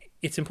 Like,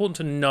 it's important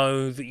to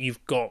know that you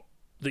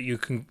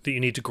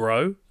need to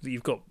grow, that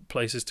you've got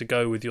places to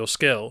go with your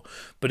skill.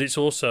 But it's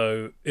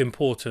also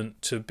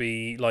important to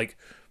be like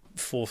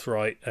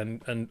forthright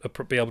and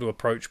be able to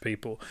approach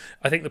people.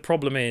 I think the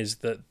problem is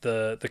that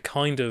the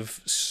kind of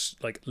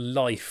like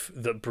life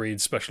that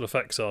breeds special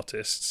effects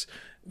artists,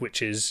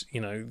 which is, you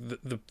know,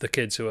 the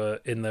kids who are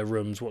in their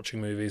rooms watching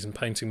movies and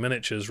painting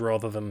miniatures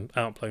rather than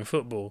out playing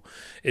football,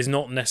 is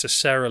not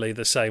necessarily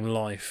the same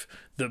life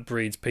that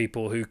breeds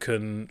people who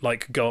can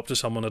like go up to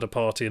someone at a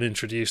party and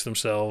introduce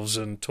themselves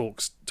and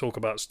talk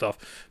about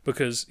stuff,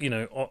 because, you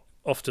know,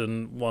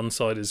 often one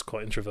side is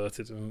quite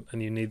introverted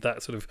and you need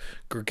that sort of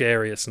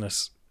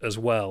gregariousness as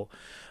well.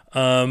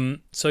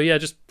 So yeah,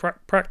 just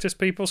practice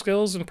people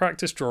skills and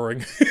practice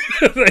drawing.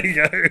 There you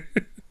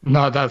go.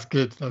 No, that's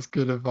good. That's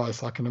good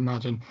advice. I can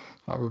imagine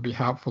that would be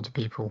helpful to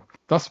people.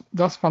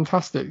 That's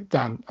fantastic,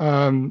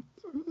 Dan.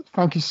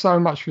 Thank you so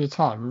much for your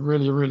time.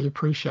 Really, really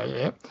appreciate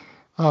it.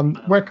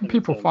 Where can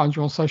people find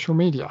you on social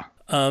media?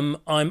 I'm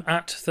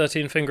at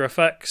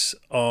 13fingerfx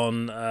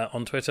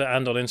on Twitter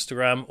and on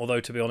Instagram, although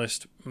to be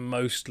honest,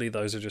 mostly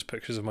those are just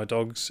pictures of my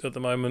dogs at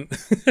the moment.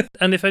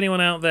 And if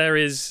anyone out there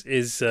is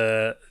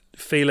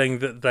feeling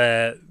that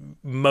their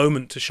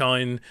moment to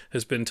shine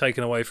has been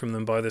taken away from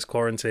them by this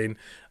quarantine,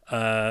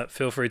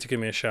 feel free to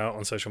give me a shout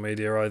on social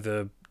media,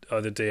 either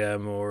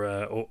DM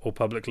or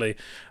publicly,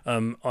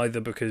 either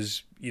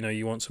because, you know,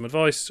 you want some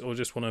advice or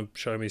just want to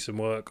show me some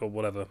work or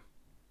whatever.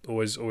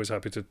 Always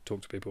happy to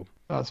talk to people.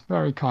 That's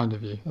very kind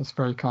of you.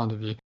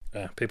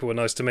 Yeah, people were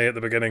nice to me at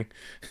the beginning.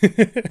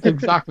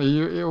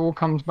 Exactly. It all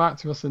comes back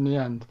to us in the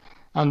end.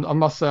 And I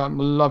must say, I'm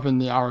loving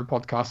the Arrow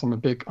podcast.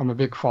 I'm a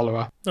big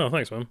follower. Oh,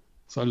 thanks, man.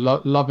 So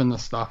loving the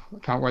stuff. I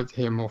can't wait to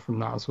hear more from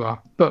that as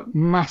well. But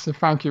massive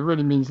thank you. It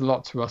really means a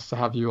lot to us to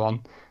have you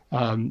on.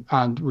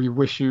 And we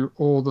wish you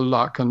all the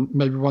luck. And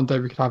maybe one day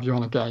we could have you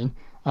on again.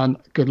 And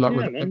good luck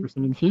with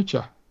everything in the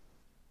future.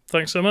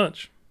 Thanks so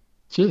much.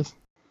 Cheers.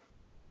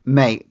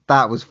 Mate,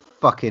 that was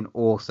fucking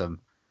awesome.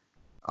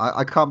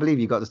 I can't believe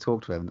you got to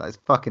talk to him. That's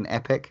fucking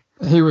epic.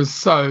 He was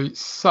so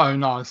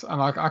nice,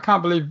 and I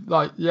can't believe,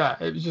 like, yeah,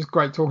 it was just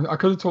great talking. I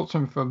could have talked to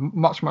him for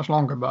much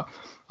longer, but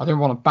I didn't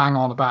want to bang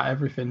on about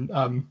everything.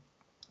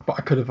 But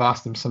I could have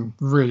asked him some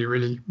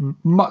really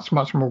much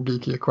more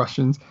geekier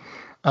questions.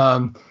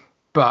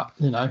 But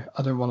you know,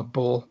 I didn't want to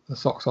bore the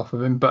socks off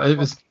of him. But it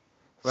was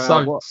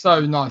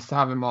so nice to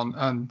have him on,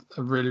 and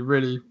I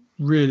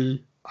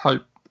really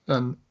hope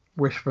and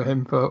wish for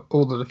him for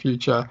all of the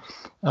future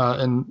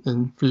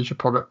in future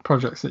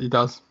projects that he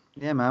does.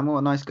 Yeah, man, what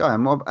a nice guy.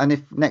 And if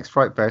next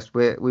Fright Fest,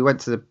 we went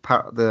to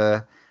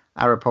the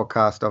Arrow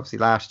podcast obviously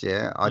last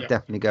year, I'd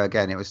definitely go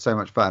again. It was so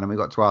much fun, and we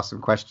got to ask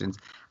some questions.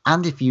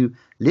 And if you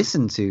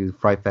listen to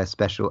Fright Fest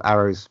special,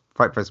 Arrow's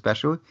Fright Fest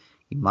special,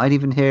 you might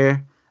even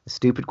hear a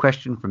stupid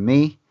question from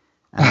me.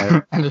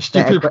 And a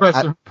stupid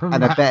question from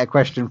Matt. And a better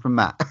question from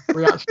Matt.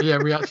 we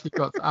actually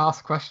got to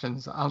ask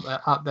questions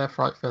at their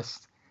Fright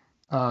Fest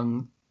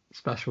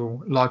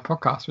special live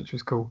podcast, which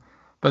was cool.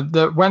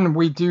 But when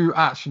we do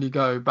actually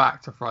go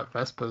back to Fright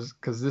Fest,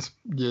 because this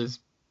year's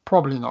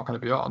probably not going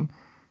to be on,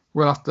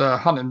 we'll have to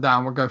hunt him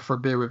down. We'll go for a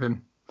beer with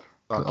him.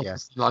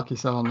 Yes. Like you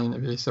said on the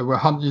interview. So we'll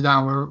hunt you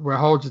down. We'll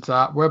hold you to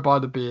that. We'll buy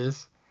the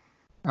beers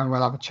and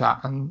we'll have a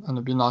chat. And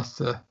it'd be nice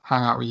to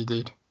hang out with you,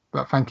 dude.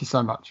 But thank you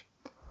so much.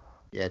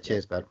 Yeah,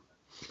 cheers, bud.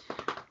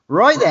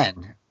 Right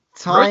then.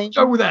 Time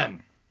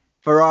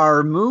for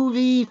our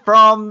movie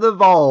from the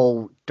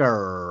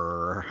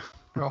Vaulter.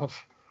 God.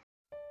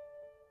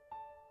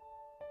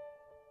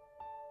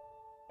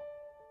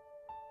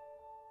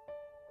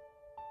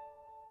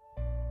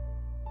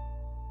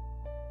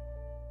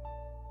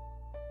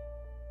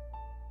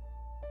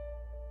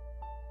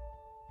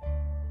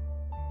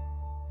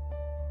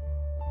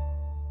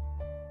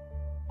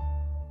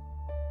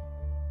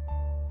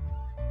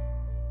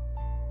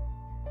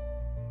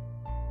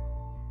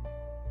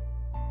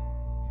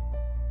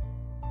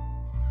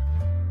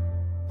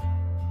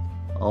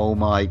 Oh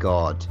my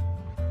god.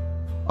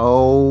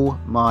 Oh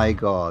my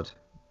god.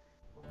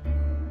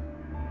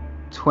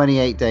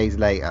 28 days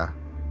later.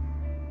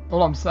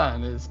 All I'm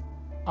saying is,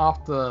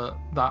 after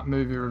that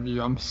movie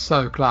review, I'm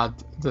so glad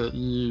that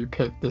you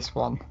picked this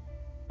one.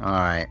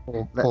 Alright.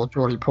 Or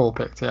Geordie Paul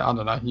picked it. I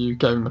don't know. You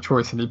gave him a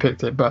choice and he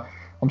picked it. But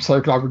I'm so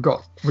glad we've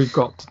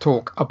got to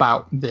talk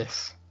about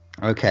this.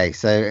 Okay,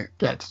 so...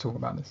 Get to talk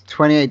about this.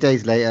 28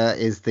 Days Later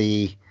is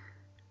the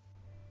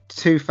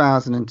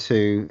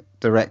 2002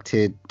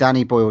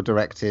 Danny Boyle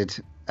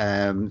directed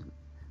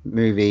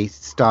movie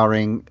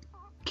starring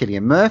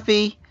Cillian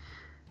Murphy,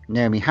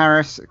 Naomi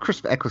Harris,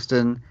 Christopher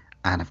Eccleston,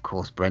 and of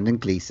course Brendan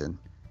Gleeson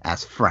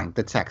as Frank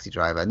the taxi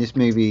driver. And this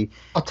movie,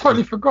 I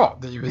totally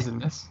forgot that he was in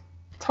this.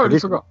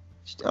 Totally forgot.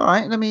 All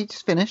right, let me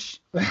just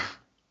finish.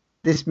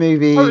 This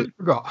movie. Totally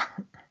forgot.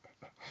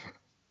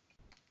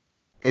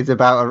 is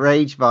about a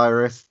rage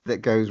virus that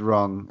goes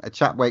wrong. A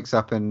chap wakes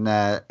up in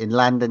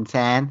London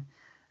town,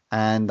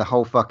 and the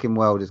whole fucking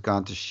world has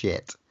gone to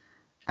shit.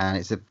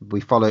 And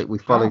we follow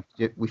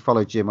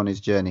Jim on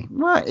his journey.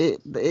 Right,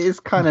 it is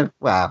kind of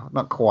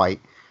not quite,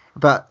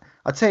 but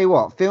I tell you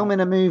what, filming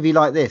a movie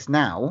like this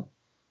now,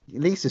 at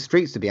least the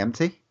streets would be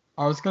empty.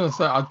 I was gonna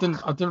say I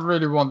didn't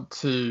really want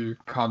to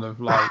kind of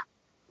like,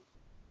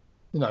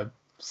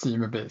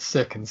 seem a bit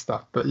sick and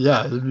stuff. But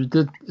yeah,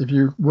 if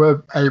you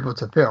were able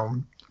to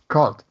film,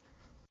 God,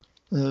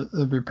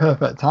 it'd be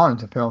perfect time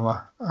to film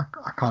a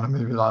kind of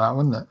movie like that,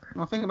 wouldn't it?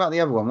 Well, think about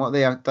the other one. What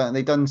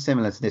they done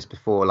similar to this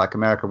before, like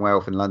American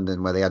Werewolf in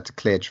London, where they had to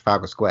clear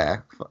Trafalgar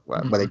Square.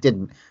 Where they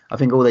didn't. I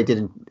think all they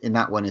did in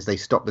that one is they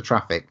stopped the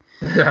traffic.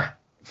 Yeah.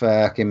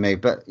 Fucking me.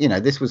 But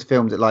this was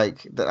filmed at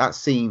like that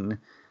scene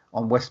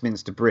on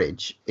Westminster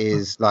Bridge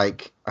is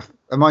like.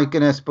 Am I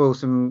gonna spoil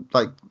some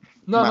like?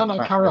 No,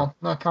 carry on.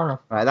 No, carry on.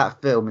 Right,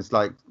 that film is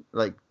like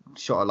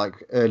shot at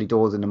like early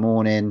doors in the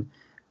morning.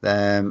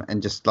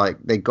 And just like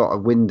they got a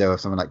window or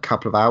something like a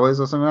couple of hours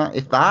or something like that,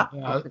 if that.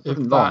 Yeah, if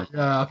that.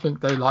 Yeah, I think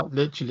they like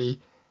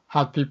literally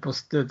had people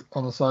stood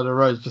on the side of the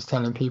road just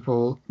telling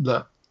people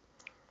that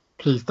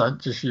please don't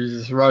just use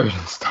this road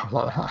and stuff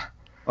like that.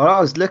 Well,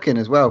 I was looking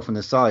as well from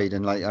the side,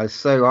 and like I was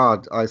so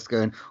hard. I was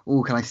going,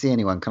 "Oh, can I see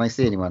anyone? Can I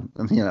see anyone?"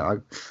 And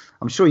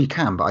I'm sure you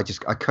can, but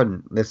I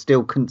couldn't. They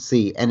still couldn't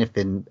see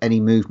anything, any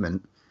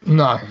movement.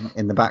 No.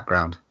 In the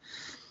background.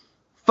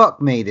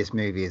 Fuck me, this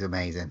movie is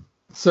amazing.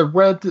 So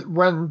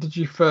when did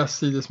you first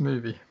see this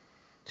movie?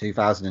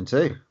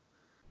 2002.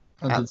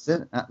 At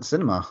the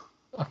cinema.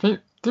 I think,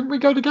 didn't we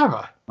go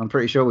together? I'm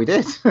pretty sure we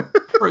did.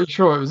 Pretty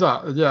sure it was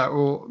that. Yeah,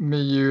 well,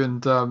 me, you,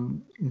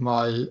 and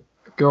my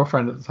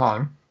girlfriend at the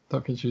time.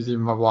 Don't think she was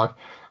even my wife.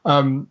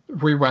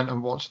 We went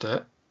and watched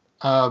it.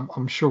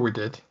 I'm sure we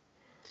did.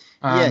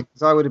 Yeah,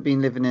 because I would have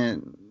been living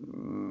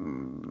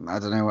in. I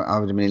don't know. I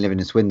would have been living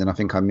in Swindon. I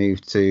think I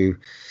moved to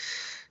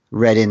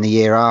Reading the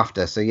year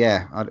after. So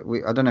yeah, I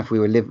don't know if we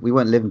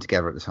weren't living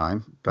together at the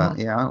time, but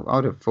yeah, I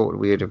would have thought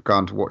we would have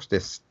gone to watch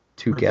this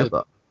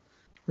together.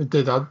 We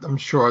did. I'm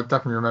sure. I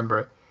definitely remember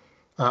it.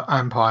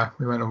 Empire.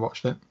 We went and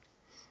watched it.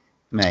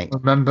 Mate, I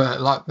remember it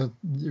like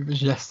it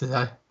was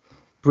yesterday.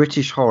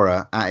 British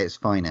horror at its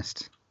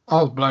finest.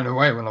 I was blown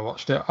away when I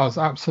watched it. I was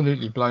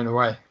absolutely blown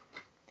away.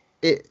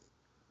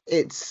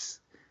 It's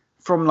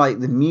from like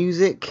the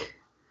music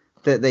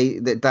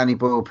that Danny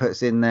Boyle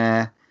puts in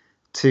there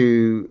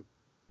to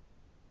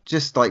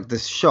just like the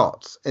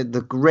shots, the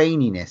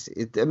graininess.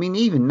 I mean,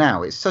 even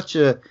now, it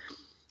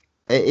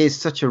is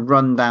such a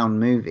rundown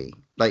movie.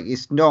 Like,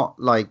 it's not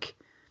like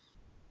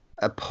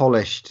a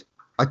polished.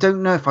 I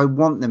don't know if I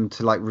want them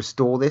to like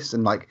restore this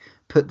and like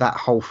put that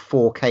whole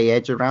 4K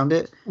edge around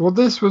it. Well,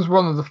 this was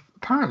one of the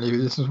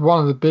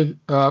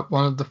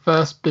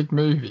first big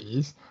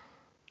movies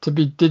to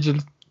be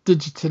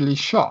digitally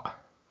shot.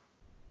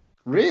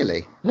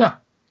 Really? Yeah.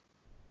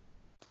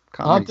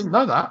 I didn't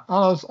know that.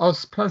 I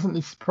was pleasantly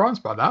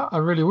surprised by that. I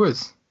really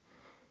was.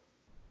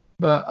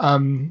 But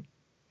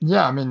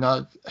yeah, I mean,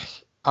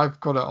 I've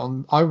got it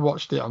on. I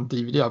watched it on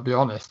DVD. I'll be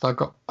honest. I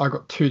got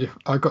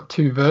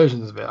two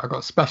versions of it. I got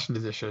a special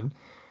edition,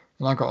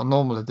 and I got a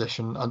normal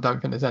edition. I don't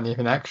think there's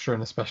anything extra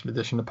in a special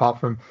edition apart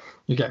from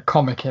you get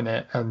comic in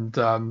it and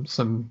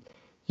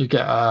you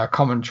get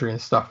commentary and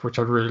stuff, which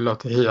I'd really love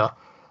to hear.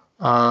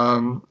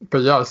 But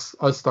yeah,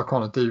 I stuck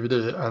on a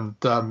DVD, and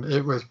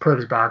it was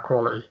pretty bad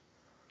quality.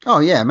 Oh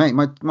yeah, mate.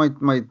 My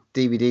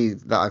DVD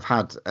that I've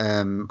had,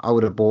 I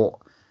would have bought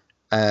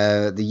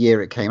the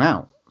year it came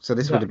out. So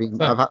this would have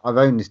been. I've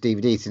owned this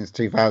DVD since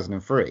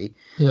 2003.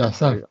 Yeah,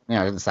 so it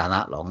doesn't sound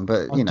that long,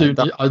 but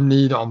I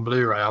need it on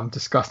Blu-ray. I'm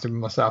disgusted with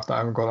myself that I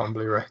haven't got it on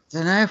Blu-ray. I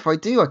don't know if I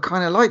do. I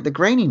kind of like the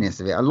graininess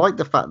of it. I like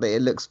the fact that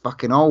it looks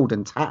fucking old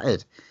and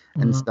tattered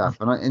and stuff,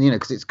 and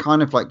because it's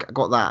kind of like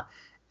got that.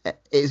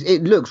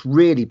 It looks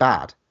really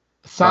bad.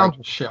 It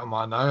sounds shit on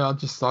mine though. I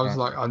was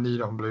like, I need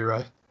it on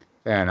Blu-ray.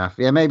 Fair enough.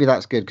 Yeah, maybe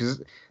that's good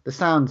because the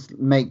sound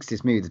makes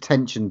this movie, the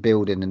tension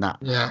building and that.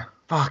 Yeah.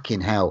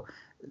 Fucking hell.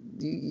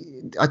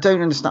 I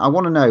don't understand. I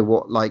want to know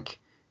what like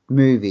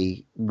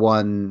movie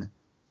won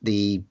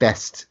the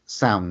best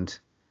sound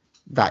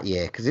that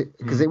year because it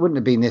wouldn't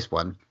have been this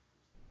one,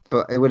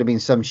 but it would have been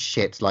some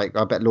shit like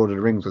I bet Lord of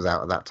the Rings was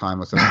out at that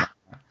time or something.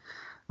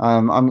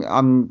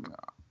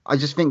 I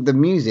just think the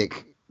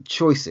music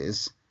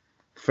choices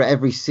for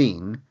every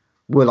scene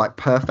were like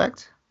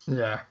perfect.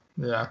 Yeah.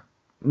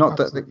 Not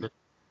absolutely. That they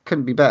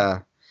couldn't be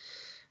better.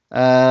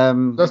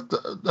 Let's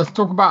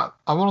talk about.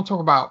 I want to talk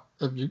about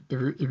if you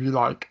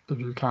like, if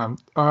you can,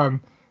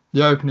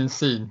 the opening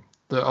scene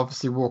that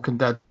obviously Walking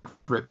Dead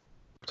ripped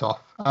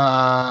off.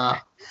 I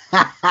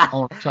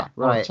want to chat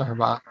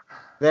about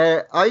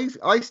that.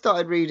 I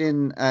started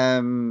reading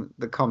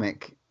the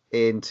comic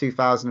in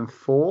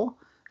 2004,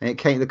 and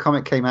the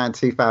comic came out in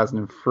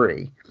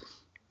 2003,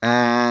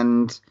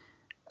 and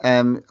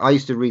I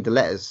used to read the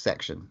letters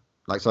section.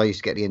 Like, so I used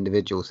to get the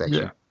individual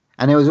section. Yeah.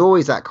 And there was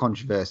always that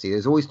controversy.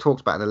 There's always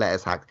talks about the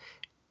letters hack.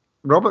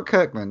 Robert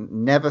Kirkman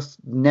never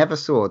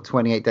saw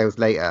 28 Days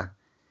Later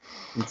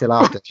until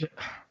after.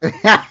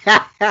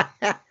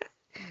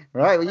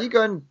 Right, well, you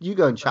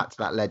go and chat to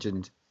that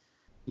legend,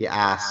 you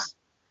ass.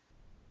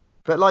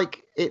 But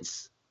like,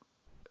 it's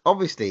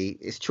obviously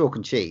it's chalk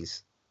and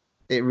cheese.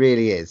 It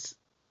really is.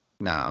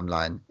 No, I'm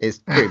lying. It's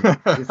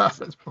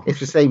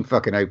the same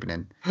fucking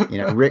opening. You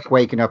know, Rick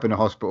waking up in a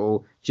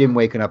hospital, Jim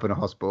waking up in a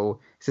hospital.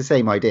 It's the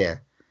same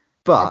idea.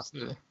 But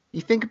Absolutely.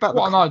 you think about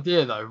an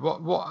idea though.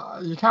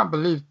 What you can't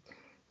believe.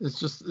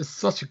 It's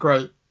such a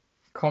great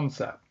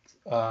concept.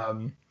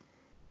 Of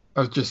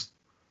just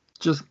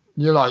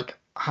you're like,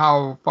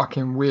 how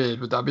fucking weird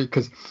would that be?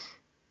 Because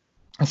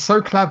it's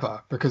so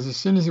clever. Because as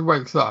soon as he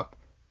wakes up,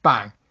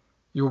 bang,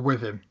 you're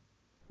with him.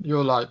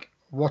 You're like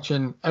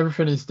watching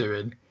everything he's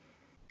doing,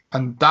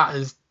 and that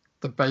is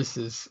the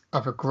basis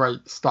of a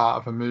great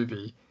start of a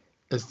movie.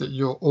 Is that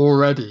you're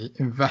already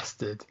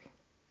invested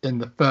in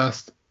the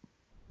first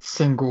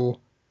single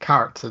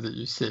character that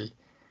you see.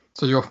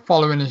 So you're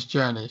following his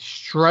journey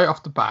straight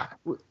off the bat.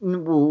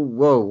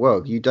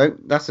 Whoa! You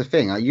don't. That's the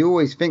thing. You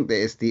always think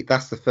that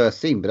that's the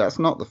first scene, but that's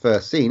not the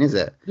first scene, is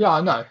it? Yeah,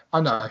 I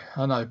know.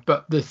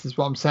 But this is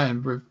what I'm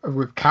saying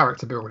with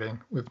character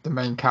building, with the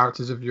main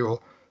characters of your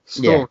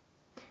story.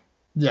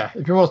 Yeah.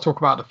 If you want to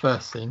talk about the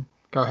first scene,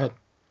 go ahead.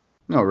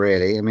 Not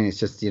really. I mean, it's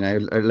just, you know,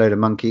 a load of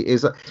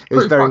monkeys. It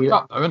was very fucked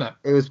up, though, isn't it?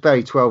 It was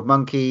very 12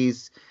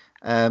 monkeys.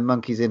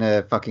 Monkeys in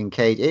a fucking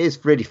cage. It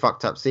is really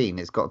fucked up scene.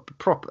 It's got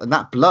and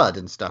that blood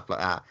and stuff like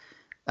that.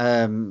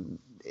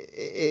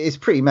 It's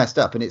pretty messed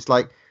up, and it's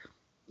like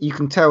you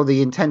can tell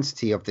the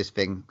intensity of this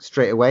thing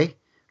straight away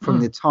from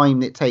the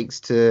time it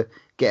takes to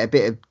get a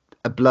bit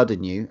of blood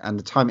in you, and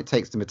the time it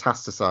takes to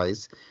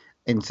metastasize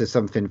into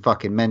something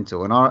fucking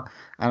mental. And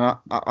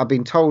I've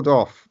been told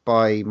off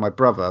by my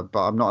brother,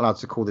 but I'm not allowed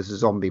to call this a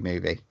zombie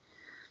movie.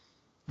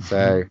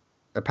 So.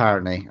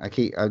 Apparently,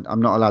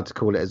 I'm not allowed to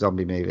call it a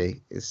zombie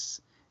movie. It's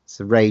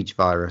a rage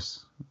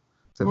virus.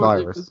 It's a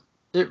virus.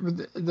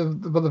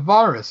 The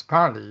virus,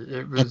 apparently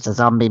it was. It's a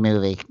zombie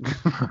movie.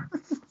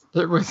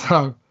 It was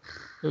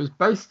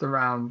based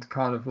around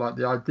kind of like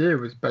the idea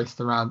was based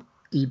around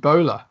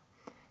Ebola,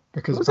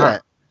 because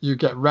you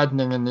get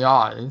reddening in the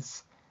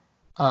eyes,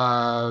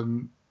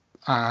 and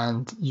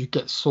you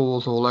get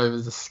sores all over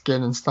the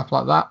skin and stuff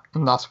like that,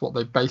 and that's what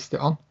they based it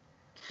on.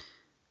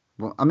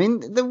 Well, I mean,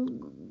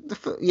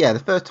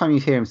 the first time you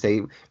hear him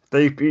say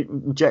they've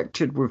been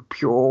injected with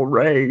pure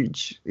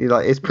rage, you're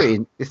like,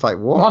 it's like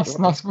what?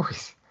 Nice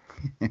voice.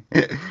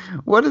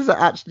 What does that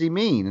actually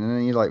mean? And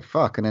then you're like,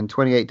 fuck. And then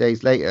 28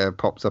 days later, it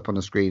pops up on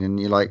the screen, and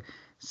you like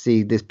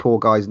see this poor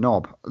guy's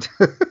knob.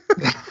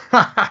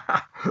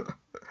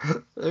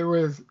 It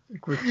was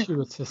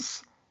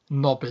gratuitous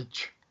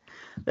knobbage.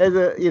 They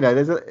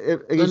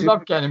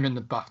love getting him in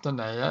the buff, don't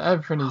they?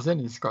 Everything he's in,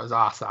 he's got his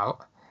ass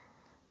out.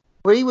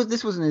 Well,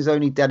 this wasn't his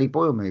only Danny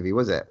Boyle movie,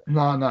 was it?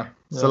 No.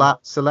 Yeah.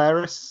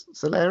 Solaris?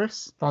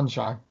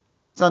 Sunshine.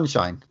 All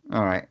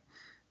right. I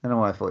don't know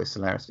why I thought it was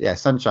Solaris. Yeah,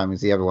 Sunshine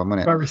was the other one,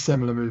 wasn't it? Very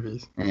similar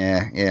movies.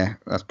 Yeah.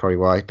 That's probably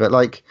why. But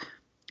like,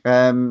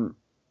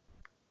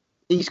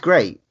 he's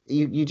great.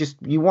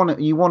 You're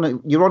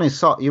on his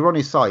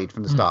side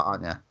from the start,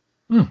 aren't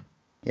you?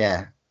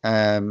 Yeah.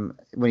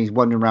 When he's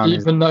wandering around,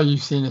 even though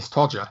you've seen his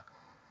Todger,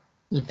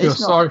 you feel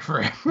sorry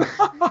for him.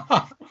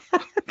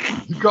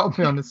 You've got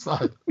to be on his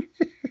side.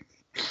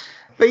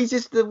 But he's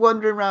just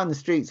wandering around the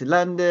streets of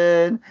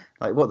London,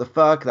 like, what the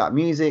fuck, that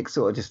music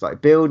sort of just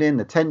like building,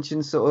 the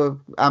tension sort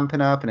of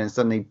amping up, and then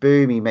suddenly,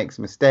 boom, he makes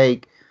a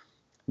mistake.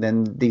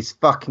 Then these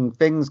fucking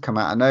things come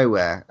out of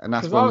nowhere, and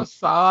that's when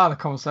I had a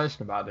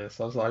conversation about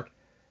this. I was like,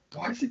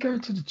 why is he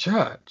going to the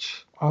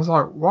church? I was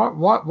like,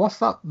 what's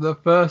that? The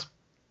first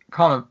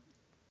kind of,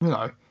 you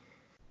know,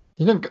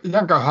 he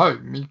didn't go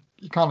home.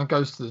 He kind of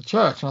goes to the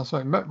church, and I was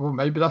like, well,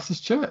 maybe that's his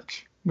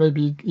church.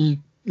 Maybe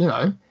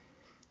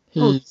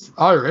he's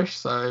Irish,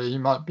 so he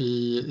might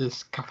be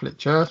his Catholic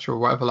church or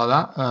whatever like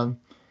that.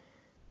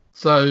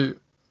 So, you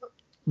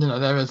know,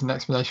 there is an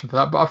explanation for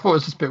that. But I thought it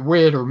was just a bit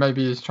weird, or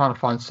maybe he's trying to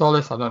find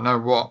solace. I don't know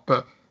what,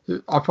 but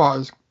I thought it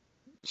was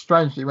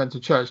strange that he went to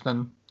church.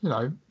 Then, you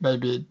know,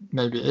 maybe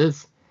it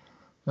is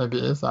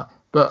that.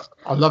 But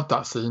I love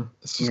that scene.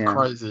 It's just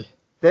crazy.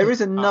 There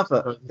is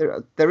another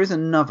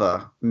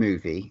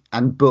movie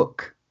and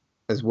book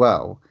as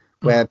well,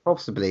 where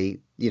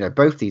possibly, you know,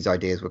 both these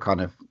ideas were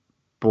kind of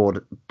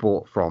bought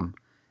from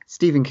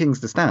Stephen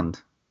King's The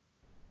Stand.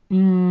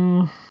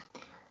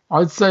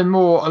 I'd say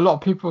more. A lot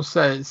of people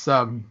say it's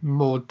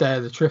more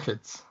Dare the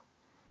Triffids.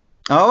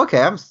 Oh,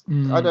 okay. I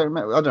don't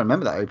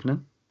remember that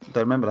opening. I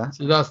don't remember that.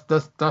 See, that's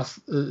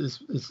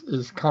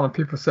is kind of,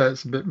 people say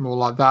it's a bit more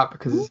like that,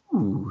 because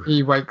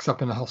he wakes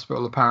up in the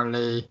hospital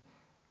apparently,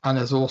 and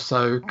there's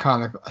also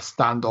kind of a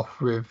standoff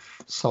with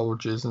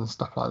soldiers and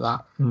stuff like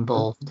that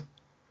involved.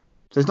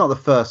 So it's not the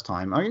first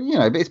time. I mean, you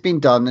know, but it's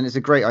been done, and it's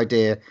a great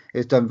idea.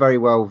 It's done very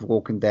well with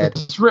Walking Dead.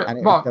 It's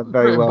written by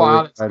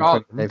Alex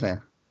Garland.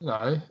 You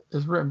know,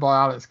 it's written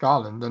by Alex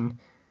Garland, and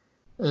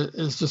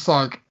it's just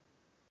like,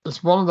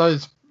 it's one of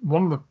the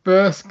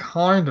first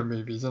kind of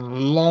movies in a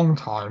long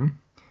time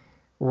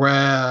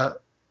where,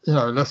 you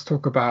know, let's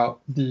talk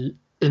about the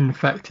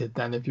infected,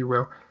 then if you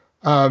will,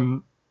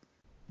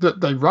 that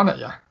they run at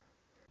you.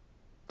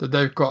 That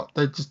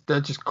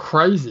they're just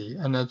crazy,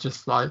 and they're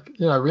just like,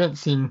 we ain't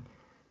seen,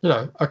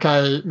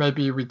 okay,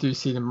 maybe we do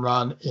see them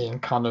run in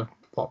kind of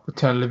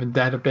Return of the Living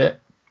Dead a bit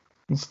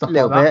and stuff like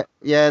that. A little bit,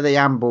 yeah, they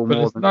amble but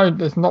more.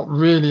 There's not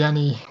really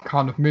any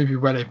kind of movie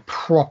where they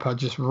proper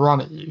just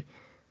run at you.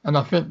 And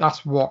I think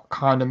that's what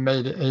kind of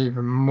made it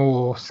even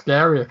more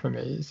scarier for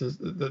me, is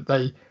that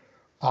they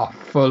are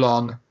full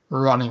on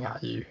running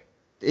at you.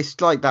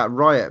 It's like that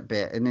Riot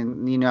bit, and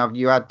then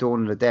you had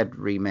Dawn of the Dead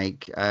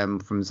remake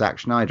from Zack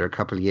Snyder a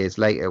couple of years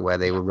later, where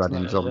they were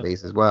running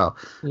zombies as well,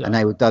 and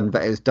they were done,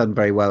 but it was done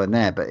very well in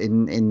there. But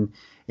in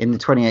the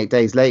 28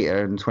 days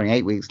later and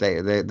 28 weeks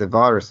later, the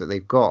virus that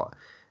they've got,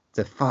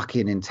 the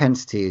fucking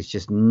intensity is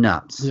just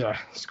nuts. Yeah,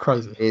 it's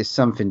crazy. It's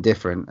something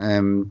different.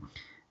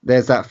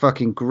 There's that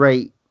fucking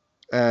great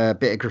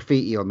bit of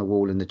graffiti on the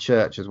wall in the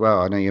church as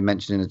well. I know you're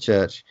mentioning the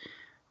church.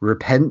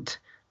 Repent.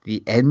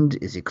 The end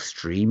is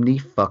extremely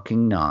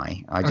fucking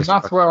nigh.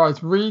 That's where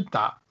I'd read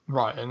that,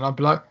 right, and I'd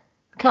be like,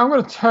 okay, I'm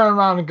going to turn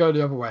around and go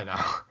the other way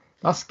now.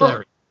 That's scary.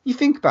 Well, you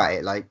think about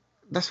it, like,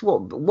 that's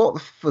what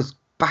was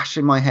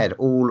bashing my head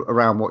all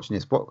around watching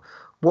this.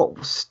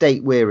 What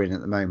state we're in at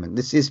the moment.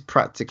 This is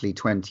practically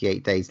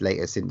 28 days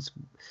later since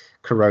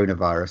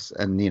coronavirus,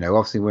 and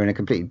obviously we're in a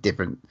completely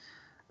different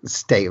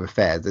state of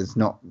affairs. There's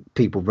not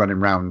people running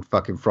around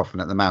fucking frothing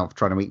at the mouth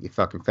trying to eat your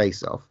fucking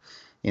face off.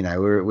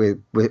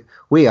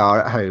 We are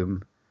at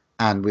home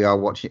and we are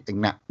watching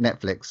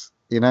Netflix.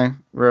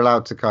 We're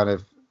allowed to kind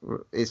of.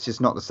 It's just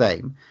not the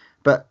same.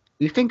 But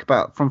you think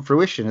about, from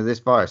fruition of this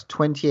virus,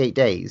 28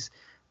 days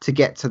to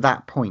get to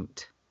that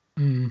point.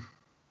 Mm.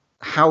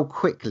 How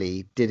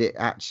quickly did it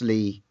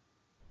actually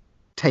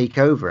take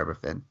over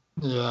everything?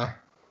 Yeah.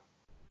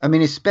 I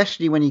mean,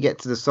 especially when you get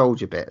to the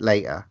soldier bit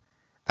later,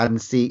 and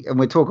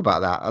we'll talk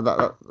about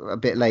that a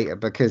bit later,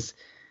 because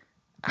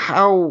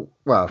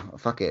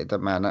fuck it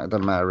doesn't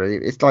matter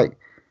really. It's like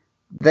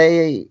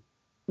even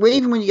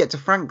when you get to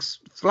Frank's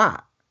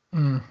flat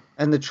and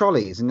the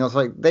trolleys, and it's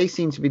like they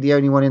seem to be the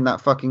only one in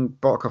that fucking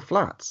block of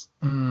flats.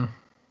 And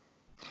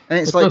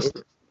it's like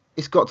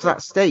it's got to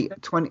that state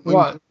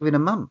within a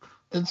month.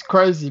 It's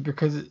crazy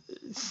because it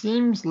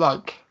seems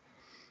a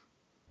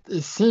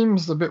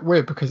bit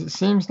weird, because it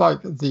seems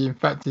like the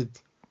infected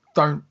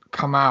don't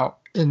come out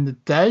in the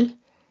day.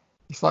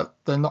 It's like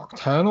they're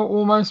nocturnal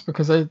almost,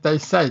 because they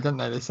say, don't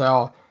they? They say,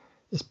 oh,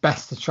 it's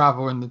best to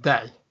travel in the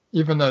day,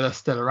 even though they're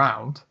still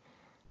around.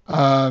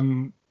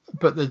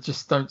 But they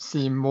just don't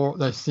seem more.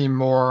 They seem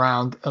more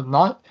around at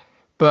night.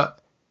 But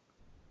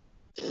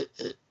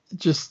it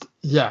just,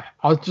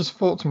 I just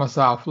thought to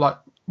myself, like,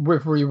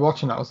 with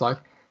rewatching it, I was like,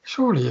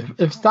 surely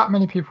if that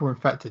many people were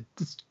infected,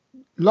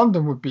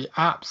 London would be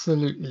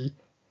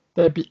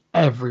they'd be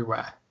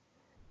everywhere,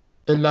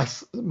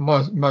 unless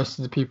most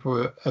of the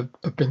people have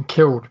been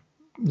killed,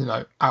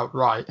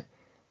 outright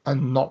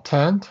and not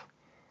turned.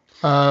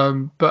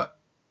 But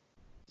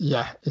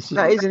yeah,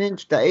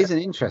 that is an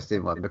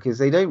interesting one, because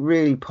they don't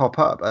really pop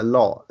up a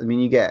lot. I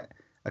mean, you get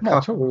a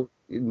couple,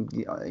 in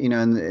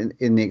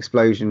the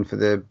explosion for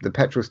the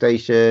petrol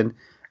station,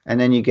 and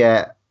then you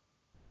get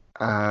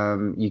a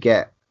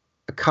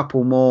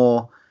couple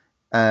more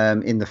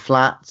in the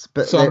flats.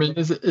 But so I mean,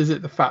 is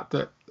it the fact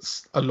that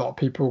a lot of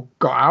people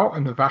got out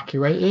and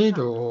evacuated,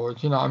 or do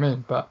you know what I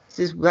mean? But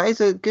that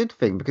is a good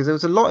thing, because there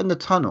was a lot in the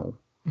tunnel,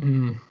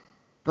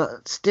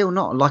 but still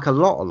not like a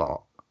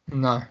lot.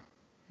 No.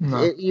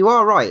 You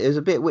are right. It was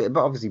a bit weird,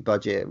 but obviously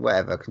budget,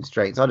 whatever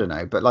constraints. I don't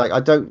know, but like I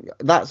don't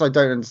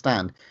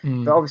understand.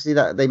 But obviously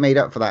that they made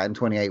up for that in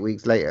 28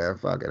 weeks later.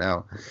 Fucking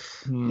hell,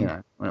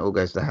 when it all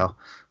goes to hell.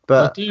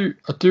 But I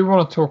do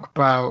want to talk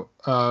about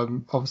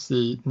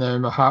obviously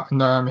Naomi.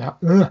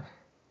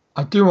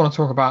 I do want to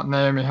talk about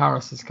Naomi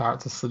Harris's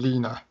character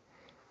Selena,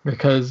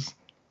 because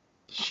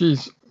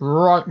she's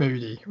right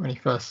moody when he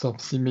first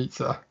obviously meets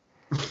her.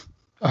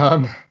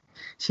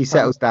 She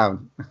settles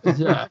down.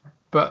 Yeah,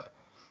 but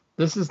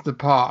this is the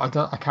part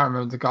I can't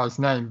remember the guy's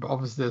name, but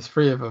obviously there's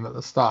three of them at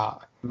the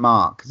start.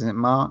 Mark, isn't it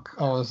Mark?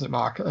 Oh, is it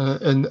Mark?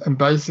 And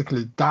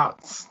basically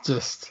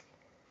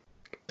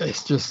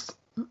it's just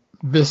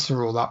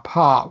visceral, that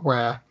part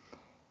where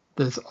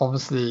there's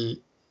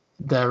obviously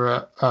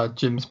they're at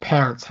Jim's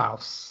parents'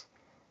 house,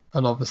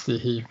 and obviously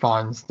he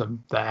finds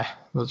them there,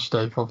 which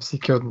they've obviously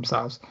killed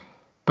themselves.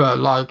 But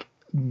like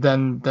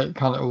then they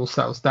kind of all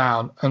settles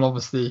down, and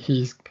obviously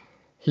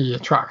he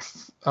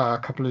attracts a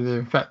couple of the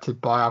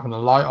infected by having a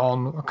light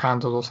on, a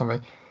candle or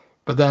something.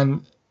 But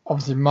then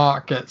obviously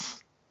Mark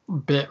gets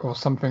bit or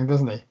something,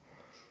 doesn't he?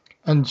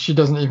 And she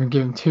doesn't even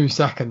give him 2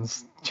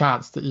 seconds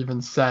chance to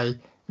even say.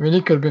 I mean,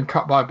 he could have been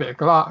cut by a bit of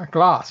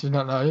glass. You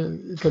don't know.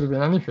 It could have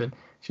been anything.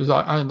 She was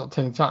like, I ain't not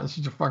taking a chance.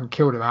 She just fucking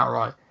killed him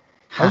outright.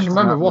 I just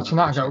remember watching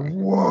that and go,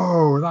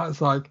 whoa,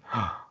 that's like,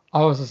 I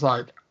was just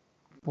like,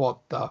 what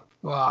the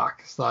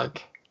fuck? It's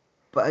like.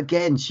 But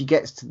again, she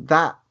gets to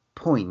that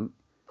point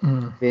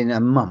in a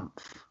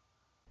month.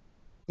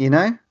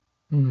 I'm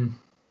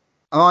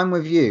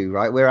with you,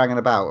 right? We're hanging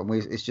about, and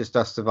it's just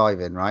us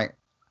surviving, right?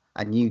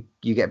 and you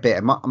get bit.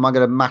 Am I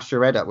going to mash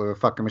your head up with a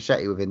fucking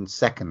machete within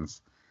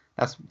seconds?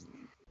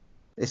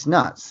 It's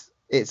nuts.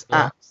 It's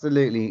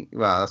absolutely,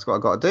 well, that's what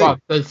I've got to do. Well,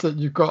 they said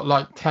you've got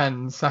like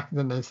 10 seconds,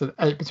 and they said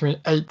between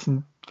 8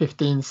 and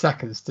 15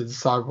 seconds to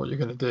decide what you're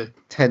going to do.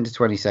 10 to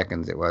 20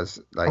 seconds it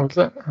was. Like, was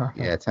it?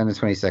 Okay. Yeah, 10 to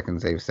 20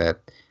 seconds they've said.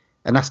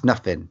 And that's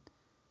nothing.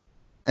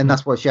 And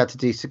that's what she had to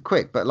do so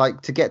quick. But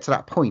like to get to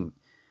that point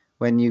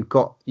when you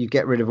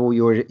get rid of all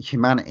your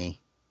humanity.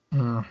 Do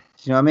you know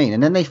what I mean?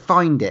 And then they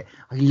find it.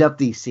 I love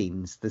these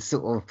scenes, the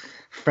sort of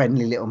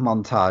friendly little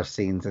montage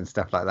scenes and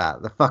stuff like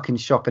that. The fucking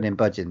shopping in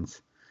Budgeons.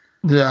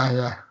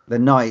 Yeah. The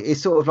night.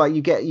 It's sort of like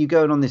you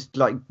going on this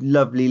like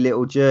lovely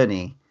little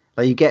journey.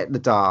 Like you get the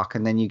dark,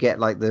 and then you get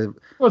like the.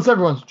 Well, it's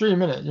everyone's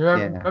dream, isn't it? You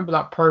remember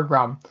that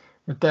program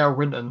with Dale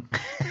Winton?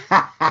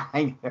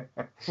 What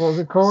was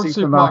it called?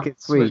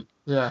 Supermarket Sweep.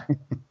 Yeah.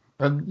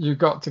 And you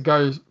got to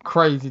go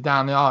crazy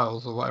down the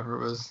aisles or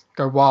whatever it was.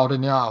 Go wild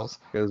in the aisles.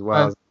 Goes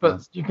wild.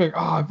 But you think,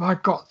 oh, if I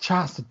got a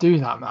chance to do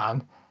that, man,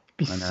 it'd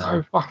be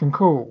so fucking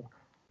cool.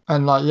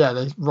 And like, yeah,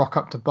 they rock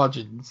up to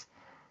Budgeons,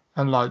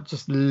 and like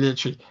just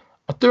literally.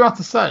 I do have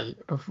to say,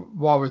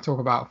 while we talk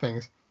about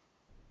things,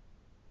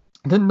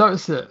 I didn't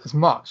notice it as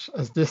much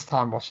as this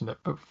time watching it,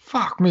 but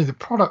fuck me, the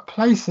product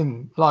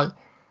placing like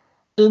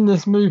in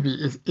this movie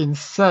is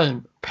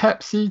insane.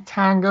 Pepsi,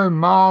 Tango,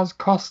 Mars,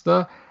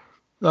 Costa,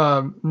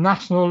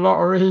 National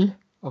Lottery,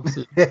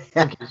 obviously I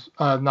think it's,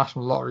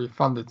 National Lottery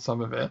funded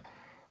some of it.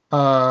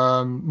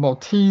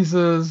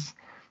 Maltesers,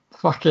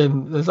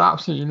 fucking, there's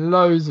absolutely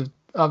loads of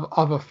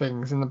other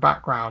things in the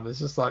background. It's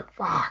just like,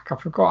 fuck, I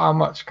forgot how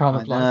much kind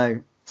of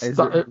like.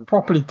 It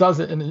properly does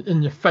it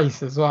in your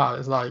face as well.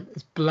 It's like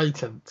it's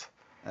blatant.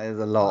 There's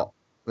a lot.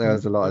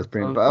 There's a lot as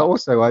brilliant. But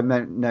also I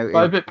noted.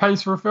 But if it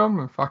pays for a film,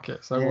 and fuck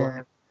it. So yeah.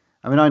 what?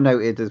 I mean, I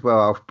noted as well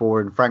how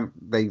boring Frank.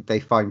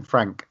 They find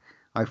Frank.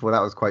 I thought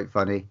that was quite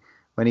funny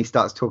when he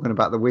starts talking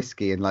about the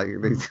whiskey and like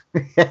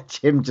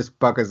Jim just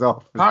buggers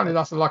off. Apparently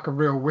that's like a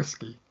real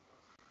whiskey,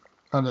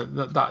 and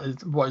that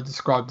is what he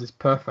described as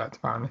perfect.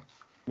 Apparently.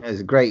 Yeah,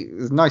 it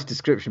was a nice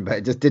description, but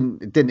it just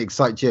didn't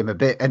excite Jim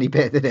any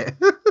bit, did it?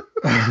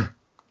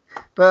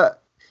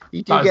 But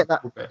you do get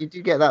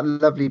that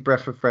lovely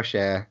breath of fresh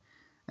air,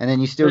 and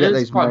then you still get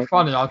those. It's quite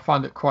funny. I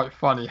find it quite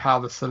funny how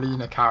the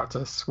Selena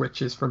character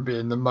switches from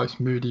being the most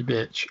moody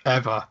bitch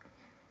ever,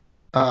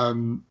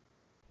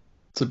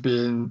 to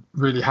being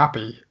really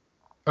happy,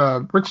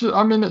 which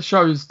I mean it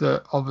shows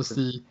that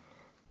obviously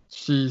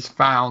she's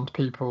found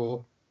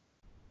people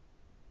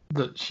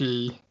that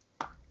she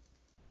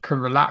can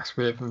relax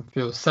with and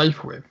feel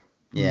safe with.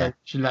 Yeah,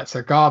 she lets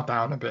her guard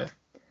down a bit.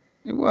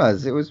 It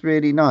was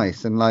really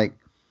nice, and like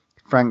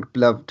Frank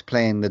loved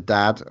playing the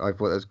dad. I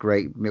thought that was a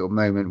great little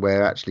moment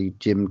where actually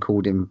Jim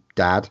called him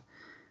dad.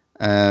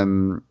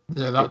 Yeah,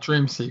 that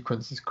dream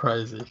sequence is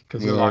crazy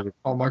because you're like,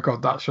 oh my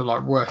god, that's your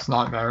like worst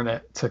nightmare, isn't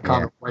it? To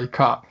kind of wake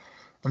up.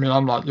 I mean,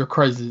 I'm like, you're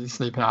crazy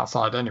sleeping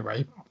outside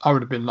anyway. I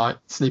would have been like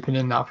sleeping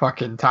in that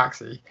fucking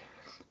taxi.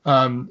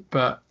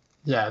 But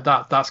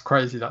yeah, that's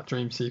crazy, that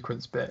dream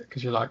sequence bit,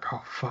 because you're like,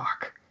 oh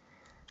fuck.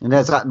 And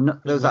there's that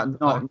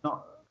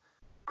not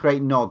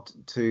great nod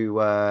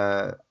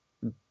to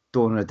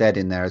Dawn of the Dead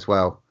in there as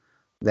well.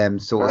 Them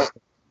sort of.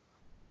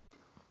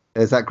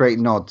 There's that great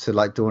nod to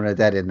like Dawn of the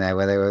Dead in there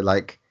where they were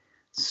like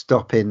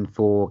stopping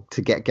to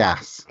get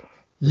gas.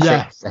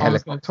 Yes, I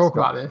was going to talk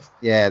about this.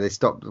 Yeah, they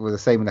stopped with the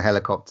same with the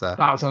helicopter.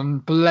 That was a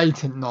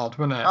blatant nod,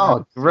 wasn't it?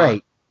 Oh,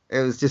 great! It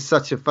was just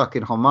such a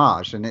fucking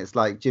homage, and it's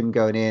like Jim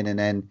going in and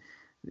then,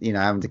 you know,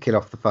 having to kill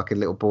off the fucking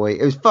little boy.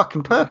 It was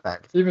fucking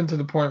perfect. Even to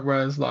the point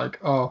where it's like,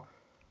 where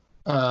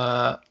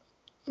I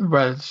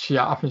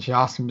think she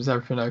asked him, "Is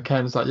everything okay?"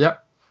 And it's like,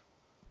 "Yep."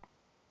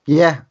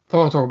 Yeah. That's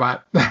what I'm talking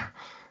about.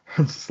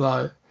 It's just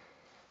like,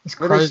 it's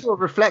crazy. Well, they sort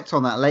of reflect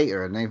on that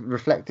later, and they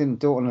reflect in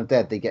Dawn of the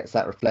Dead. They get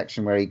that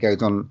reflection where he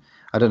goes on.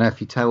 I don't know if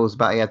he tells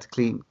about he had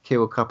to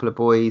kill a couple of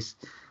boys,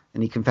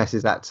 and he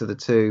confesses that to the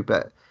two,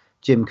 but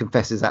Jim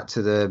confesses that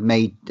to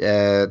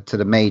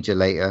the major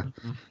later.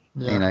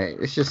 Yeah. You know,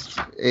 it's just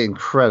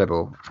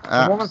incredible.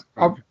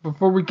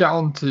 Before we get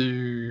on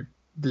to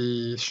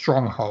the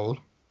Stronghold,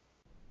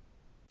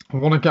 I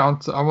want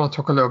to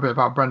talk a little bit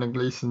about Brendan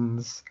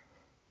Gleeson's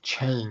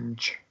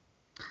change.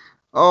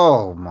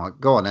 Oh my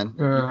god, then.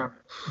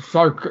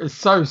 It's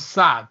so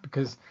sad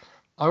because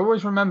I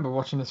always remember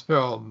watching this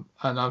film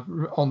and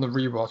on the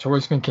rewatch,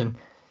 always thinking,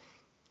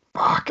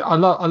 fuck, I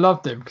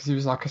loved him because he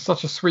was like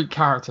such a sweet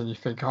character, and you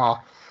think,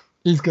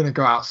 he's gonna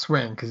go out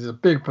swing because he's a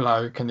big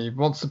bloke and he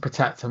wants to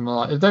protect him.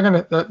 Like, if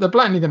they're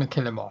blatantly gonna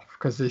kill him off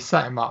because they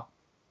set him up.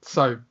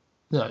 So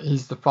yeah,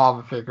 he's the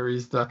father figure,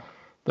 he's the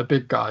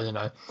big guy, you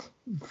know,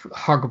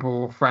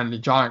 huggable, friendly,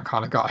 giant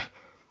kind of guy.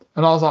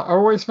 And I was like, I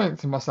always think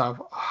to myself,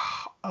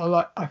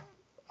 I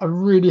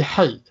really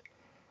hate,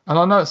 and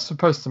I know it's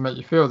supposed to make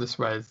you feel this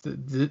way,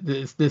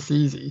 it's this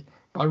easy,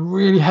 but I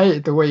really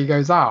hated the way he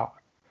goes out.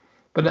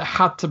 But it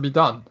had to be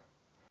done.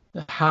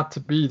 It had to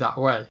be that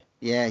way.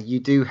 Yeah,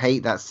 you do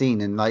hate that scene,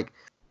 and like,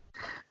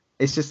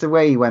 it's just the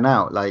way he went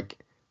out. Like,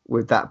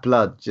 with that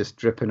blood just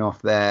dripping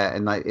off there,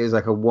 and like it was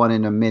like a 1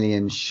 in a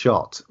million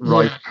shot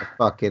right in the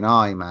fucking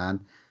eye, man.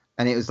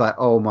 And it was like,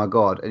 oh my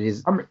god! I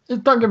mean,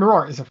 don't get me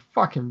wrong, it's a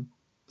fucking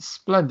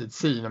splendid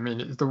scene. I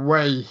mean, it's the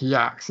way he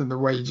acts and the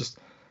way he just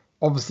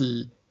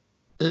obviously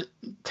it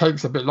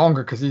takes a bit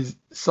longer because he's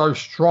so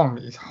strong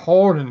that he's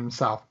holding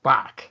himself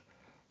back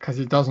because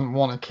he doesn't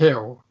want to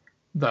kill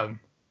them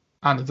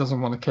and he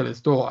doesn't want to kill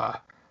his daughter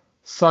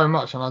so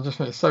much. And I just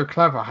think it's so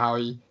clever how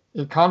he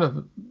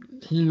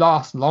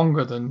lasts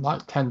longer than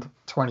like 10 to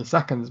 20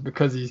 seconds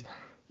because he's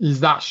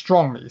that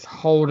strong that he's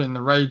holding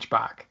the rage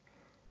back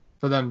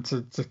for them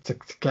to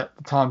get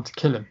the time to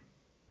kill him.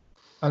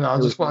 And I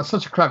just want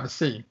such a clever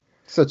scene.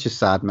 Such a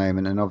sad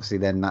moment, and obviously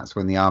then that's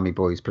when the army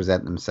boys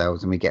present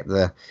themselves, and we get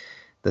the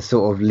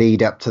sort of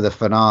lead up to the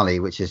finale,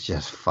 which is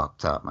just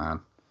fucked up, man.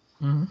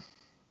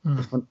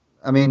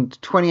 I mean,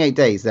 28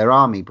 days, they're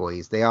army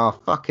boys. They are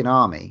fucking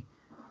army,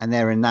 and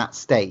they're in that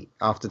state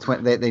after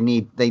 20. They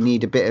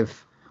need a bit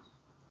of,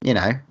 you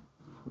know,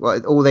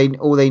 all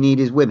they need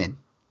is women.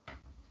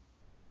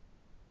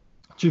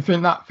 Do you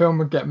think that film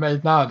would get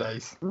made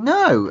nowadays?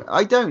 No,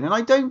 I don't, and I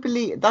don't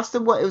believe it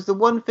was the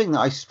one thing that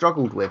I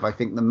struggled with. I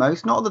think the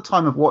most, not at the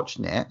time of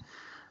watching it,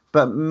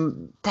 but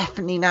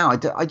definitely now.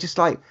 I just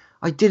like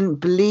I didn't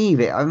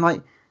believe it. I'm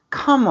like,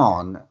 come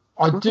on.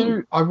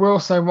 I will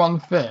say one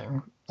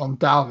thing on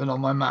delving on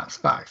my Matt's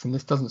facts, and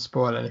this doesn't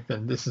spoil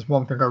anything. This is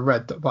one thing I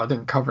read, but I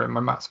didn't cover it in my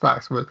Matt's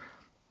facts. Was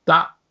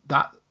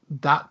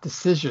that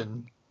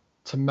decision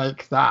to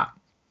make that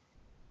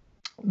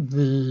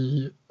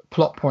the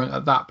plot point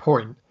at that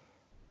point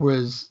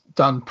was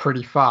done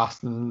pretty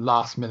fast and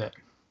last minute.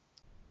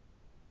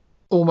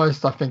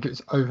 Almost, I think it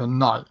was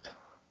overnight.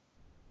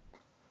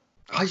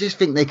 I just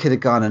think they could have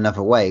gone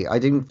another way. I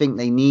didn't think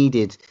they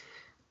needed it.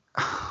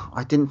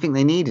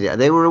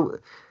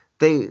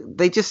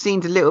 They just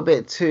seemed a little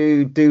bit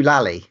too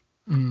doolally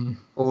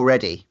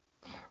already.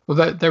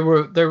 Well, they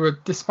were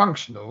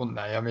dysfunctional, weren't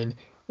they? I mean,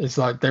 it's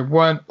like they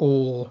weren't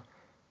all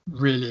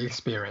really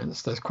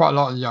experienced. There's quite a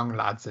lot of young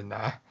lads in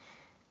there.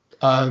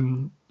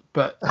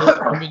 But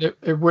I mean,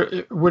 it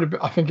would have.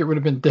 I think it would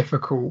have been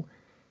difficult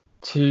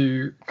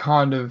to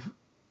kind of,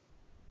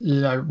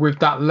 you know, with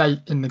that late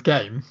in the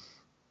game,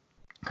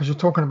 because you're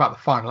talking about the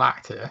final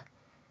act here.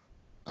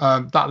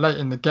 That late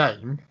in the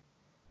game,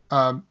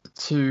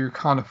 to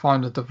kind of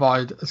find a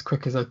divide as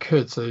quick as they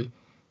could. So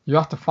you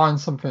have to find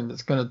something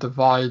that's going to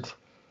divide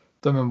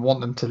them and want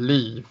them to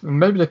leave. And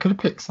maybe they could have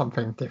picked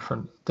something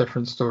different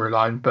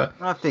storyline. But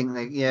I think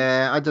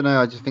I don't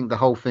know. I just think the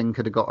whole thing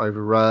could have got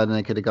overrun and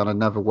they could have gone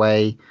another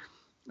way.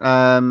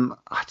 I don't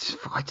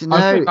know.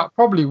 I think that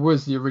probably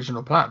was the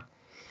original plan.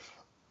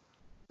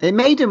 It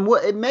made him.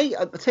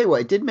 I'll tell you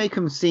what. It did make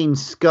him seem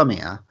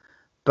scummier.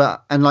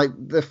 And like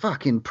the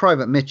fucking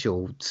Private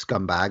Mitchell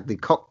scumbag, the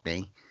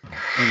Cockney,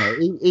 you know,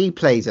 he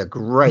plays a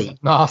great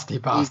nasty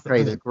bastard.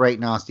 He plays a great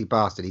nasty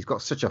bastard. He's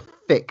got such a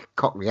thick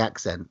Cockney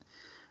accent.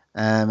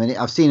 And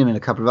I've seen him in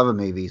a couple of other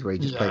movies where he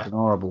just plays an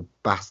horrible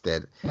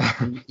bastard.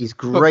 He's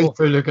great.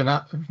 Looking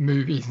at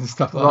movies and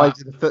stuff like Rise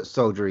that. of the Foot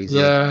Soldier. He's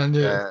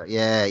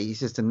he's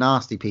just a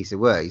nasty piece of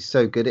work. He's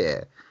so good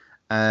at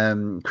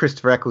it.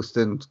 Christopher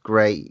Eccleston's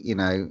great, you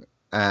know,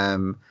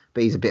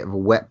 but he's a bit of a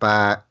wet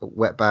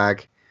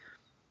bag.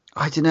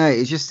 I don't know.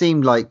 It just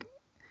seemed like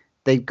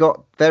they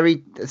got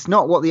very. It's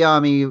not what the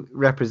army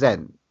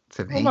represent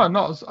to me. Well,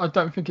 no, not. I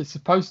don't think it's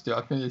supposed to.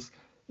 I think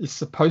it's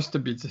supposed to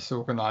be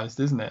disorganized,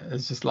 isn't it?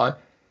 It's just like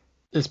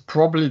it's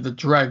probably the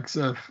dregs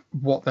of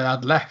what they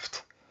had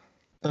left.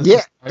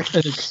 It's like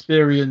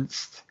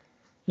inexperienced.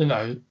 You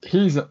know,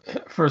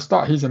 for a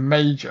start, he's a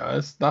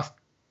major. That's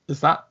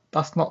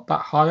not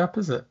that high up,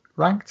 is it?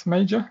 Ranked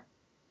major?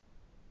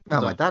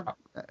 No, my dad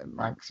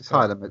ranks. It's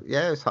higher than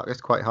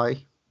it's quite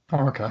high.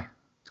 Oh, okay.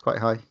 Quite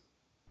high.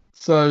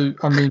 So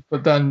I mean,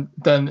 but then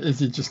is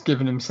he just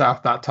giving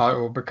himself that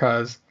title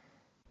because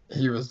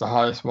he was the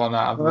highest one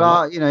out of them?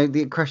 Well, you know,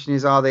 the question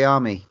is, are they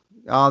army?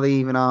 Are they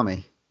even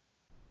army?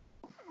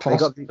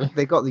 Possibly.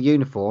 They got the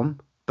uniform,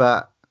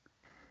 but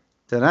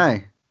don't know.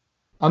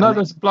 I know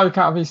there's a bloke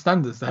out of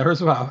EastEnders there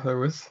as well. There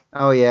was.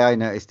 Oh yeah, I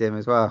noticed him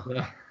as well.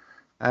 Yeah.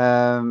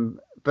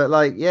 But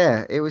like,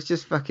 yeah, it was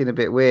just fucking a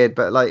bit weird.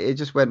 But like, it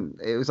just went.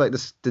 It was like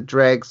the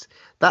dregs.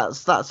 That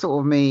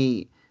sort of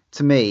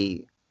to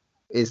me.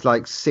 Is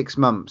like 6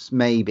 months,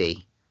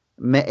 maybe.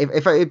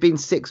 If it had been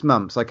 6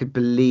 months, I could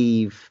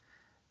believe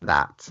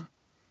that.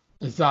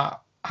 Is that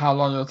how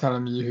long you're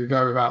telling me you could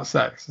go without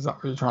sex? Is that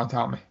what you're trying to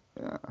tell me?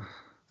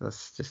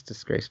 That's just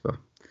disgraceful.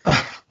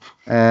 But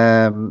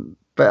it's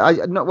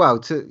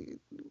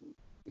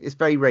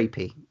very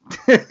rapey.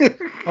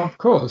 Of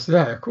course it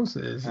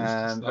is.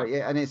 But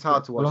yeah, and it's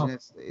hard to watch. And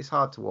it's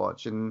hard to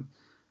watch, and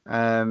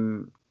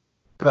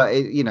but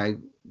you know,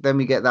 then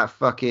we get that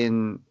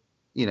fucking.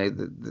 You know,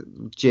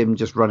 the Jim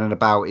just running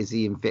about. Is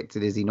he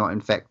infected? Is he not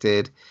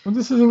infected? Well,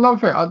 this is another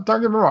thing.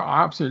 Don't get me wrong.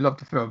 I absolutely love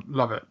the film,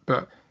 love it.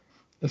 But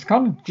it's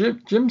kind of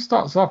Jim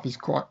starts off. He's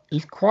quite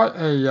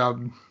a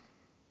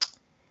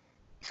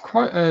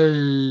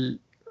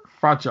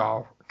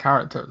fragile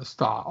character at the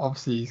start.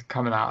 Obviously, he's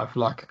coming out of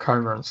like a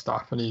coma and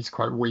stuff, and he's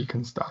quite weak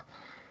and stuff.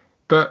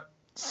 But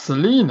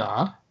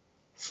Selena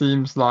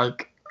seems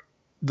like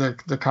the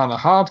kind of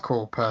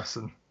hardcore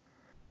person.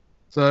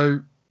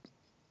 So,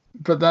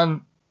 but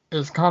then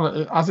it's kind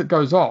of, as it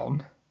goes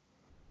on,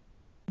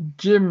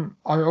 Jim,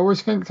 I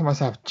always think to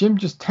myself, Jim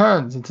just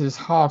turns into this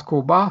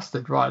hardcore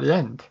bastard right at the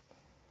end.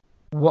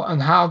 What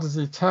and how does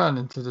he turn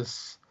into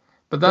this?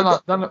 But then,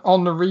 then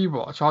on the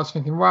rewatch, I was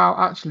thinking, wow,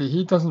 actually,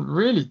 he doesn't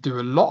really do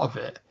a lot of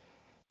it,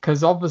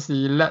 because obviously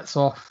he lets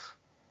off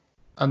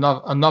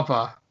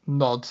another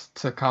nod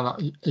to kind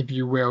of, if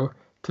you will,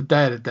 to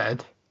Day of the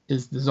Dead,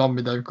 is the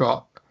zombie they've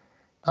got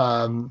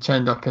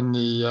chained up in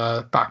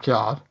the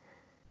backyard.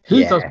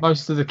 He does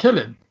most of the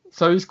killing,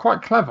 so he's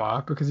quite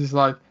clever, because he's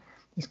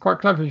quite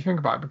clever if you think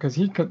about it, because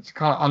he kind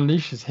of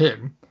unleashes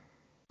him,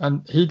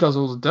 and he does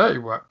all the dirty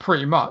work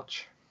pretty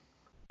much.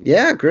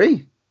 Yeah, I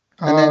agree.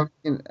 And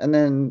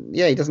then,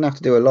 he doesn't have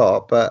to do a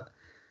lot, but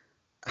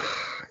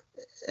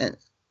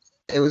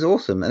it was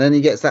awesome. And then he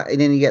gets that, and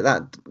then you get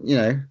that,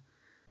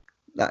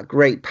 that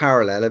great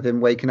parallel of him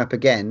waking up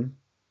again.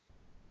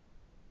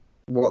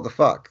 What the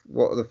fuck?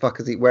 What the fuck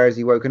is he? Where is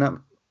he woken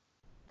up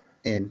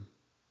in?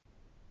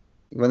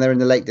 When they're in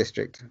the Lake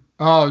District.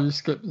 Oh, you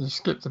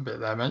skipped a bit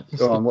there, mate.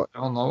 Go on. What? I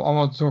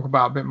want to talk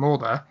about a bit more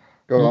there.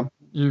 Go on.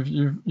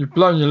 You've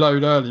blown your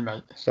load early,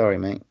 mate. Sorry,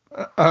 mate.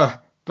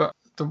 But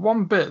the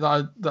one bit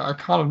that I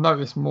kind of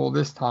noticed more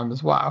this time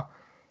as well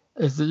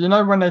is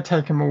that, when they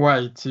take him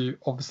away to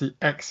obviously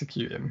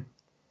execute him.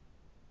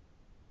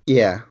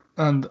 Yeah.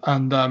 And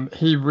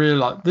he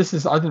realized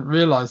I didn't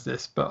realize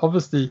this, but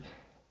obviously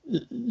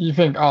you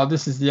think, oh,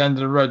 this is the end of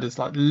the road. There's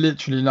like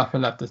literally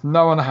nothing left. There's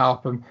no one to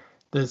help him.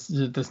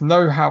 There's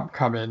no help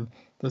coming.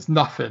 There's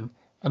nothing.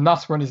 And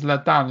that's when he's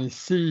led down.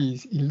 He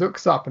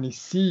looks up and he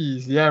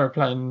sees the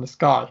aeroplane in the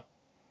sky.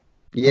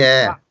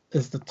 Yeah. That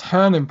is the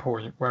turning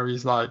point where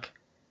he's like,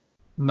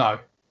 no,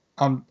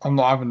 I'm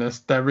not having this.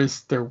 There is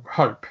still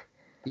hope.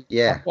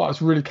 Yeah. Well,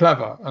 it's really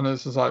clever. And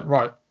it's just like,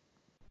 right,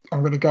 I'm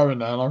going to go in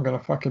there and I'm going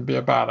to fucking be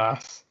a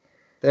badass.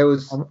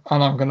 And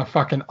I'm going to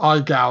fucking eye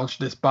gouge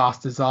this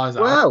bastard's eyes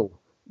out. Well,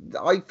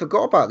 I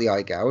forgot about the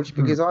eye gouge,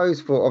 because I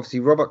always thought,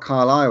 obviously, Robert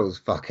Carlyle's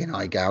fucking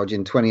eye gouge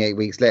in 28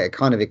 Weeks Later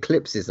kind of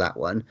eclipses that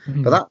one.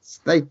 But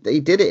they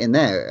did it in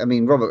there. I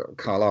mean, Robert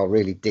Carlyle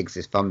really digs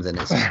his thumbs in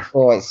it.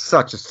 It's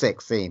such a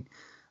sick scene.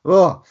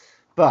 Oh,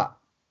 but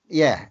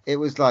yeah, it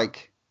was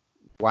like,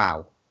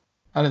 wow.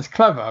 And it's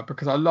clever,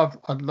 because I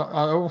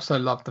also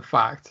love the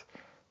fact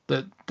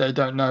that they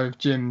don't know if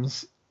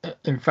Jim's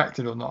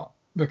infected or not,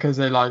 because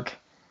they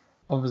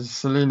obviously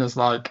Selena's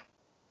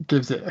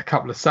gives it a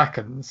couple of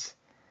seconds,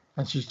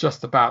 and she's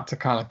just about to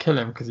kind of kill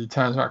him, because he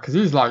turns around, because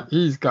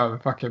he's going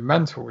fucking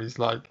mental. He's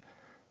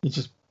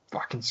just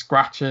fucking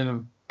scratching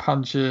and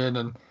punching,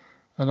 and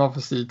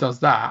obviously he does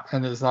that,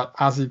 and it's like,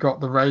 has he got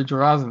the rage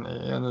or hasn't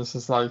he? And it's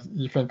just like,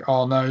 you think,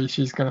 oh no,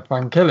 she's gonna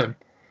fucking kill him,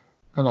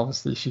 and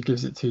obviously she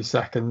gives it 2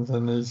 seconds,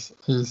 and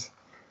he's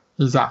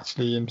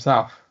actually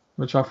himself,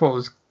 which I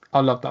thought I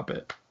love that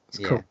bit. It's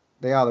cool.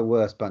 They are the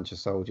worst bunch of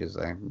soldiers,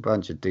 though.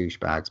 Bunch of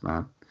douchebags,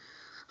 man.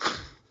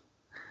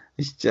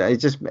 It's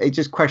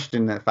just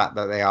questioning the fact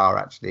that they are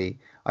actually.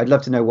 I'd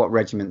love to know what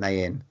regiment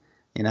they in.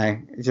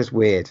 It's just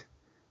weird.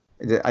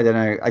 I don't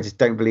know. I just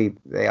don't believe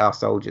they are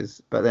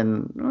soldiers. But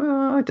then,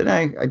 I don't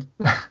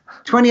know.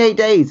 28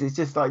 days. It's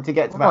just like to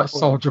get to that.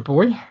 Soldier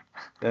boy. I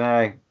don't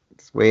know.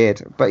 It's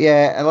weird. But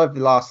yeah, I love the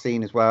last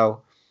scene as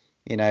well.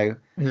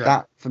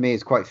 That for me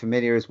is quite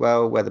familiar as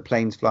well, where the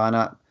plane's flying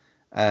up.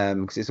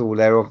 Because it's all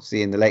there,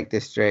 obviously, in the Lake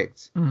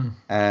District,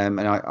 and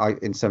I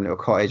in some little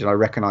cottage, and I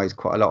recognise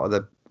quite a lot of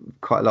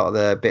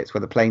the bits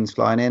where the plane's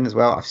flying in as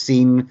well. I've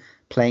seen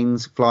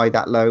planes fly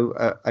that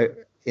low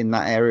in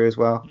that area as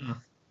well.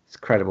 It's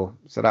incredible.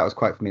 So that was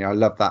quite familiar. I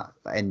love that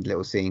end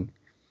little scene,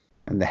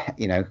 and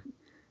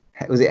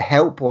was it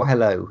help or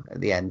hello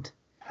at the end?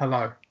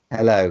 Hello.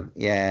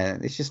 Yeah,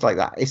 it's just like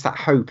that. It's that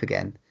hope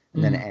again,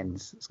 and then it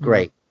ends. It's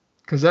great.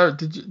 Because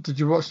did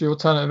you watch the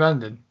alternative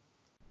ending?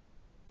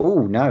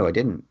 Oh, no, I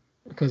didn't.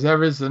 Because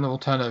there is an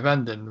alternative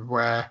ending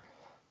where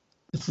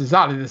it's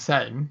exactly the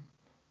same,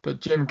 but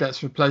Jim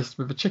gets replaced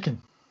with a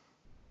chicken.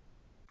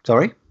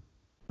 Sorry?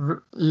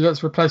 He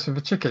gets replaced with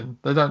a chicken.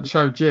 They don't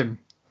show Jim.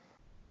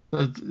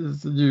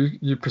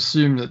 You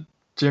presume that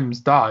Jim's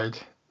died,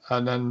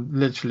 and then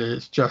literally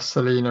it's just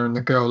Selena and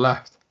the girl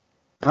left.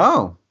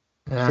 Oh.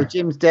 Yeah. So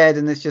Jim's dead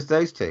and it's just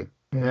those two?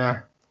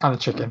 Yeah. And a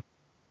chicken.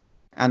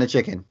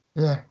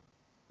 Yeah.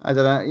 I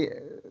don't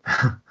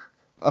know.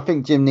 I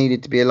think Jim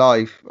needed to be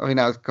alive. I think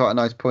that was quite a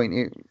nice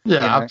point.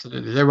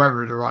 Absolutely. They went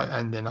with the right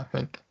ending, I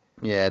think.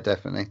 Yeah,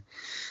 definitely.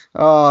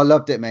 Oh, I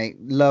loved it, mate.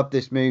 Loved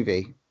this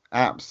movie.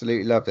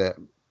 Absolutely loved it.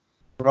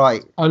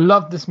 Right. I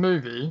loved this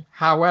movie.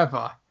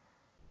 However,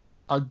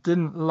 I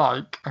didn't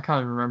I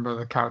can't even remember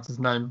the character's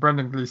name,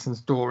 Brendan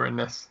Gleeson's daughter in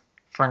this.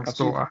 Frank's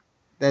daughter.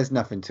 There's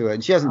nothing to it.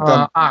 And she hasn't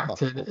done...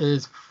 acting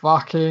is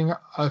fucking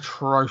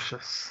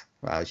atrocious.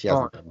 Well, she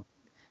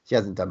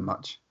hasn't done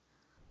much.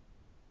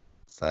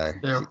 So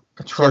yeah,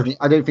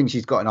 I don't think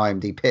she's got an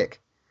IMDb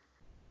pick.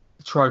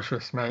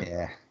 atrocious, mate.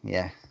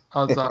 Yeah.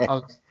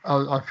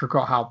 I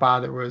forgot how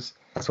bad it was.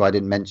 That's why I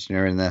didn't mention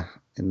her in the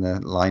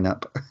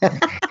lineup.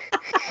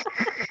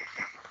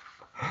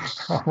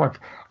 Oh my,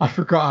 I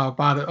forgot how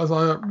bad it was. I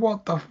was like,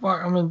 what the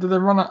fuck? I mean, did they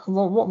run out?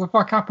 What the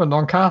fuck happened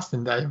on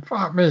casting day?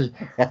 Fuck me.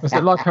 Was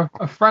it like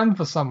a friend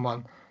for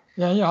someone?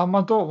 Yeah,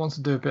 my daughter wants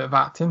to do a bit of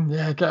acting.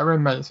 Yeah, get her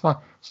in, mate. It's fine.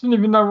 She didn't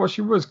even know what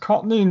she was.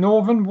 Cockney,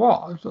 Northern,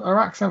 what? Her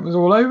accent was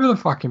all over the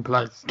fucking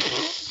place.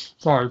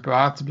 Sorry, but it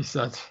had to be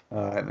said.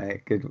 All right,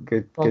 mate.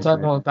 Good. I'll take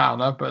on a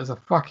downer, but it's a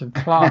fucking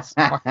class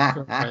fucking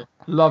film, mate.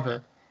 Love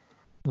it.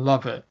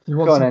 You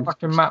want some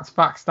fucking Matt's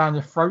facts down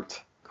your throat?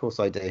 Of course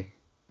I do.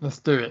 Let's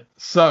do it.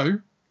 So,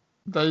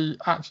 they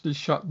actually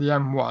shot the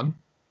M1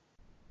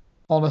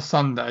 on a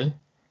Sunday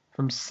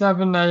from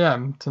 7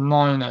 a.m. to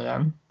 9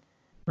 a.m.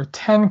 with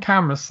 10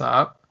 cameras set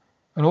up,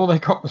 and all they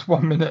got was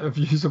 1 minute of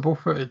usable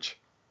footage.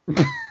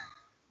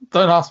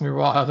 Don't ask me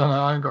why. I don't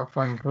know. I ain't got a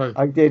fucking clue.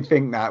 I did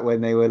think that when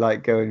they were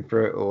like going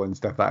through it all and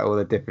stuff, like all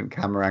the different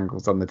camera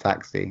angles on the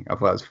taxi. I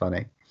thought it was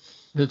funny.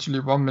 Literally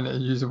 1 minute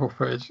of usable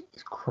footage.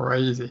 It's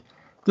crazy.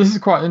 This is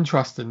quite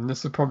interesting.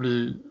 This will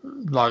probably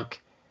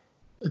like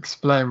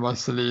explain why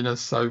Selena's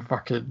so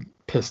fucking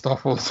pissed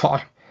off all the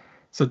time.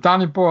 So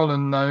Danny Boyle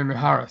and Naomi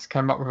Harris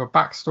came up with a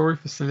backstory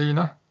for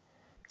Selena.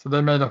 So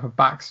they made up a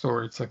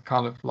backstory to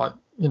kind of like,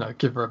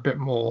 give her a bit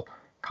more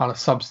kind of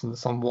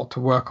substance on what to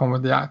work on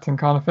with the acting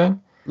kind of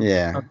thing.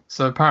 Yeah.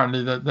 So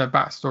apparently their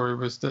backstory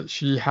was that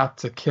she had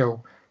to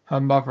kill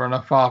her mother and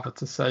her father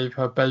to save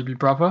her baby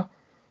brother.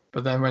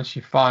 But then when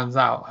she finds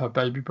out her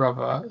baby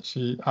brother,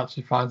 she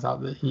actually finds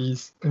out that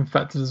he's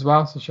infected as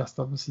well. So she has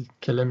to obviously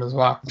kill him as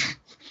well.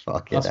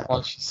 That's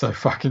why she's so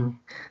fucking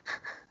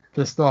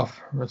pissed off,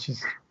 which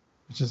is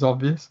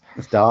obvious.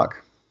 It's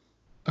dark.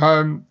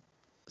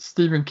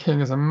 Stephen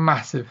King is a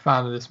massive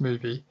fan of this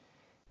movie.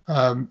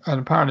 And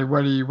apparently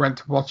when he went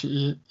to watch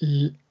it,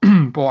 he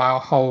bought out a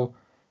whole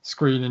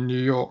screen in New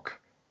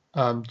York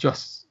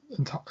just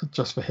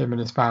for him and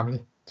his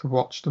family to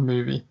watch the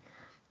movie.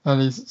 And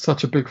he's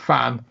such a big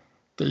fan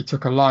that he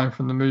took a line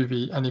from the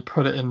movie and he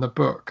put it in the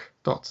book,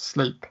 Dr.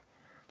 Sleep.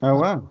 Oh,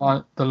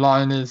 wow. The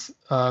line is,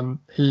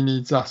 he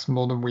needs us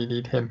more than we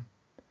need him.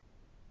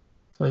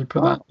 So he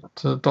put that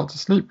to Dr.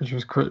 Sleep, which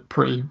was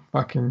pretty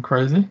fucking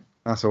crazy.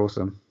 That's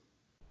awesome.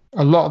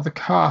 A lot of the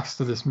cast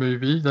of this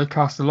movie, they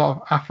cast a lot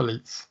of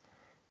athletes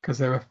because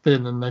they were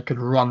thin and they could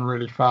run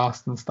really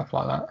fast and stuff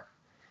like that,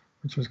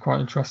 which was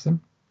quite interesting.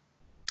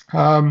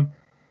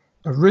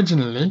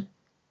 Originally,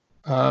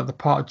 the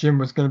part of Jim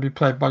was going to be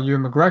played by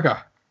Ewan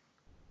McGregor.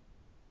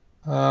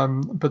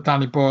 But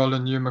Danny Boyle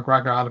and Ewan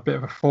McGregor had a bit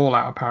of a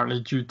fallout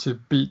apparently due to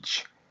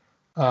Beach.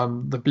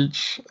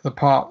 The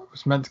part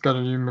was meant to go to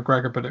Ewan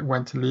McGregor, but it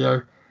went to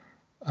Leo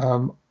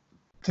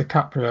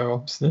DiCaprio,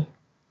 obviously.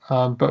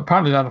 But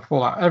apparently they had a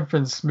fallout.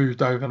 Everything's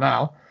smoothed over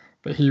now,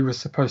 but he was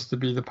supposed to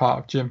be the part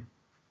of Jim.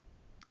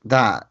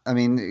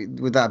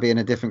 Would that be in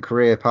a different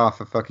career path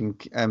for fucking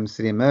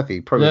Cillian Murphy?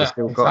 Probably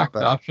still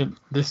exactly. got. But I think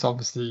this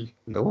obviously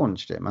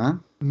launched it,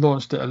 man.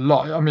 Launched it a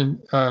lot. I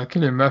mean,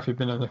 Cillian Murphy had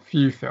been in a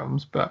few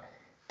films, but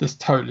this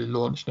totally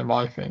launched him,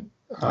 I think.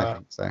 I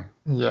think so.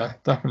 Yeah,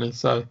 definitely.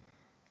 So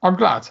I'm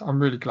glad.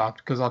 I'm really glad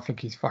because I think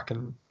he's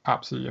fucking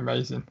absolutely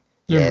amazing.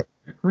 Ewan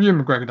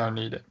McGregor don't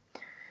need it.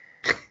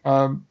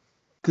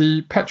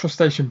 The petrol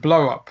station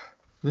blow up.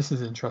 This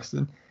is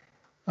interesting.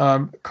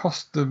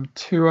 Cost them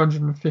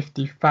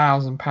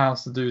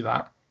 £250,000 to do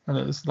that, and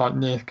it was like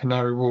near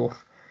Canary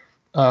Wharf.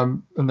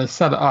 And they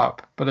set it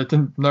up, but they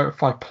didn't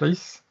notify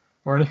police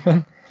or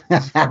anything. They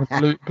just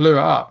fucking blew it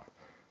up.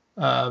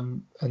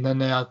 And then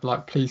they had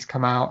like police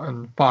come out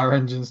and fire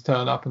engines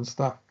turn up and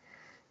stuff.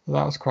 So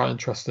that was quite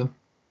interesting.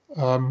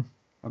 I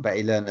bet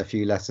he learned a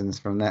few lessons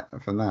from that.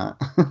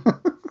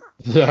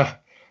 Yeah.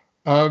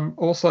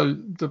 Also,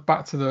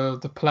 back to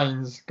the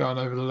planes going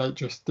over the Lake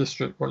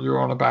District, what you were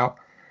on about.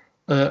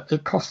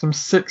 It cost them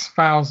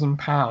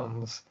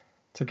 £6,000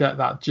 to get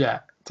that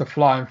jet to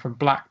fly in from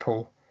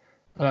Blackpool.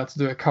 I had to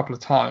do it a couple of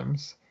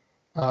times.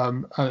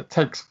 And it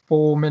takes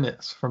 4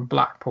 minutes from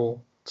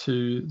Blackpool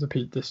to the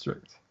Peak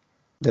District.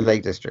 The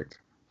Lake District.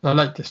 The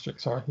Lake District,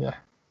 sorry, yeah.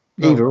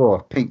 Either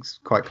or. Peak's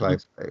quite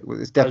close.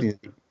 It's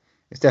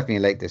definitely a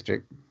Lake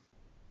District.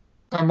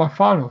 And my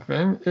final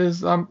thing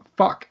is,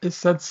 fuck is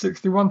said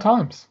 61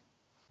 times.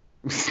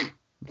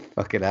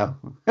 Fucking hell.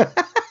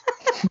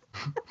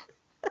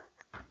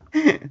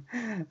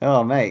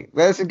 Oh, mate.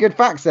 Well, there's some good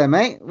facts there,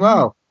 mate.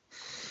 Well,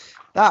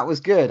 that was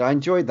good. I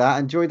enjoyed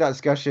that.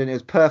 Discussion. It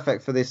was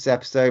perfect for this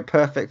episode.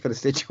 Perfect for the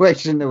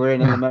situation that we're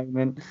in at the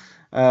moment.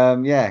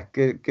 Yeah,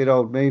 good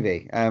old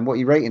movie. What are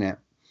you rating it?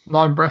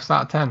 9 breaths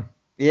out of 10.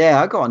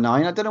 Yeah, I got a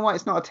 9. I don't know why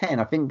it's not a 10.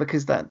 I think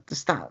because that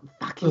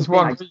fucking There's thing,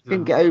 one I reason.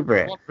 couldn't get over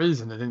it. One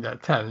reason they didn't get a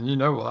 10, and you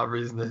know what that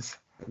reason is.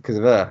 Because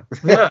of her.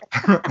 Yeah.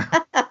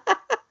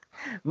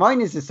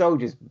 Mine is the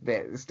soldiers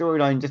bit. The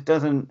storyline just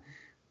doesn't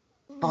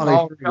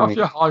follow through. Off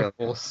your high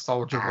horse,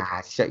 soldier.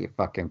 Shut your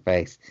fucking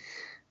face.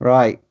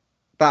 Right.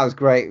 That was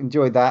great.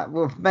 Enjoyed that.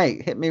 Well,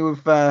 mate, hit me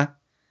with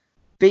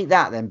beat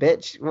that then,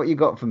 bitch. What you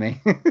got for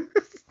me?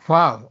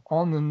 Wow,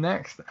 on the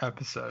next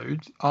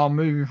episode, our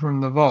movie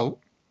from the vault.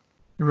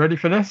 You ready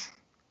for this?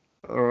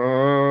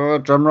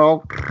 Drum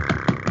roll.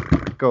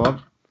 Go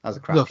on. That's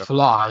a crap. The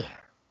Fly.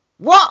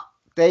 What?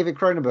 David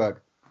Cronenberg.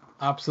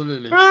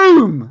 Absolutely.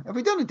 Boom! Have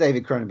we done a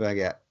David Cronenberg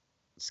yet?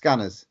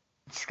 Scanners,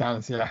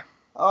 yeah.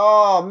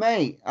 Oh,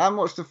 mate. I haven't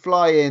watched The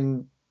Fly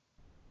in...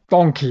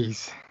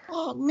 donkeys.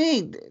 Oh,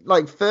 me.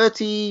 Like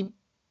 30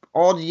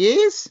 odd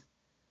years?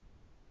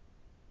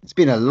 It's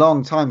been a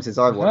long time since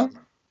I've watched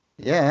it.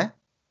 Yeah.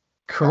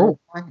 Cool.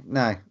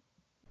 No.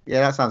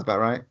 Yeah, that sounds about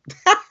right.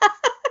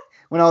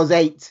 When I was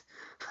 8.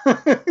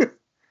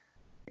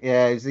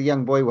 Yeah, it was a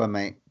young boy one,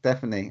 mate.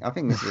 Definitely. I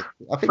think this is...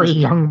 Three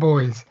young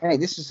boys. Hey,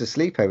 this was a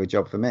sleepover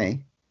job for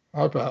me.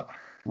 I bet.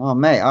 Oh,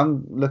 mate,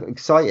 I'm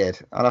excited.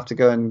 I'll have to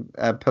go and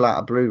pull out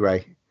a Blu-ray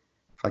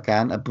if I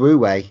can. A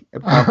Blu-ray.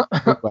 A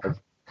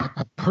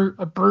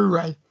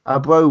Blu-ray. A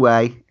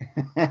Blu-ray.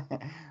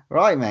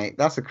 Right, mate.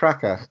 That's a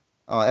cracker.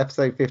 Oh,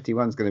 episode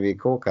 51 is going to be a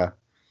corker.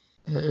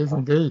 It is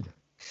indeed.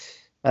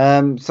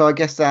 So I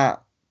guess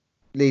that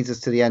leads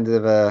us to the end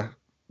of a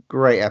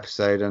great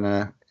episode and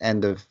an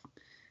end of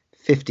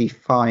 50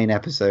 fine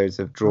episodes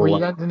of Draw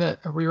One. I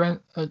thought we were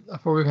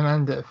going to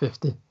end it at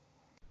 50.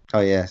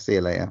 Oh, yeah. See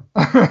you later.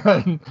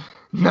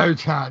 No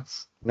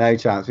chance. No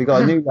chance. We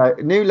got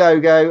a new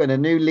logo and a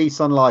new lease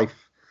on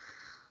life.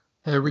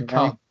 Here we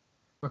come.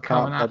 We're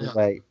coming at you.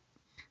 Wait.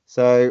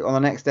 So on the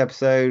next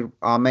episode,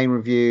 our main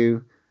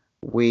review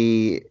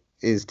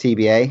is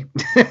TBA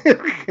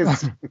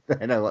because I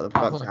don't know what the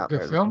fuck's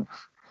happening.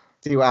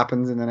 See what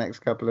happens in the next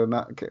couple of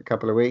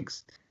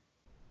weeks.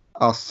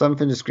 Our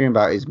something to scream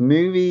about is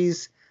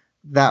movies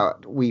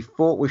that we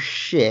thought were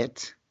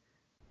shit,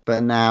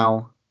 but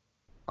now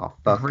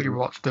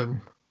rewatched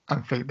them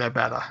and think they're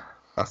better.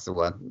 That's the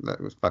one. That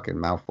was fucking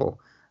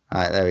mouthful.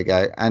 All right, there we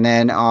go. And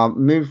then our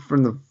move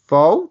from the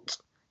vault.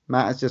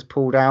 Matt has just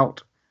pulled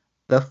out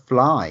The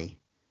Fly.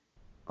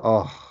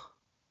 Oh,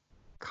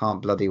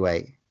 can't bloody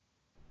wait.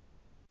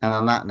 And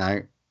on that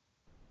note,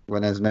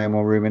 when there's no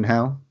more room in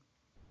hell,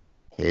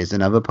 here's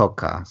another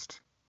podcast.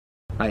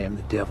 I am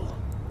the devil,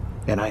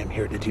 and I am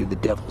here to do the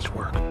devil's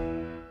work.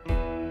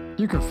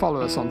 You can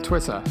follow us on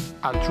Twitter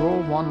at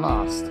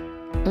DrawOneLast,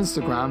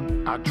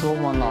 Instagram at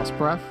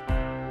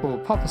DrawOneLastBreath, or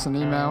pop us an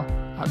email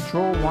at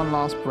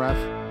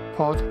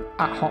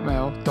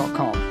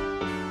DrawOneLastBreathPod@hotmail.com.